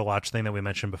the Astral Lodge thing that we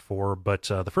mentioned before, but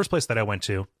the first place that I went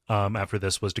to after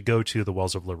this was to go to the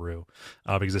Wells of Larue,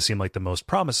 because it seemed like the most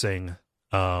promising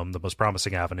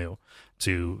avenue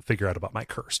to figure out about my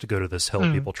curse, to go to this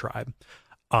hill people tribe.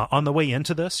 On the way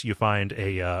into this, you find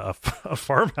a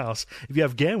farmhouse. If you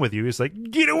have Gan with you, he's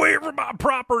like, "Get away from my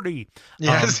property!"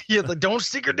 Yes, like, don't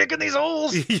stick your dick in these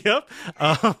holes. Yep.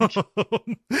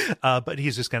 But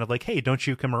he's just kind of like, "Hey, don't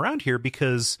you come around here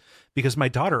because my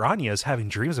daughter Anya is having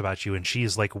dreams about you, and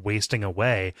she's like wasting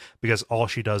away because all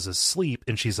she does is sleep,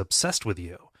 and she's obsessed with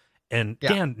you." And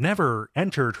Gan never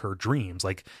entered her dreams.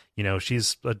 Like,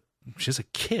 she's a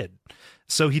kid,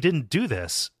 so he didn't do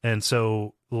this. And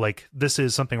so, like, this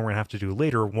is something we're gonna have to do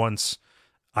later once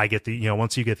I get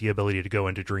once you get the ability to go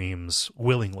into dreams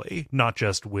willingly, not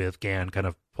just with Gan kind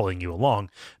of pulling you along,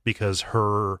 because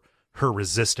her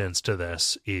resistance to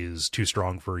this is too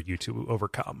strong for you to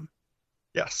overcome.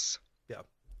 Yes. Yeah.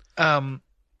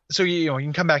 So you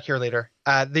can come back here later.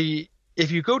 If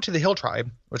you go to the Hill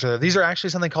Tribe, these are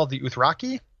actually something called the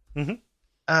Uthraki,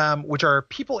 which are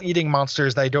people-eating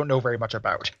monsters that I don't know very much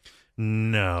about.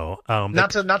 No,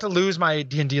 not to lose my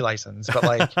D&D license, but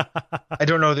like I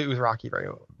don't know the Uthraki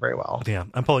very well. Yeah,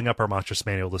 I'm pulling up our monstrous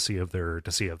manual to see if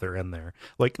they're in there.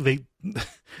 Like they're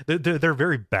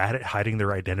very bad at hiding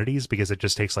their identities, because it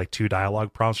just takes like 2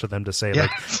 dialogue prompts for them to say like,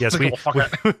 "Yes,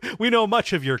 we know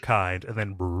much of your kind," and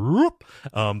then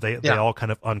they all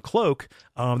kind of uncloak.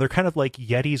 They're kind of like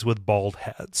yetis with bald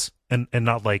heads, and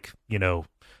not like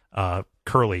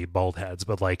curly bald heads,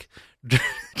 but like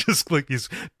just like these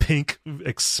pink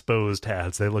exposed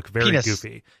heads. They look very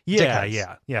goofy.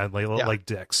 Like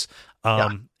dicks.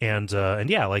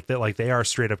 Like they are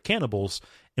straight up cannibals,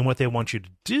 and what they want you to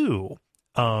do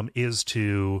is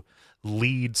to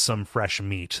lead some fresh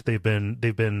meat. They've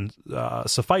been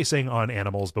sufficing on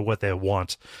animals, but what they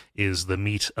want is the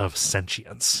meat of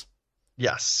sentience.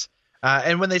 Yes.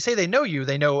 And when they say they know you,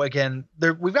 they know, again,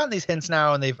 we've gotten these hints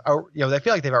now, and they feel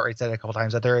like they've outright said it a couple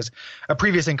times that there is a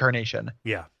previous incarnation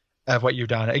of what you've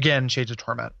done. Again, Shades of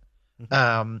Torment,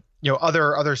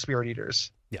 other spirit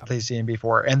eaters they've seen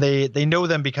before, and they know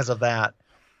them because of that.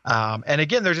 And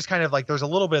again, they're just kind of like, there's a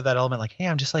little bit of that element, like, "Hey,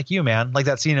 I'm just like you, man." Like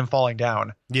that scene in Falling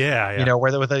Down. Yeah.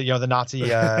 Where with the Nazi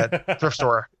thrift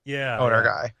store owner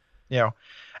guy.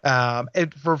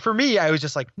 And for me, I was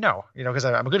just like, no, because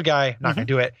I'm a good guy, I'm not going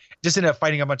to do it. Just ended up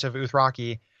fighting a bunch of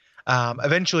Uthraki.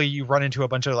 Eventually you run into a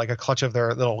bunch of like a clutch of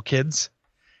their little kids.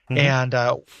 And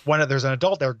there's an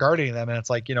adult there guarding them, and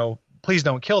it's like, please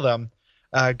don't kill them.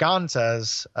 Gon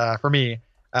says, for me,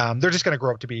 they're just going to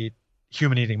grow up to be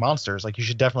human eating monsters. Like, you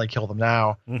should definitely kill them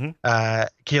now.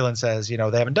 Keelan says, they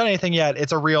haven't done anything yet.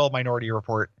 It's a real Minority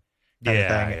Report kind of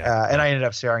thing. And I ended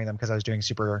up sparing them because I was doing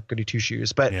super goody two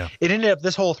shoes, but it ended up,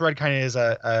 this whole thread kind of is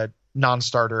a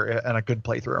non-starter and a good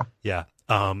playthrough.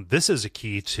 This is a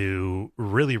key to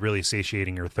really, really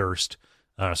satiating your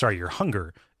your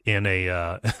hunger in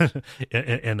a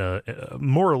in a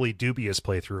morally dubious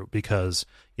playthrough, because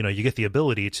you get the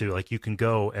ability to, like, you can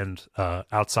go and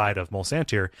outside of Mol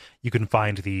Santir, you can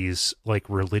find these like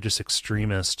religious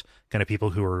extremist kind of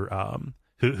people who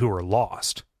are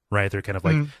lost. Right, they're kind of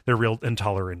like they're real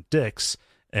intolerant dicks,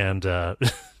 and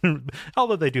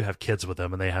although they do have kids with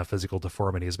them and they have physical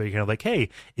deformities, but you're kind of like, hey,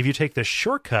 if you take this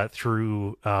shortcut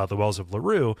through the Wells of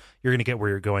Larue, you're going to get where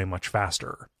you're going much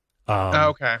faster.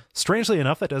 Okay. Strangely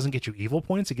enough, that doesn't get you evil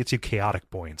points; it gets you chaotic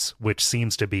points, which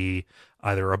seems to be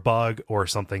either a bug or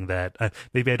something that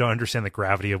maybe I don't understand the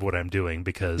gravity of what I'm doing,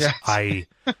 because I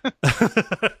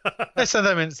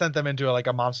sent them into like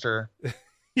a monster.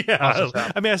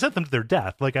 I mean, I sent them to their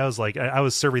death. Like, I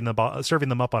was serving them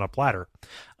up on a platter.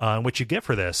 What you get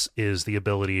for this is the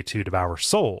ability to devour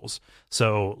souls.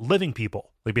 So living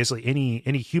people, like basically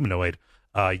any humanoid,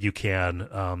 you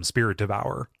can spirit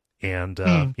devour and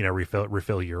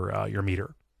refill your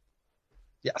meter.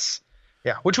 Yes,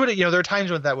 yeah. Which would there are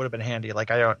times when that would have been handy.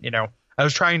 Like, I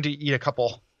was trying to eat a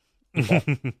couple people,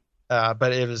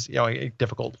 but it was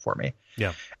difficult for me.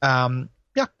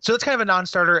 Yeah, so it's kind of a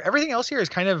non-starter. Everything else here is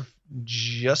kind of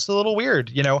just a little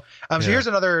weird, So here's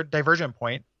another divergent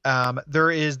point.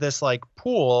 There is this like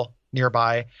pool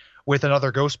nearby with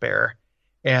another ghost bear,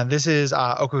 and this is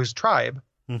Oko's tribe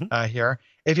here.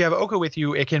 If you have Oko with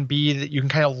you, it can be that you can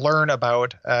kind of learn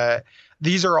about.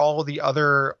 These are all the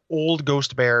other old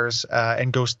ghost bears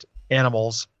and ghost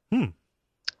animals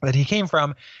that he came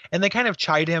from, and they kind of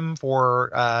chide him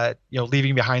for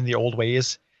leaving behind the old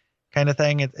ways. Kind of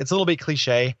thing. It's a little bit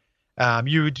cliche.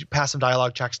 You would pass some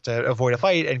dialogue checks to avoid a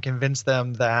fight and convince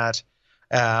them that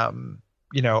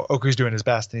Oku's doing his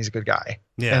best and he's a good guy.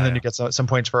 Yeah, and then you get some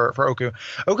points for Oku.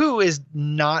 Oku is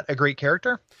not a great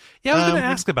character. Yeah, I was going to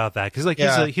ask about that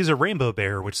because he's a rainbow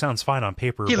bear, which sounds fine on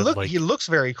paper. He looks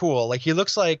very cool. Like he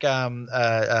looks like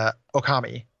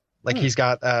Okami. Like he's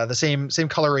got the same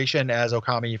coloration as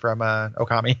Okami from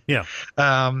Okami. Yeah.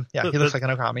 He looks like an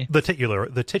Okami. The titular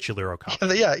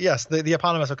Okami. Yes, the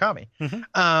eponymous Okami.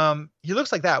 Mm-hmm. He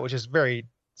looks like that, which is very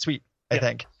sweet, I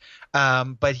think.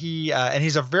 But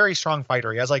he's a very strong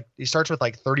fighter. He starts with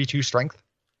like 32 strength.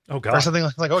 Oh god. Or something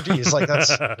like, oh geez, like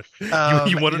that's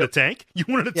you wanted a tank? You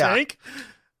wanted a tank?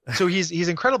 So he's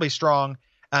incredibly strong.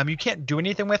 You can't do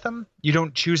anything with him. You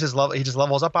don't choose his level. He just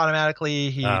levels up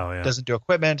automatically. He doesn't do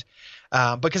equipment.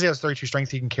 Because he has 32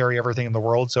 strength, he can carry everything in the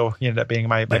world. So he ended up being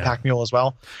my pack mule as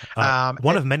well.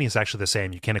 One of many is actually the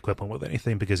same. You can't equip him with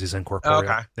anything because he's incorporeal.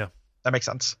 Okay. Yeah. That makes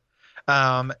sense.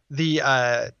 But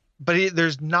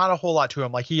there's not a whole lot to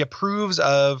him. Like he approves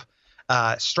of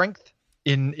strength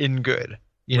in good.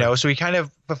 So he kind of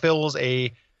fulfills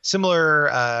a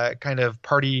similar kind of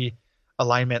party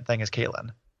alignment thing as Caitlin.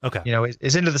 Okay.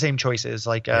 Is into the same choices.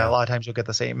 Like a lot of times you'll get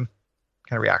the same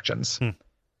kind of reactions.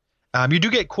 You do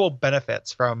get cool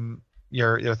benefits from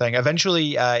your thing.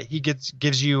 Eventually, he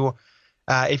gives you,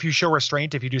 if you show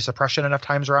restraint, if you do suppression enough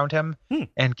times around him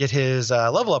and get his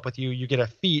level up with you, you get a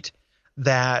feat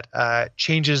that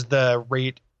changes the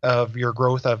rate of your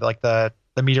growth of like the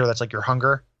meter that's like your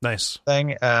hunger. Nice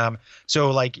thing. So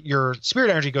like your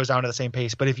spirit energy goes down to the same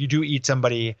pace, but if you do eat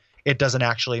somebody, it doesn't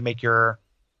actually make your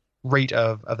rate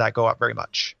of that go up very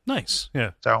much. Nice.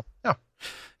 Yeah. So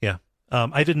yeah.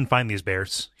 I didn't find these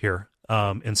bears here.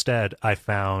 Instead, I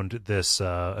found this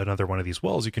another one of these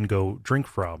wells you can go drink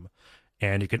from,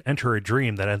 and you can enter a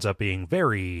dream that ends up being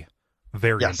very,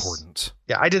 very important.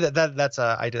 Yeah, I did that.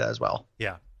 I did that as well.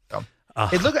 Yeah. So. I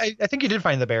think you did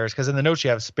find the bears because in the notes you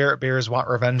have spirit bears want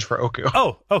revenge for Oku.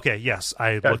 Oh, okay. Yes,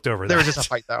 I looked over that. There was just a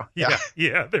fight though.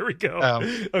 Yeah. There we go.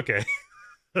 Okay.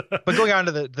 But going on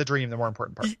to the dream, the more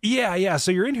important part. Yeah.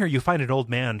 So you're in here, you find an old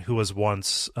man who was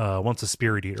once a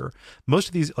spirit eater. Most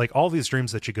of these, like all these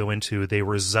dreams that you go into, they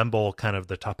resemble kind of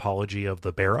the topology of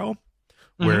the barrow,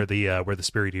 where the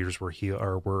spirit eaters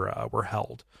were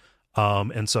held.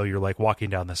 And so you're like walking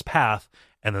down this path,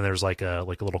 and then there's like a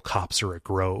little copse or a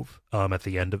grove at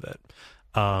the end of it.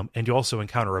 And you also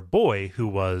encounter a boy who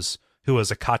was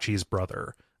Akachi's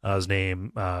brother.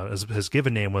 His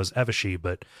given name was Evashi,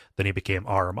 but then he became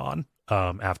Ahriman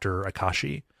after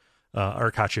Akachi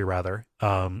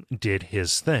did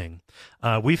his thing.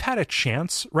 We've had a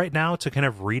chance right now to kind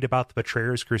of read about the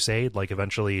Betrayer's Crusade. Like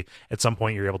eventually, at some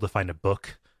point, you're able to find a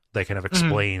book that kind of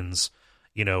explains,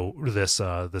 this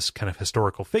kind of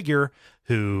historical figure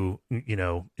who,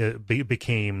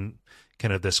 became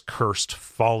kind of this cursed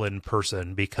fallen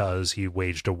person because he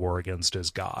waged a war against his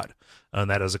god,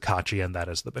 and that is Akachi, and that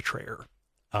is the Betrayer.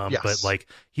 Yes. But like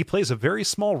he plays a very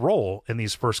small role in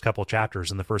these first couple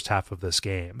chapters in the first half of this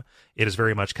game. It is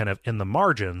very much kind of in the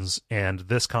margins, and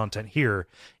this content here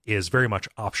is very much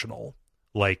optional.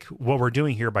 Like what we're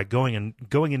doing here by going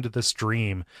into this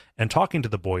dream and talking to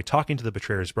the boy, talking to the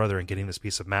Betrayer's brother, and getting this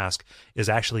piece of mask is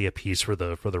actually a piece for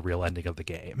the real ending of the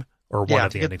game, or one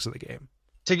of the endings of the game.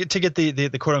 To get the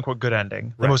quote unquote good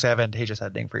ending, the most advantageous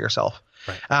ending for yourself.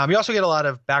 Right. You also get a lot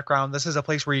of background. This is a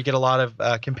place where you get a lot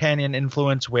of companion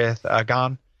influence with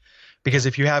Gon, because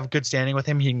if you have good standing with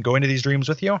him, he can go into these dreams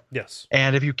with you. Yes.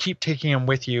 And if you keep taking him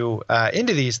with you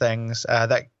into these things,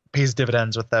 that pays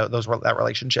dividends with that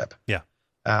relationship. Yeah.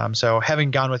 So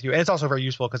having Gon with you, and it's also very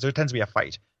useful because there tends to be a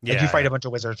fight. Yeah, like you fight a bunch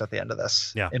of wizards at the end of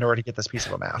this in order to get this piece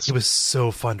of a mask. It was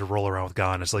so fun to roll around with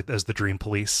Gon as the dream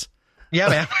police. Yeah,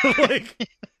 man.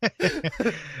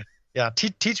 Yeah,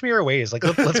 teach me your ways. Like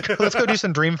let's go do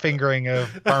some dream fingering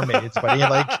of barmaids, buddy.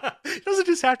 Like it doesn't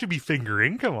just have to be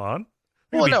fingering. Come on.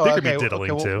 There could be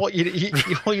diddling too.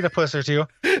 We'll eat a puss or two.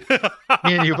 Me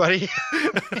and you, buddy.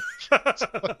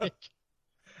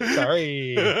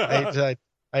 Sorry,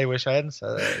 I wish I hadn't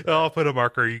said it. I'll put a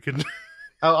marker. You can.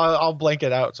 I'll blank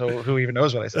it out so who even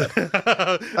knows what I said.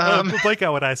 We'll blank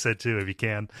out what I said too if you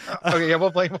can. Okay, yeah,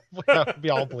 we'll blank. It'll be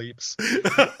all bleeps.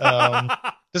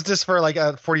 Just for like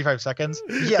 45 seconds.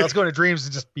 Yeah, let's go into dreams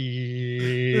and just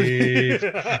beep.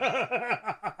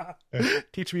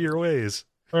 Teach me your ways.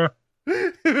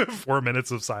 4 minutes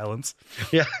of silence.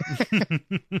 Yeah.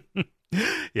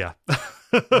 Yeah.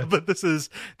 But this is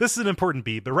an important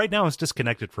beat, but right now it's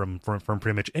disconnected from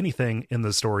pretty much anything in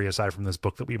the story aside from this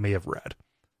book that we may have read.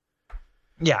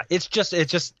 Yeah, it's just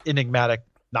enigmatic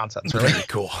nonsense, really.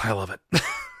 Cool. I love it.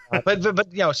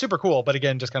 But super cool. But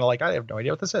again, just kind of like, I have no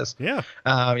idea what this is. Yeah.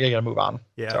 You gotta move on.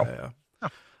 Yeah. So.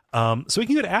 So we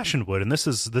can go to Ashenwood, and this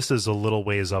is a little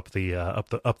ways up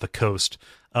the coast.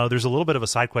 There's a little bit of a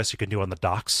side quest you can do on the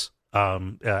docks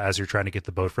as you're trying to get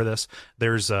the boat for this.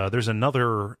 There's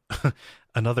another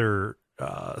another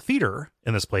theater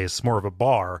in this place, more of a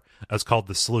bar. It's called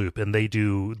the Sloop, and they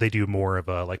do more of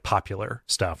a like popular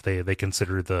stuff. They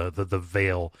consider the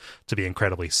Vale to be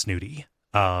incredibly snooty.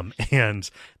 And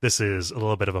this is a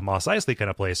little bit of a Mos Eisley kind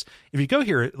of place. If you go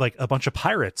here, like a bunch of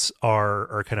pirates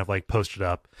are kind of like posted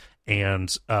up,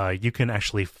 and you can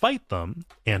actually fight them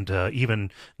and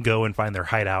even go and find their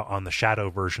hideout on the shadow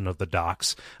version of the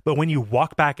docks. But when you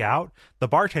walk back out, the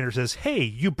bartender says, "Hey,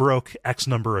 you broke X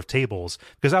number of tables,"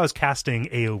 because I was casting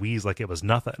AoEs like it was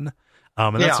nothing.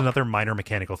 And that's another minor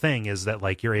mechanical thing, is that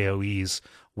like your AoEs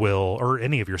will, or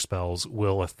any of your spells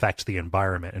will affect the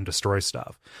environment and destroy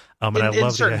stuff. And I love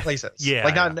in certain places. Yeah.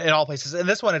 Like not in all places. In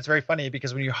this one, it's very funny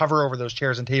because when you hover over those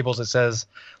chairs and tables, it says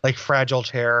like fragile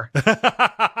chair,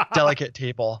 delicate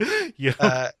table.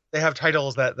 Yeah. They have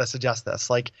titles that suggest this.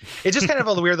 Like, it's just kind of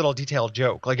a weird little detailed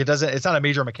joke. Like, it's not a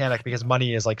major mechanic because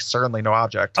money is like certainly no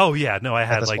object. Oh yeah, no, I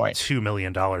had like $2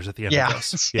 million at the end of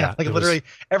this. Yeah, like literally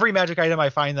every magic item I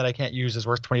find that I can't use is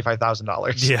worth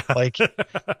 $25,000. Yeah, like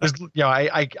there's,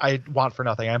 I want for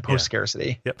nothing. I'm post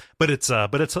scarcity. Yep, but it's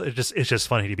just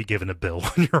funny to be given a bill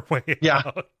on your way. Yeah,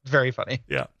 out. Very funny.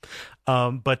 Yeah,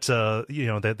 but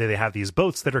they have these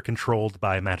boats that are controlled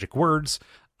by magic words.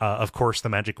 Of course, the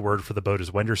magic word for the boat is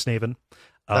Wendersnaven.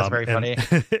 That's very funny.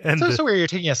 And it's also weird you're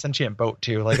taking a sentient boat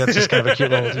too. Like, that's just kind of a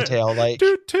cute little detail. Like,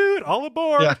 toot toot, all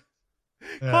aboard! Yeah.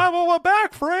 Climb on my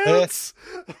back, friends.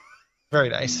 Very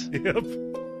nice. Yep.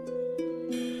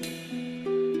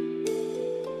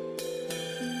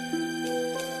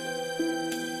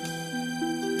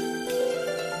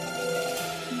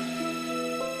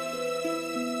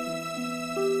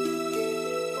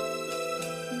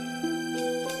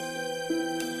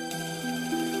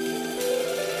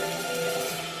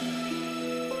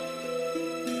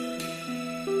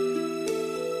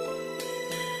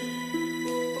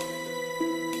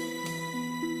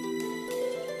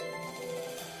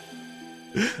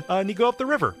 And you go up the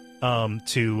river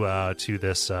to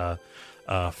this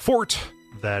fort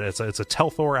that it's a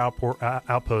Telthor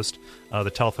outpost.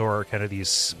 The Telthor are kind of these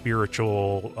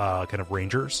spiritual kind of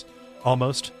rangers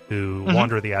almost who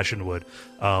wander the Ashenwood,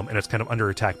 and it's kind of under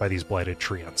attack by these blighted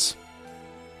treants.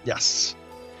 Yes.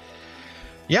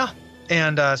 Yeah,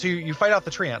 and so you fight out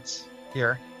the treants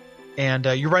here, and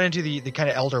you run into the kind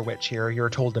of elder witch here you're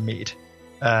told to meet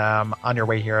on your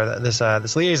way here.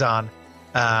 This liaison.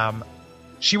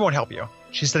 She won't help you.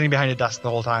 She's sitting behind a desk the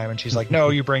whole time, and she's like, "No,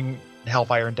 you bring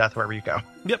hellfire and death wherever you go."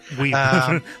 Yep. We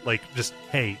like just,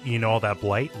 hey, all that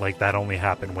blight, like that only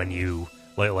happened when you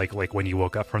like when you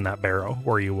woke up from that barrow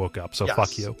where you woke up. So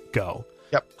fuck you, go.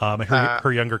 Yep. And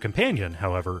her younger companion,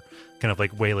 however, kind of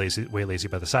like waylays you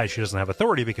by the side. She doesn't have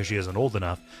authority because she isn't old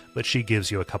enough, but she gives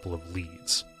you a couple of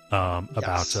leads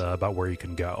about where you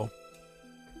can go.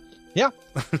 Yeah.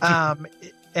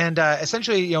 And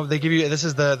essentially, they give you, this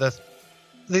is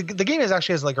the game is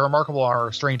actually has like a remarkable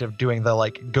restraint of doing the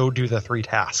like go do the 3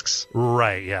 tasks.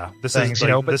 Right. Yeah. This is the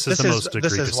most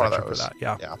egregious section for that.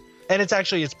 Yeah. Yeah. And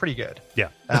it's pretty good. Yeah.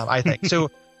 I think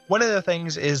so. One of the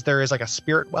things is there is like a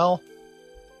spirit well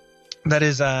that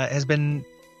is has been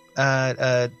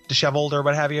disheveled or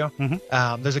what have you.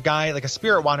 Mm-hmm. There's a guy, like a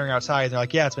spirit, wandering outside, and they're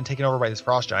like, yeah, it's been taken over by these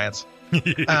frost giants.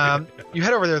 You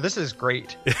head over there. This is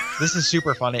great. This is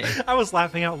super funny. I was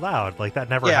laughing out loud. Like, that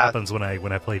never happens when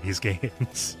I play these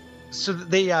games. So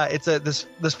they it's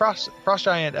this frost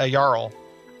giant Jarl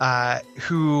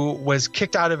who was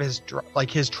kicked out of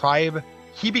his tribe.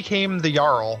 He became the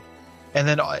Jarl, and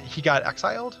then he got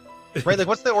exiled. Right? Like,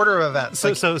 what's the order of events?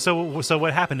 So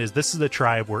what happened is, this is a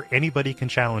tribe where anybody can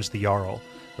challenge the Jarl,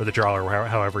 or the Jarl, or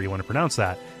however you want to pronounce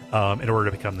that, in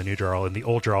order to become the new Jarl, and the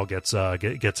old Jarl gets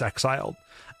exiled.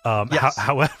 Yes.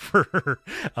 However,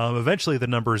 eventually the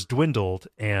numbers dwindled,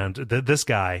 and this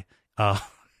guy,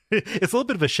 it's a little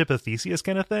bit of a Ship of Theseus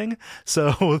kind of thing.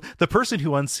 So the person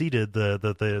who unseated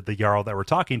the Jarl that we're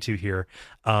talking to here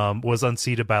was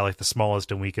unseated by like the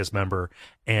smallest and weakest member,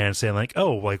 and saying like,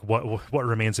 "Oh, like what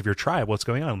remains of your tribe? What's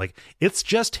going on?" Like, it's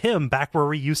just him back where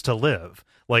we used to live.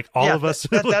 Like, all of us.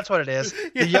 That's what it is.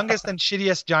 The youngest and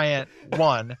shittiest giant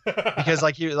won because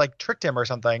like you like tricked him or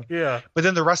something. Yeah. But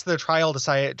then the rest of the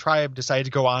tribe decided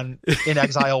to go on in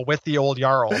exile with the old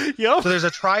Jarl. Yep. So there's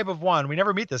a tribe of one. We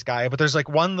never meet this guy, but there's like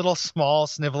one little small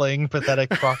sniveling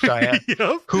pathetic frost giant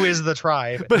who is the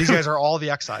tribe. These guys are all the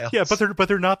exiles. Yeah, but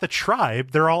they're not the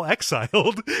tribe. They're all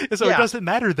exiled. And so it doesn't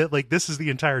matter that like this is the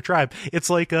entire tribe. It's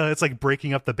like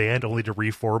breaking up the band only to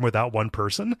reform without one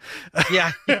person.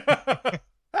 Yeah.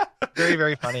 Very,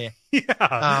 very funny.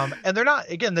 Yeah. And they're not,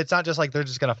 again, it's not just like they're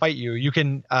just going to fight you. You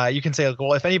can say, like,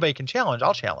 well, if anybody can challenge,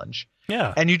 I'll challenge.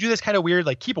 Yeah. And you do this kind of weird,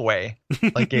 like, keep away,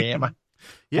 like, game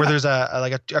where there's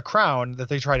a crown that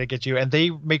they try to get you, and they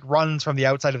make runs from the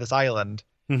outside of this island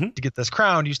to get this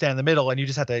crown. You stand in the middle, and you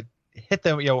just have to hit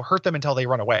them, hurt them until they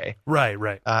run away.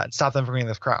 Right. Stop them from getting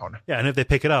this crown. Yeah, and if they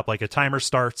pick it up, like a timer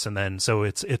starts, and then so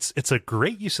it's a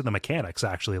great use of the mechanics.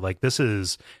 Actually, like this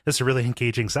is a really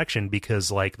engaging section because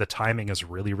like the timing is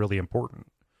really, really important.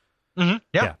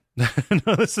 Yeah.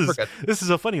 No, this is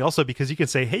so funny also because you can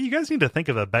say, hey, you guys need to think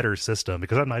of a better system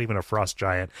because I'm not even a frost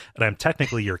giant and I'm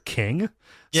technically your king,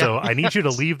 so I need you to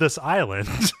leave this island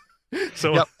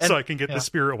so I can get the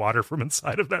spirit water from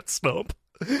inside of that stump.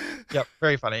 Yep,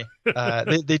 very funny.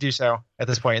 They do so at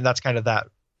this point, and that's kind of that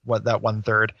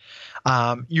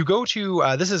 1/3. You go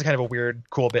to this is kind of a weird,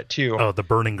 cool bit too. Oh, the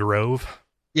Burning Grove.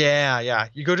 Yeah.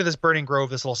 You go to this Burning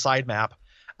Grove, this little side map,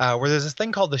 where there's this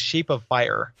thing called the Shape of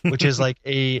Fire, which is like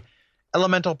a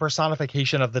elemental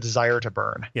personification of the desire to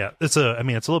burn. Yeah, it's a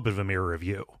little bit of a mirror of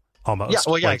you. Almost. Yeah,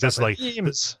 well, yeah, like exactly. this, like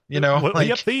themes,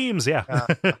 yep, themes, yeah.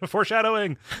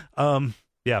 Foreshadowing.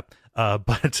 Yeah.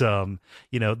 But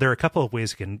there are a couple of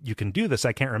ways you can do this.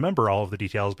 I can't remember all of the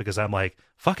details because I'm like,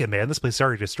 fuck it, man, this place is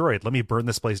already destroyed. Let me burn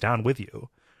this place down with you.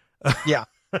 Yeah.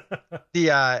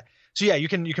 You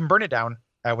can burn it down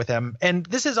with him. And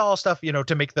this is all stuff,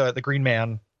 to make the green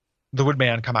man, the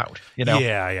woodman come out,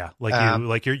 Yeah.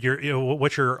 Like you're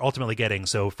what you're ultimately getting.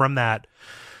 So from that,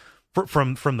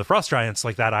 from the frost giants,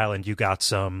 like that island, you got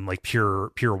some like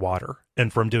pure water,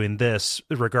 and from doing this,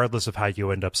 regardless of how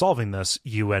you end up solving this,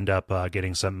 you end up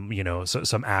getting some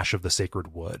some ash of the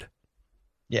sacred wood.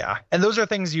 Yeah, and those are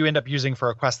things you end up using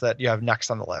for a quest that you have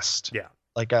next on the list. Yeah,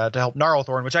 like to help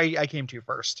Gnarlthorn, which I came to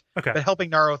first. Okay, but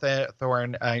helping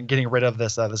Gnarlthorn and getting rid of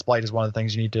this blight is one of the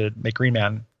things you need to make Green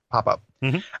Man pop up.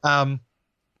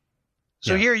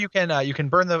 Here you can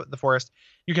burn the forest.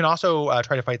 You can also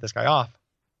try to fight this guy off.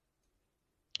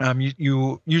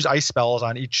 You use ice spells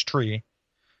on each tree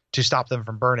to stop them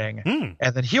from burning,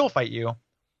 and then he'll fight you,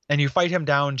 and you fight him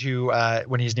down to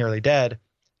when he's nearly dead,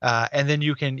 and then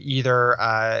you can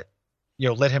either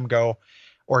let him go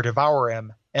or devour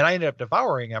him. And I ended up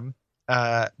devouring him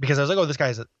because I was like, oh, this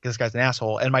guy's an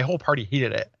asshole, and my whole party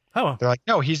hated it. Oh, they're like,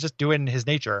 no, he's just doing his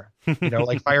nature.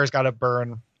 Like fire's got to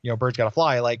burn, birds got to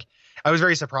fly. Like I was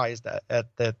very surprised at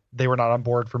that they were not on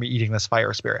board for me eating this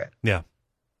fire spirit. Yeah.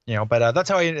 But that's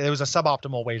how it was a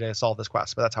suboptimal way to solve this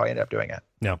quest, but that's how I ended up doing it.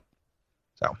 Yeah.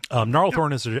 So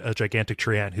Gnarlthorn is a gigantic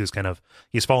treant who's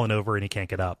he's fallen over and he can't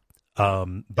get up. He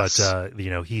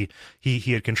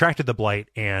had contracted the blight,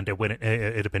 and it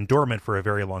had been dormant for a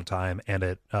very long time, and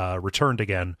it returned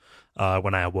again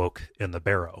when I awoke in the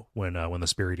barrow, when the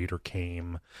Spirit Eater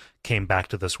came back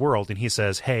to this world, and he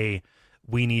says, hey,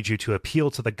 we need you to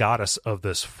appeal to the goddess of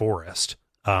this forest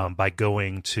by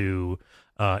going to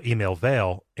Email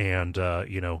Vale and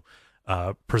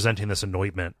presenting this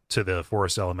anointment to the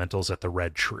forest elementals at the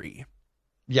Red Tree.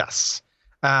 Yes.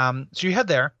 So you head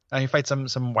there and you fight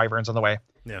some wyverns on the way.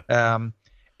 Yeah.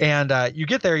 And you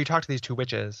get there, you talk to these two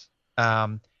witches.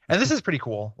 And this is pretty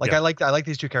cool. Like I like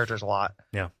these two characters a lot.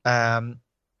 Yeah.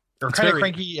 They're kind of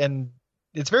cranky, and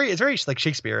it's very like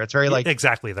Shakespeare. It's very like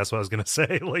exactly. That's what I was gonna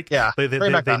say. Like yeah,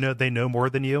 they know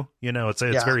more than you. It's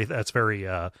very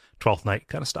 12th Night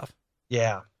kind of stuff.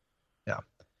 Yeah.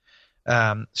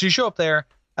 So you show up there.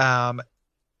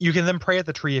 You can then pray at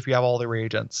the tree if you have all the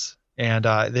reagents, and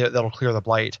that'll clear the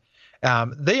blight.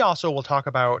 They also will talk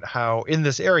about how in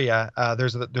this area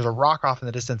there's a rock off in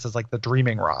the distance. It's like the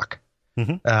Dreaming Rock.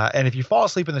 And if you fall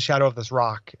asleep in the shadow of this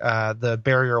rock, the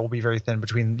barrier will be very thin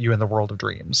between you and the world of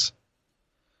dreams.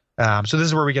 So this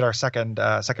is where we get our second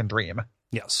dream.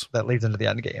 Yes, that leads into the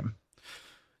end game.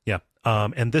 Yeah,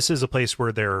 and this is a place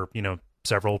where there are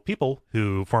several people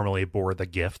who formerly bore the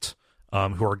gift,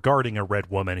 who are guarding a red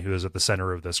woman who is at the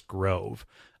center of this grove.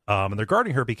 And they're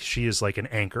guarding her because she is like an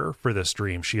anchor for this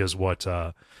dream. She is what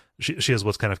she is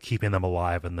what's kind of keeping them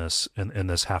alive in this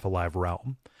half alive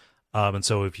realm. And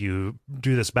so if you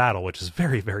do this battle, which is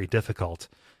very, very difficult,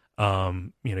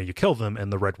 you kill them,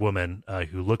 and the red woman,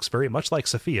 who looks very much like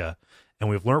Sophia, and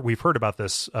we've heard about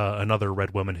this another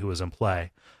red woman who was in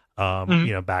play,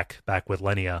 back with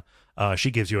Lenia.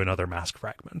 She gives you another mask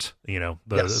fragment,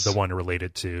 the one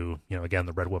related to, again,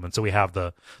 the red woman. So we have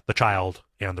the child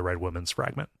and the red woman's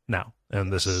fragment now.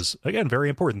 And this is, again, very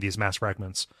important, these mask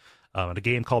fragments. In a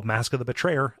game called Mask of the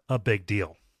Betrayer, a big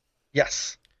deal.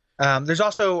 Yes. There's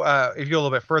also, if you go a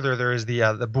little bit further, there is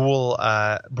the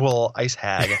Bool Ice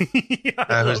Hag,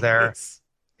 who's there. This.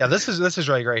 Yeah, this is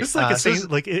really great. This is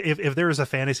like if there was a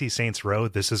Fantasy Saints Row,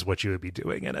 this is what you would be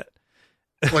doing in it.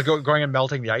 Like going and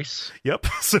melting the ice. Yep.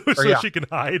 So yeah. she can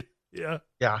hide. Yeah.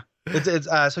 Yeah. It's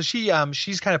so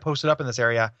she's kind of posted up in this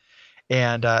area,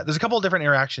 and there's a couple of different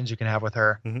interactions you can have with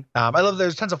her. Mm-hmm. I love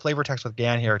there's tons of flavor text with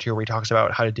Gan here too, where he talks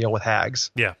about how to deal with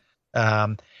hags. Yeah.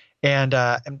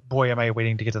 And boy, am I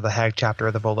waiting to get to the hag chapter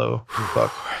of the Volo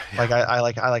book. Yeah.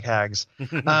 Like I like hags.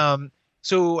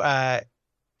 So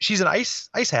she's an ice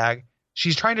hag.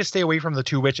 She's trying to stay away from the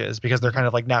two witches because they're kind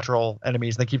of like natural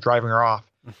enemies and they keep driving her off.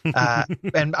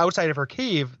 And outside of her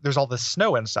cave, there's all this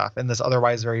snow and stuff in this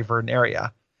otherwise very verdant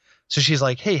area. So she's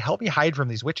like, hey, help me hide from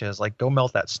these witches. Like, go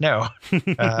melt that snow. So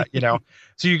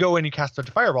you go and you cast a bunch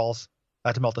of fireballs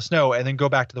to melt the snow and then go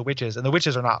back to the witches. And the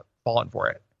witches are not falling for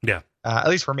it. Yeah. At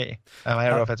least for me. I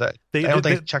don't know if it's I don't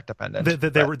think it's check dependent.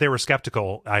 They were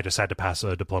skeptical. I just had to pass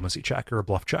a diplomacy check or a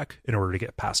bluff check in order to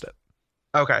get past it.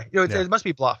 Okay. It must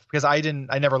be bluff because I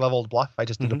never leveled bluff. I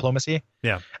just did diplomacy.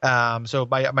 Yeah. So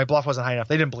my bluff wasn't high enough.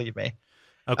 They didn't believe me.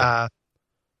 Okay.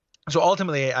 So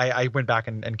ultimately I went back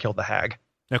and killed the hag.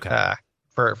 Okay.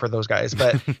 For those guys,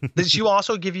 but she will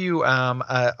also give you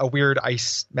a weird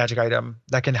ice magic item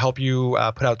that can help you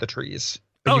put out the trees.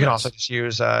 But you can also just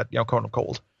use Cone of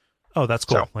Cold. Oh, that's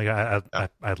cool. So, like I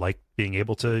like being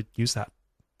able to use that.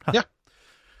 Huh. Yeah.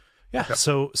 Yeah.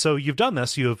 So you've done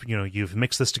this. You've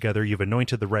mixed this together. You've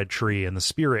anointed the red tree, and the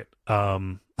spirit,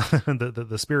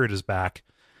 the spirit is back.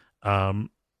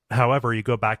 However, you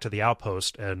go back to the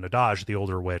outpost, and Nadaj, the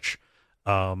older witch,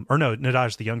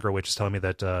 Nadaj, the younger witch, is telling me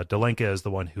that Delenka is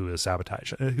the one who is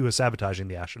sabotaging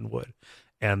the Ashen Wood,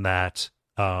 and that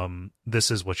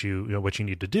this is what you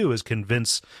need to do is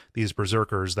convince these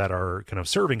berserkers that are kind of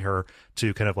serving her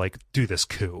to kind of like do this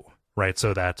coup, right?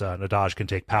 So that Nadaj can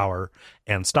take power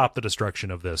and stop the destruction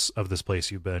of this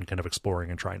place you've been kind of exploring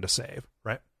and trying to save,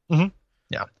 right? Mm-hmm.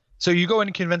 Yeah. So you go in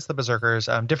and convince the berserkers,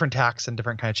 different attacks and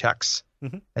different kind of checks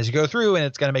as you go through, and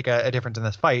it's going to make a difference in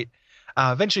this fight.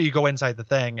 Eventually you go inside the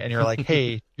thing and you're like,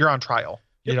 hey, you're on trial.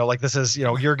 Yep. Like this is,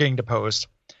 you're getting deposed.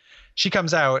 She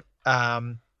comes out,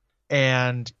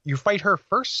 and you fight her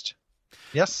first.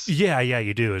 Yes. Yeah,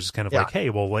 you do. It's kind of like, hey,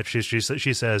 well, what she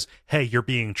says, hey, you're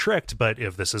being tricked, but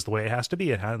if this is the way it has to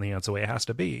be, that's the way it has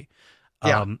to be.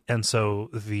 Yeah. And so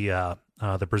the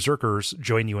berserkers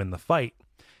join you in the fight,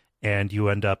 and you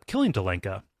end up killing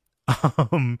Delenka.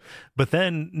 But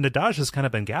then Nadaj has kind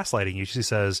of been gaslighting you. She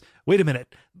says, wait a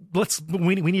minute,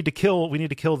 we need to kill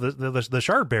the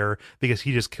shard bearer because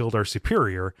he just killed our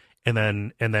superior. And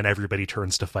then everybody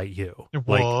turns to fight you.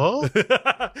 What? Like,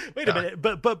 wait a minute,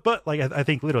 but like, I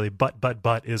think literally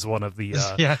but is one of the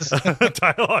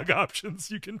dialogue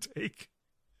options you can take.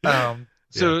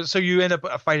 So you end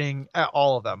up fighting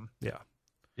all of them. Yeah.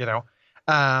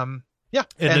 Yeah.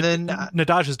 And then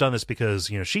Nadaj has done this because,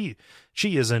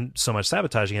 she isn't so much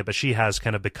sabotaging it, but she has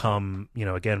kind of become,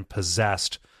 again,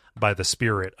 possessed by the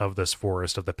spirit of this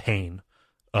forest, of the pain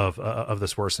of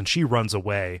this forest. And she runs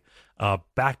away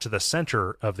back to the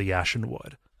center of the Ashen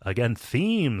Wood. Again,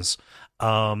 themes,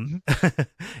 and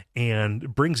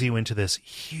brings you into this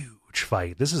huge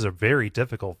fight. This is a very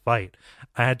difficult fight.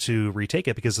 I had to retake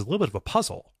it because it's a little bit of a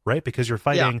puzzle, right? Because you're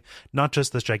fighting not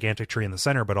just this gigantic tree in the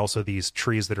center, but also these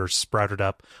trees that are sprouted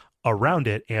up around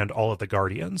it, and all of the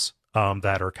guardians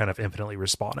that are kind of infinitely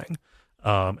respawning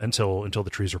until the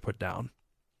trees are put down.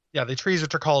 Yeah, the trees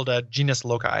which are called genus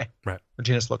loci. Right. The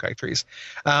genus loci trees.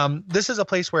 This is a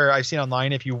place where I've seen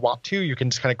online, if you want to, you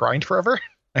can just kind of grind forever.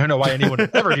 I don't know why anyone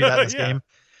would ever do that in this game.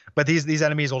 But these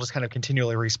enemies will just kind of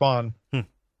continually respawn.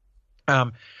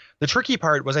 The tricky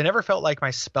part was I never felt like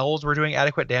my spells were doing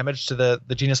adequate damage to the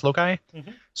genus loci.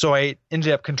 So I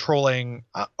ended up controlling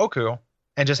Oku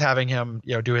and just having him,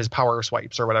 do his power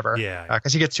swipes or whatever. Yeah.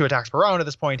 Because he gets 2 attacks per round at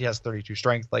this point. He has 32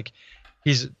 strength. Like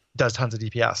does tons of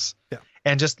DPS. Yeah.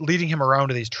 And just leading him around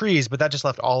to these trees, but that just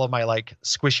left all of my like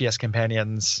squishiest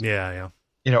companions. Yeah.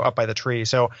 Up by the tree.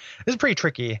 So this is pretty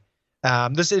tricky.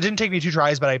 It didn't take me 2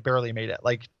 tries, but I barely made it.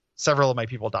 Like several of my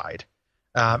people died.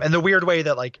 And the weird way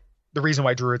that like the reason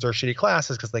why druids are a shitty class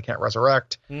is because they can't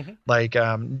resurrect. Like,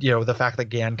 the fact that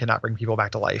Gan cannot bring people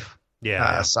back to life.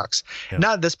 Sucks. Yeah.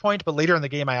 Not at this point, but later in the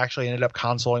game, I actually ended up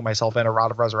consoling myself in a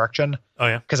Rod of Resurrection. Oh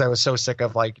yeah. Because I was so sick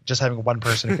of like just having one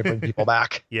person who could bring people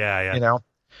back. Yeah.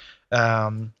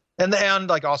 And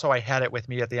like also I had it with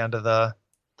me at the end of the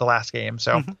last game.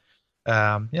 So,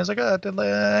 I was like, yeah.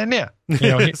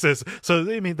 So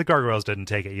I mean, the gargoyles didn't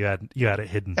take it. You had it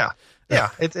hidden. Yeah.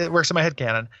 It works in my head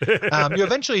canon. You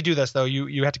eventually do this though.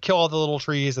 You have to kill all the little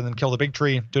trees and then kill the big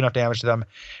tree, do enough damage to them,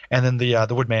 and then the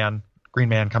woodman, green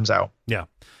man, comes out. Yeah.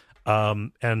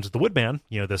 And the Woodman,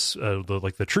 this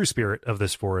the true spirit of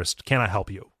this forest cannot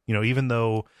help you. Even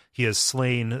though he has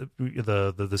slain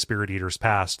the spirit eaters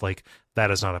past, like that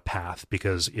is not a path,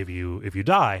 because if you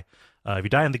die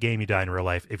in the game, you die in real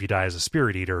life. If you die as a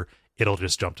spirit eater, it'll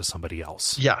just jump to somebody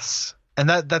else. Yes. And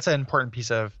that's an important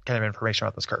piece of kind of information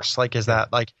about this curse. Like, is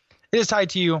that like it is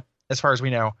tied to you as far as we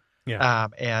know. Yeah.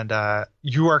 And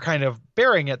you are kind of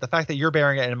bearing it. The fact that you're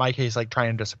bearing it, and in my case, like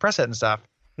trying to suppress it and stuff,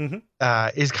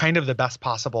 is kind of the best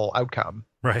possible outcome.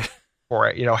 Right. For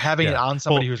it, having it on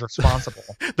somebody who's responsible.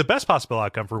 The best possible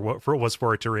outcome was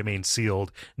for it to remain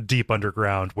sealed deep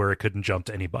underground where it couldn't jump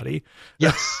to anybody.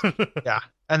 Yes. Yeah.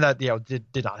 And that,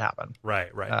 did not happen.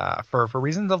 Right. For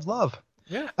reasons of love.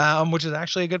 Yeah. Which is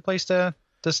actually a good place to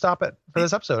stop it for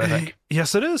this episode, I think.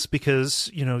 Yes, it is, because,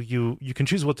 you can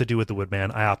choose what to do with the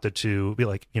Woodman. I opted to be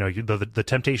like, the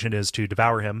temptation is to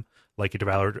devour him like you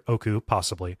devoured Oku,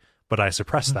 possibly, but I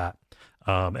suppressed that.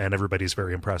 And everybody's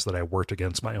very impressed that I worked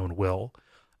against my own will.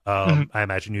 I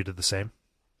imagine you did the same.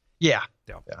 Yeah.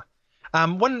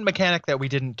 One mechanic that we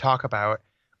didn't talk about,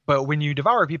 but when you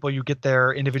devour people, you get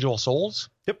their individual souls.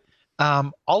 Yep.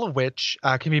 All of which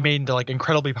can be made into like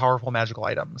incredibly powerful magical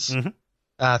items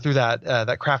through that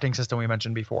crafting system we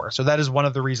mentioned before. So that is one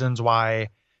of the reasons why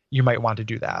you might want to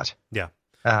do that. Yeah.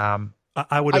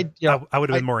 I would have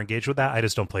been more engaged with that. I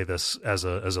just don't play this as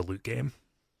a loot game.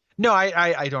 No,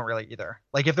 I don't really either.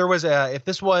 Like if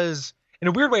this was in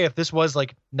a weird way, if this was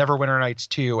like Neverwinter Nights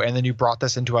 2, and then you brought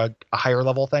this into a higher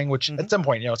level thing, which at some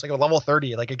point, it's like a level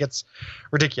 30, like it gets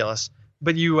ridiculous.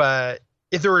 But you,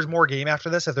 if there was more game after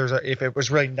this, if it was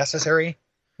really necessary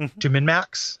to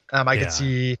min-max, I could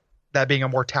see that being a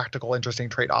more tactical, interesting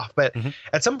trade-off. But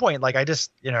at some point, like I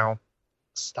just,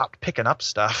 stopped picking up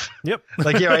stuff. Yep.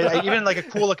 Like, even like a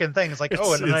cool looking thing is like, an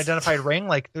unidentified ring.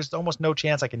 Like there's almost no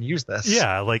chance I can use this.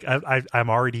 Yeah. Like I'm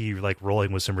already like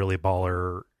rolling with some really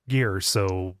baller gear.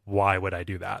 So why would I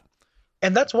do that?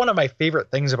 And that's one of my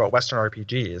favorite things about Western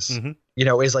RPGs,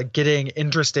 is like getting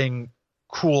interesting,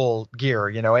 cool gear.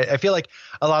 I feel like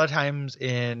a lot of times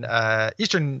in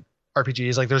Eastern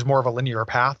RPGs, like there's more of a linear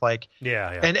path, like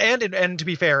and to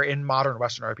be fair, in modern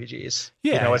Western RPGs,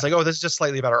 it's like, this is just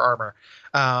slightly better armor.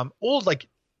 Old like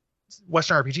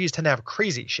Western RPGs tend to have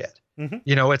crazy shit.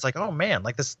 It's like, oh man,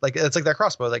 like this, like it's like that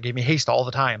crossbow that gave me haste all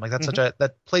the time. Like that's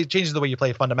changes the way you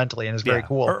play fundamentally and is very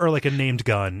cool. Or like a named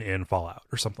gun in Fallout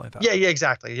or something like that. Yeah,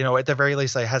 exactly. At the very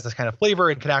least, it has this kind of flavor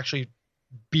and can actually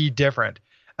be different.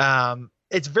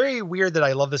 It's very weird that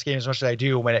I love this game as much as I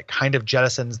do when it kind of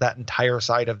jettisons that entire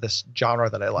side of this genre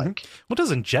that I like. Well, it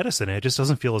doesn't jettison it. It just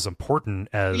doesn't feel as important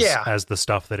as the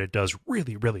stuff that it does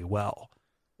really, really well.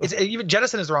 Even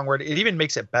jettison is the wrong word. It even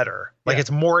makes it better. Like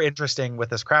it's more interesting with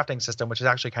this crafting system, which is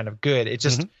actually kind of good. It's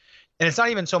just, and it's not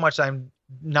even so much that I'm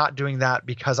not doing that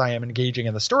because I am engaging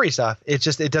in the story stuff. It's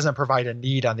just, it doesn't provide a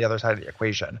need on the other side of the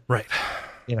equation. Right.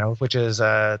 Which is,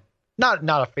 not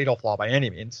a fatal flaw by any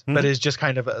means, but is just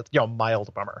kind of a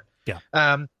mild bummer. Yeah.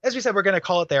 As we said, we're going to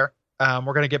call it there.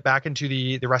 We're going to get back into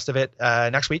the rest of it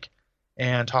next week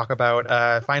and talk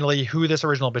about finally who this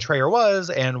original betrayer was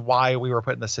and why we were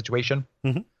put in this situation.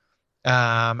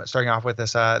 Starting off with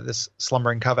this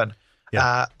slumbering coven.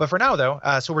 Yeah. But for now, though,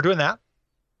 so we're doing that.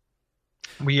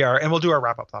 We are, and we'll do our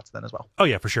wrap up thoughts then as well. Oh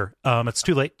yeah, for sure. It's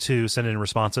too late to send in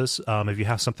responses. If you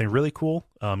have something really cool,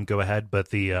 go ahead.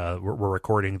 But we're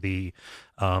recording the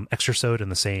extrasode in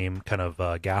the same kind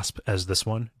of gasp as this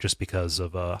one, just because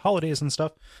of holidays and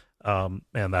stuff. And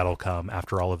that'll come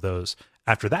after all of those.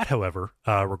 After that, however,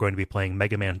 we're going to be playing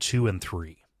Mega Man 2 and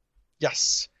 3.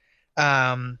 Yes.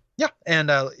 Yeah, and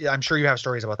I'm sure you have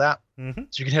stories about that. So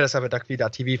you can hit us up at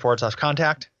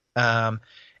duckfeed.tv/contact.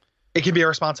 It can be a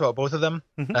response about both of them.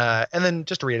 And then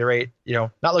just to reiterate,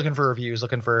 not looking for reviews,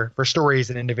 looking for stories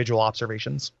and individual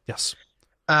observations. Yes.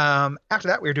 After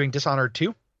that, we're doing Dishonored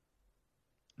 2.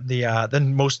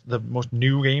 The most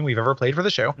new game we've ever played for the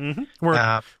show.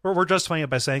 We're justifying it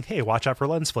by saying, hey, watch out for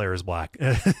Lens Flare is back.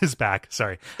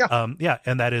 Sorry. Yeah.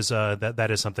 And that is that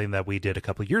is something that we did a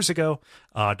couple of years ago.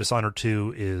 Dishonored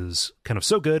 2 is kind of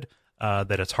so good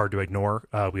that it's hard to ignore.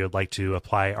 We would like to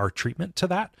apply our treatment to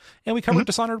that, and we covered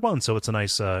Dishonored 1, so it's a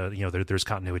nice there's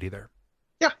continuity there.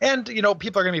 Yeah, and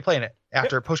people are going to be playing it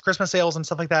after post-Christmas sales and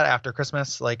stuff like that. After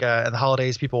Christmas, like in the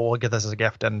holidays, people will get this as a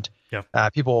gift, and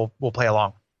people will play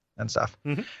along and stuff.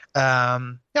 And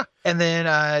then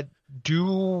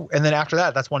after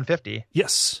that, that's 150.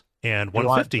 Yes, and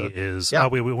 150 is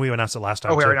we announced it last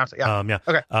time. Oh, we already announced it. Yeah.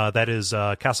 Okay. That is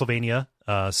Castlevania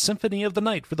Symphony of the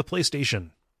Night for the PlayStation.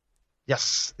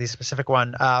 Yes, the specific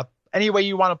one. any way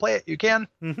you want to play it, you can.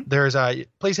 Mhm. There's a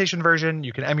PlayStation version.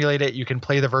 You can emulate it. You can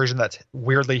play the version that's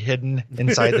weirdly hidden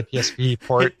inside the PSP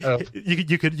port of.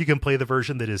 You can play the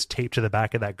version that is taped to the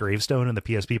back of that gravestone in the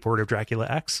PSP port of Dracula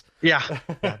X. Yeah.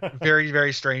 Very,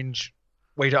 very strange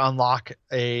way to unlock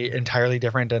a entirely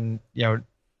different and,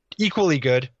 equally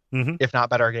good, Mhm. if not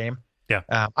better game. Yeah.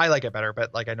 I like it better,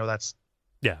 but like, I know that's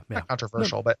Yeah. not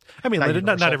controversial, but I mean, not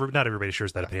not universal. everybody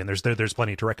shares that opinion. There's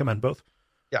plenty to recommend both.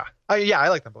 yeah. I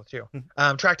like them both too.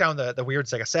 Mm-hmm. Track down the weird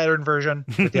Sega Saturn version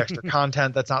with the extra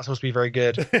content that's not supposed to be very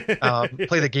good.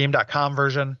 Play the game.com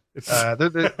version, which I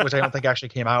don't think actually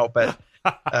came out, but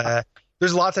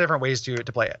there's lots of different ways to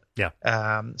play it.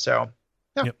 Yeah. So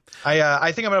yeah, Yep.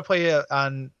 I think I'm going to play it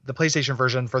on the PlayStation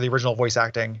version for the original voice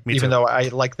acting, Me even too. though I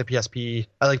like the PSP.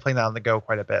 I like playing that on the go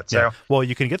quite a bit. So, Yeah. Well,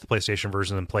 you can get the PlayStation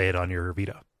version and play it on your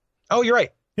Vita. oh, you're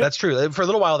right. Yep. That's true. For a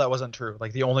little while, that wasn't true.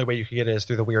 Like the only way you could get it is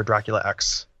through the weird Dracula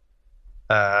X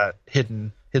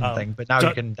hidden thing. But now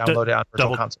you can download it on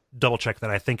Virtual Console. Double check that.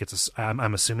 I think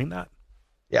I'm assuming that.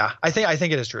 Yeah, I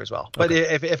think it is true as well. But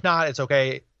Okay. if not, it's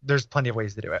okay. There's plenty of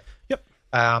ways to do it. Yep.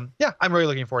 Yeah, I'm really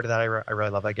looking forward to that. I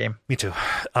really love that game. Me too.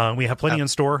 We have plenty in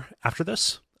store after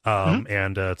this.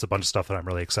 And it's a bunch of stuff that I'm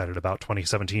really excited about.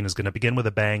 2017 is going to begin with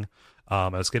a bang.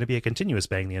 It's going to be a continuous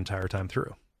bang the entire time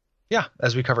through. Yeah,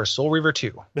 as we cover Soul Reaver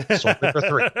 2, Soul Reaver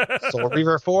 3, Soul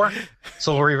Reaver 4,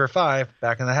 Soul Reaver 5,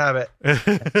 Back in the Habit,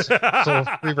 Soul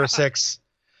Reaver 6,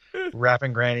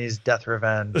 Rapping Granny's Death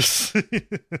Revenge.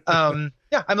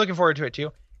 Yeah, I'm looking forward to it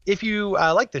too. If you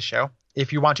like this show,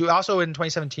 if you want to, also in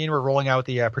 2017, we're rolling out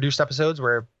the produced episodes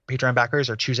where Patreon backers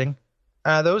are choosing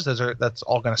those. That's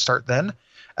all going to start then.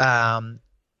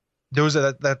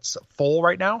 That's full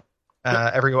right now.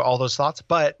 All those slots,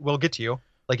 but we'll get to you.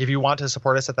 Like if you want to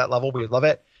support us at that level, we would love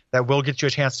it. That will get you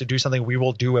a chance to do something we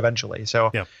will do eventually.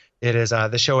 So it is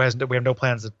the show we have no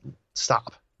plans to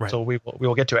stop. Right. So we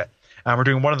will get to it. We're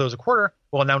doing one of those a quarter.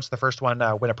 We'll announce the first one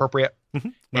when appropriate,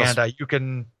 and you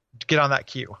can get on that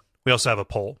queue. We also have a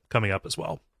poll coming up as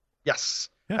well. Yes.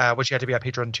 Yeah. Which you have to be a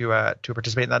patron to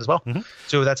participate in that as well. Mm-hmm.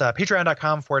 So that's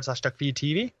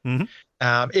patreon.com/DuckFeedTV.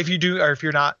 Mm-hmm. If you do, or if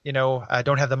you're not,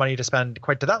 don't have the money to spend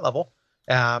quite to that level,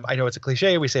 I know it's a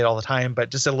cliche, we say it all the time, but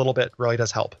just a little bit really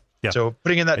does help. Yeah, so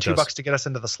putting in that it $2 does. to get us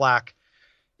into the Slack,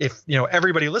 if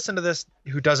everybody listened to this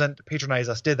who doesn't patronize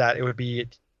us did that, it would be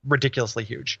ridiculously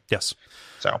huge. Yes.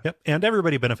 So Yep. And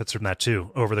everybody benefits from that too.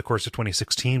 Over the course of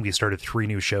 2016, we started 3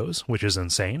 new shows, which is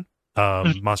insane.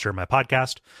 Monster in My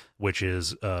Podcast, which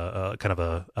is kind of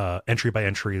a entry by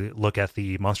entry look at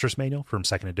the Monsters Manual from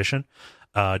 2nd edition.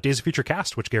 Days of Future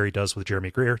Cast, which Gary does with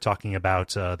Jeremy Greer, talking about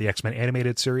the X-Men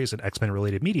animated series and X-Men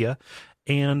related media,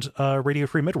 and Radio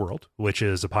Free Midworld, which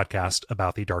is a podcast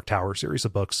about the Dark Tower series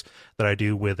of books that I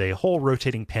do with a whole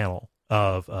rotating panel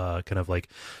of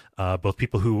both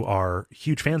people who are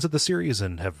huge fans of the series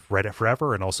and have read it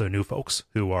forever, and also new folks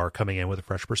who are coming in with a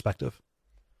fresh perspective.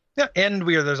 yeah, and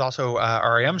there's also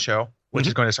REM show, which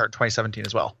is going to start in 2017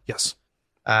 as well. Yes.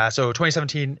 So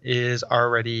 2017 is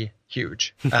already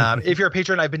huge. If you're a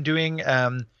patron, I've been doing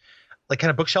like kind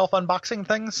of bookshelf unboxing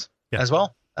things as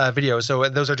well, videos. So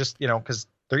those are just, because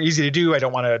they're easy to do. I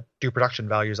don't want to do production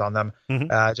values on them.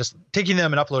 Just taking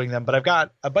them and uploading them. But I've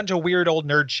got a bunch of weird old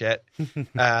nerd shit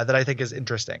that I think is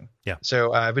interesting. Yeah.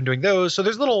 So I've been doing those. So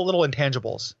there's little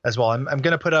intangibles as well. I'm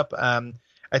going to put up,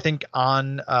 I think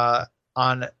on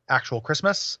actual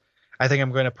Christmas, I think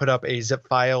I'm going to put up a zip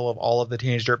file of all of the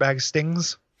Teenage Dirtbag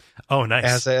stings Oh,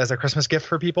 nice. as a Christmas gift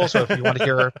for people. So if you want to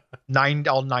hear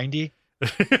all 90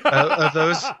 of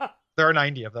those, there are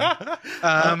 90 of them. They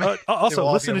Also, will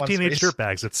all listen be to in one Teenage space.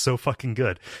 Dirtbags. It's so fucking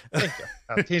good. Thank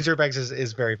you. Teenage Dirtbags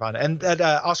is very fun. And that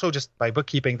also just by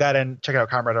bookkeeping that, and check out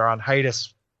Comrade are on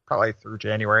hiatus probably through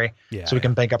January. Yeah, So we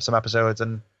can bank up some episodes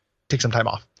and take some time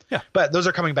off. Yeah. But those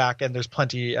are coming back, and there's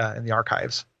plenty in the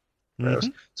archives. For those.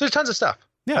 So there's tons of stuff.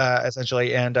 Yeah.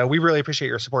 Essentially. And we really appreciate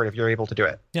your support if you're able to do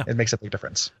it. Yeah. It makes a big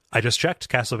difference. I just checked.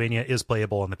 Castlevania is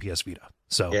playable on the PS Vita.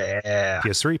 So Yeah.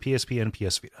 PS3, PSP, and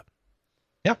PS Vita.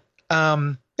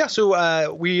 Yeah.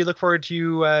 So we look forward to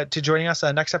you to joining us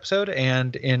next episode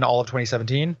and in all of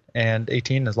 2017 and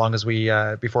 18, as long as we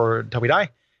until we die.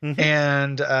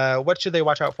 And what should they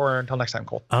watch out for until next time,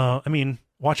 Cole? I mean,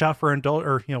 watch out for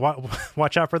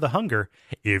watch out for the hunger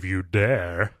if you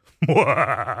dare.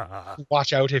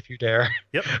 Watch out if you dare.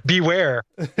 Yep. Beware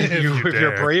if you're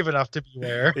dare. brave enough to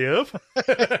beware. Yep.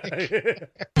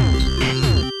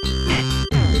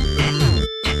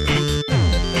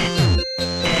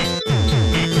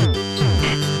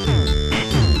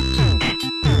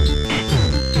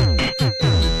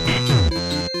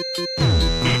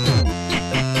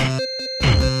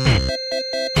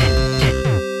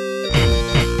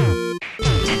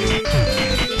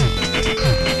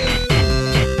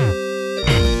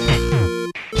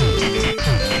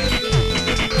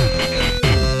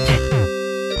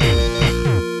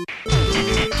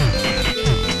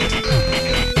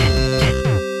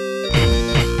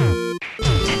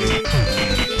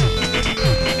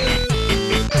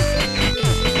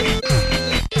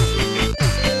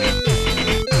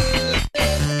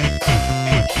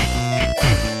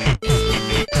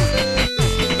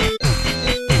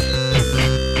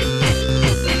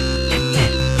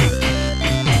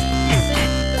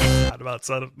 about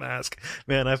Son of Mask.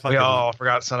 Man, I We fucking all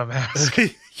forgot Son of Mask.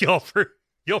 y'all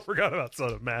forgot about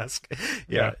Son of Mask.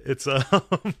 Yeah, it's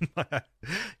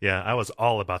yeah, I was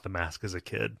all about the Mask as a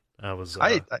kid. I was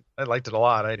I liked it a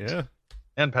lot. yeah.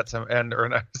 And Pet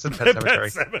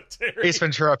Cemetery. Ace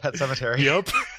Ventura Pet Cemetery. Yep.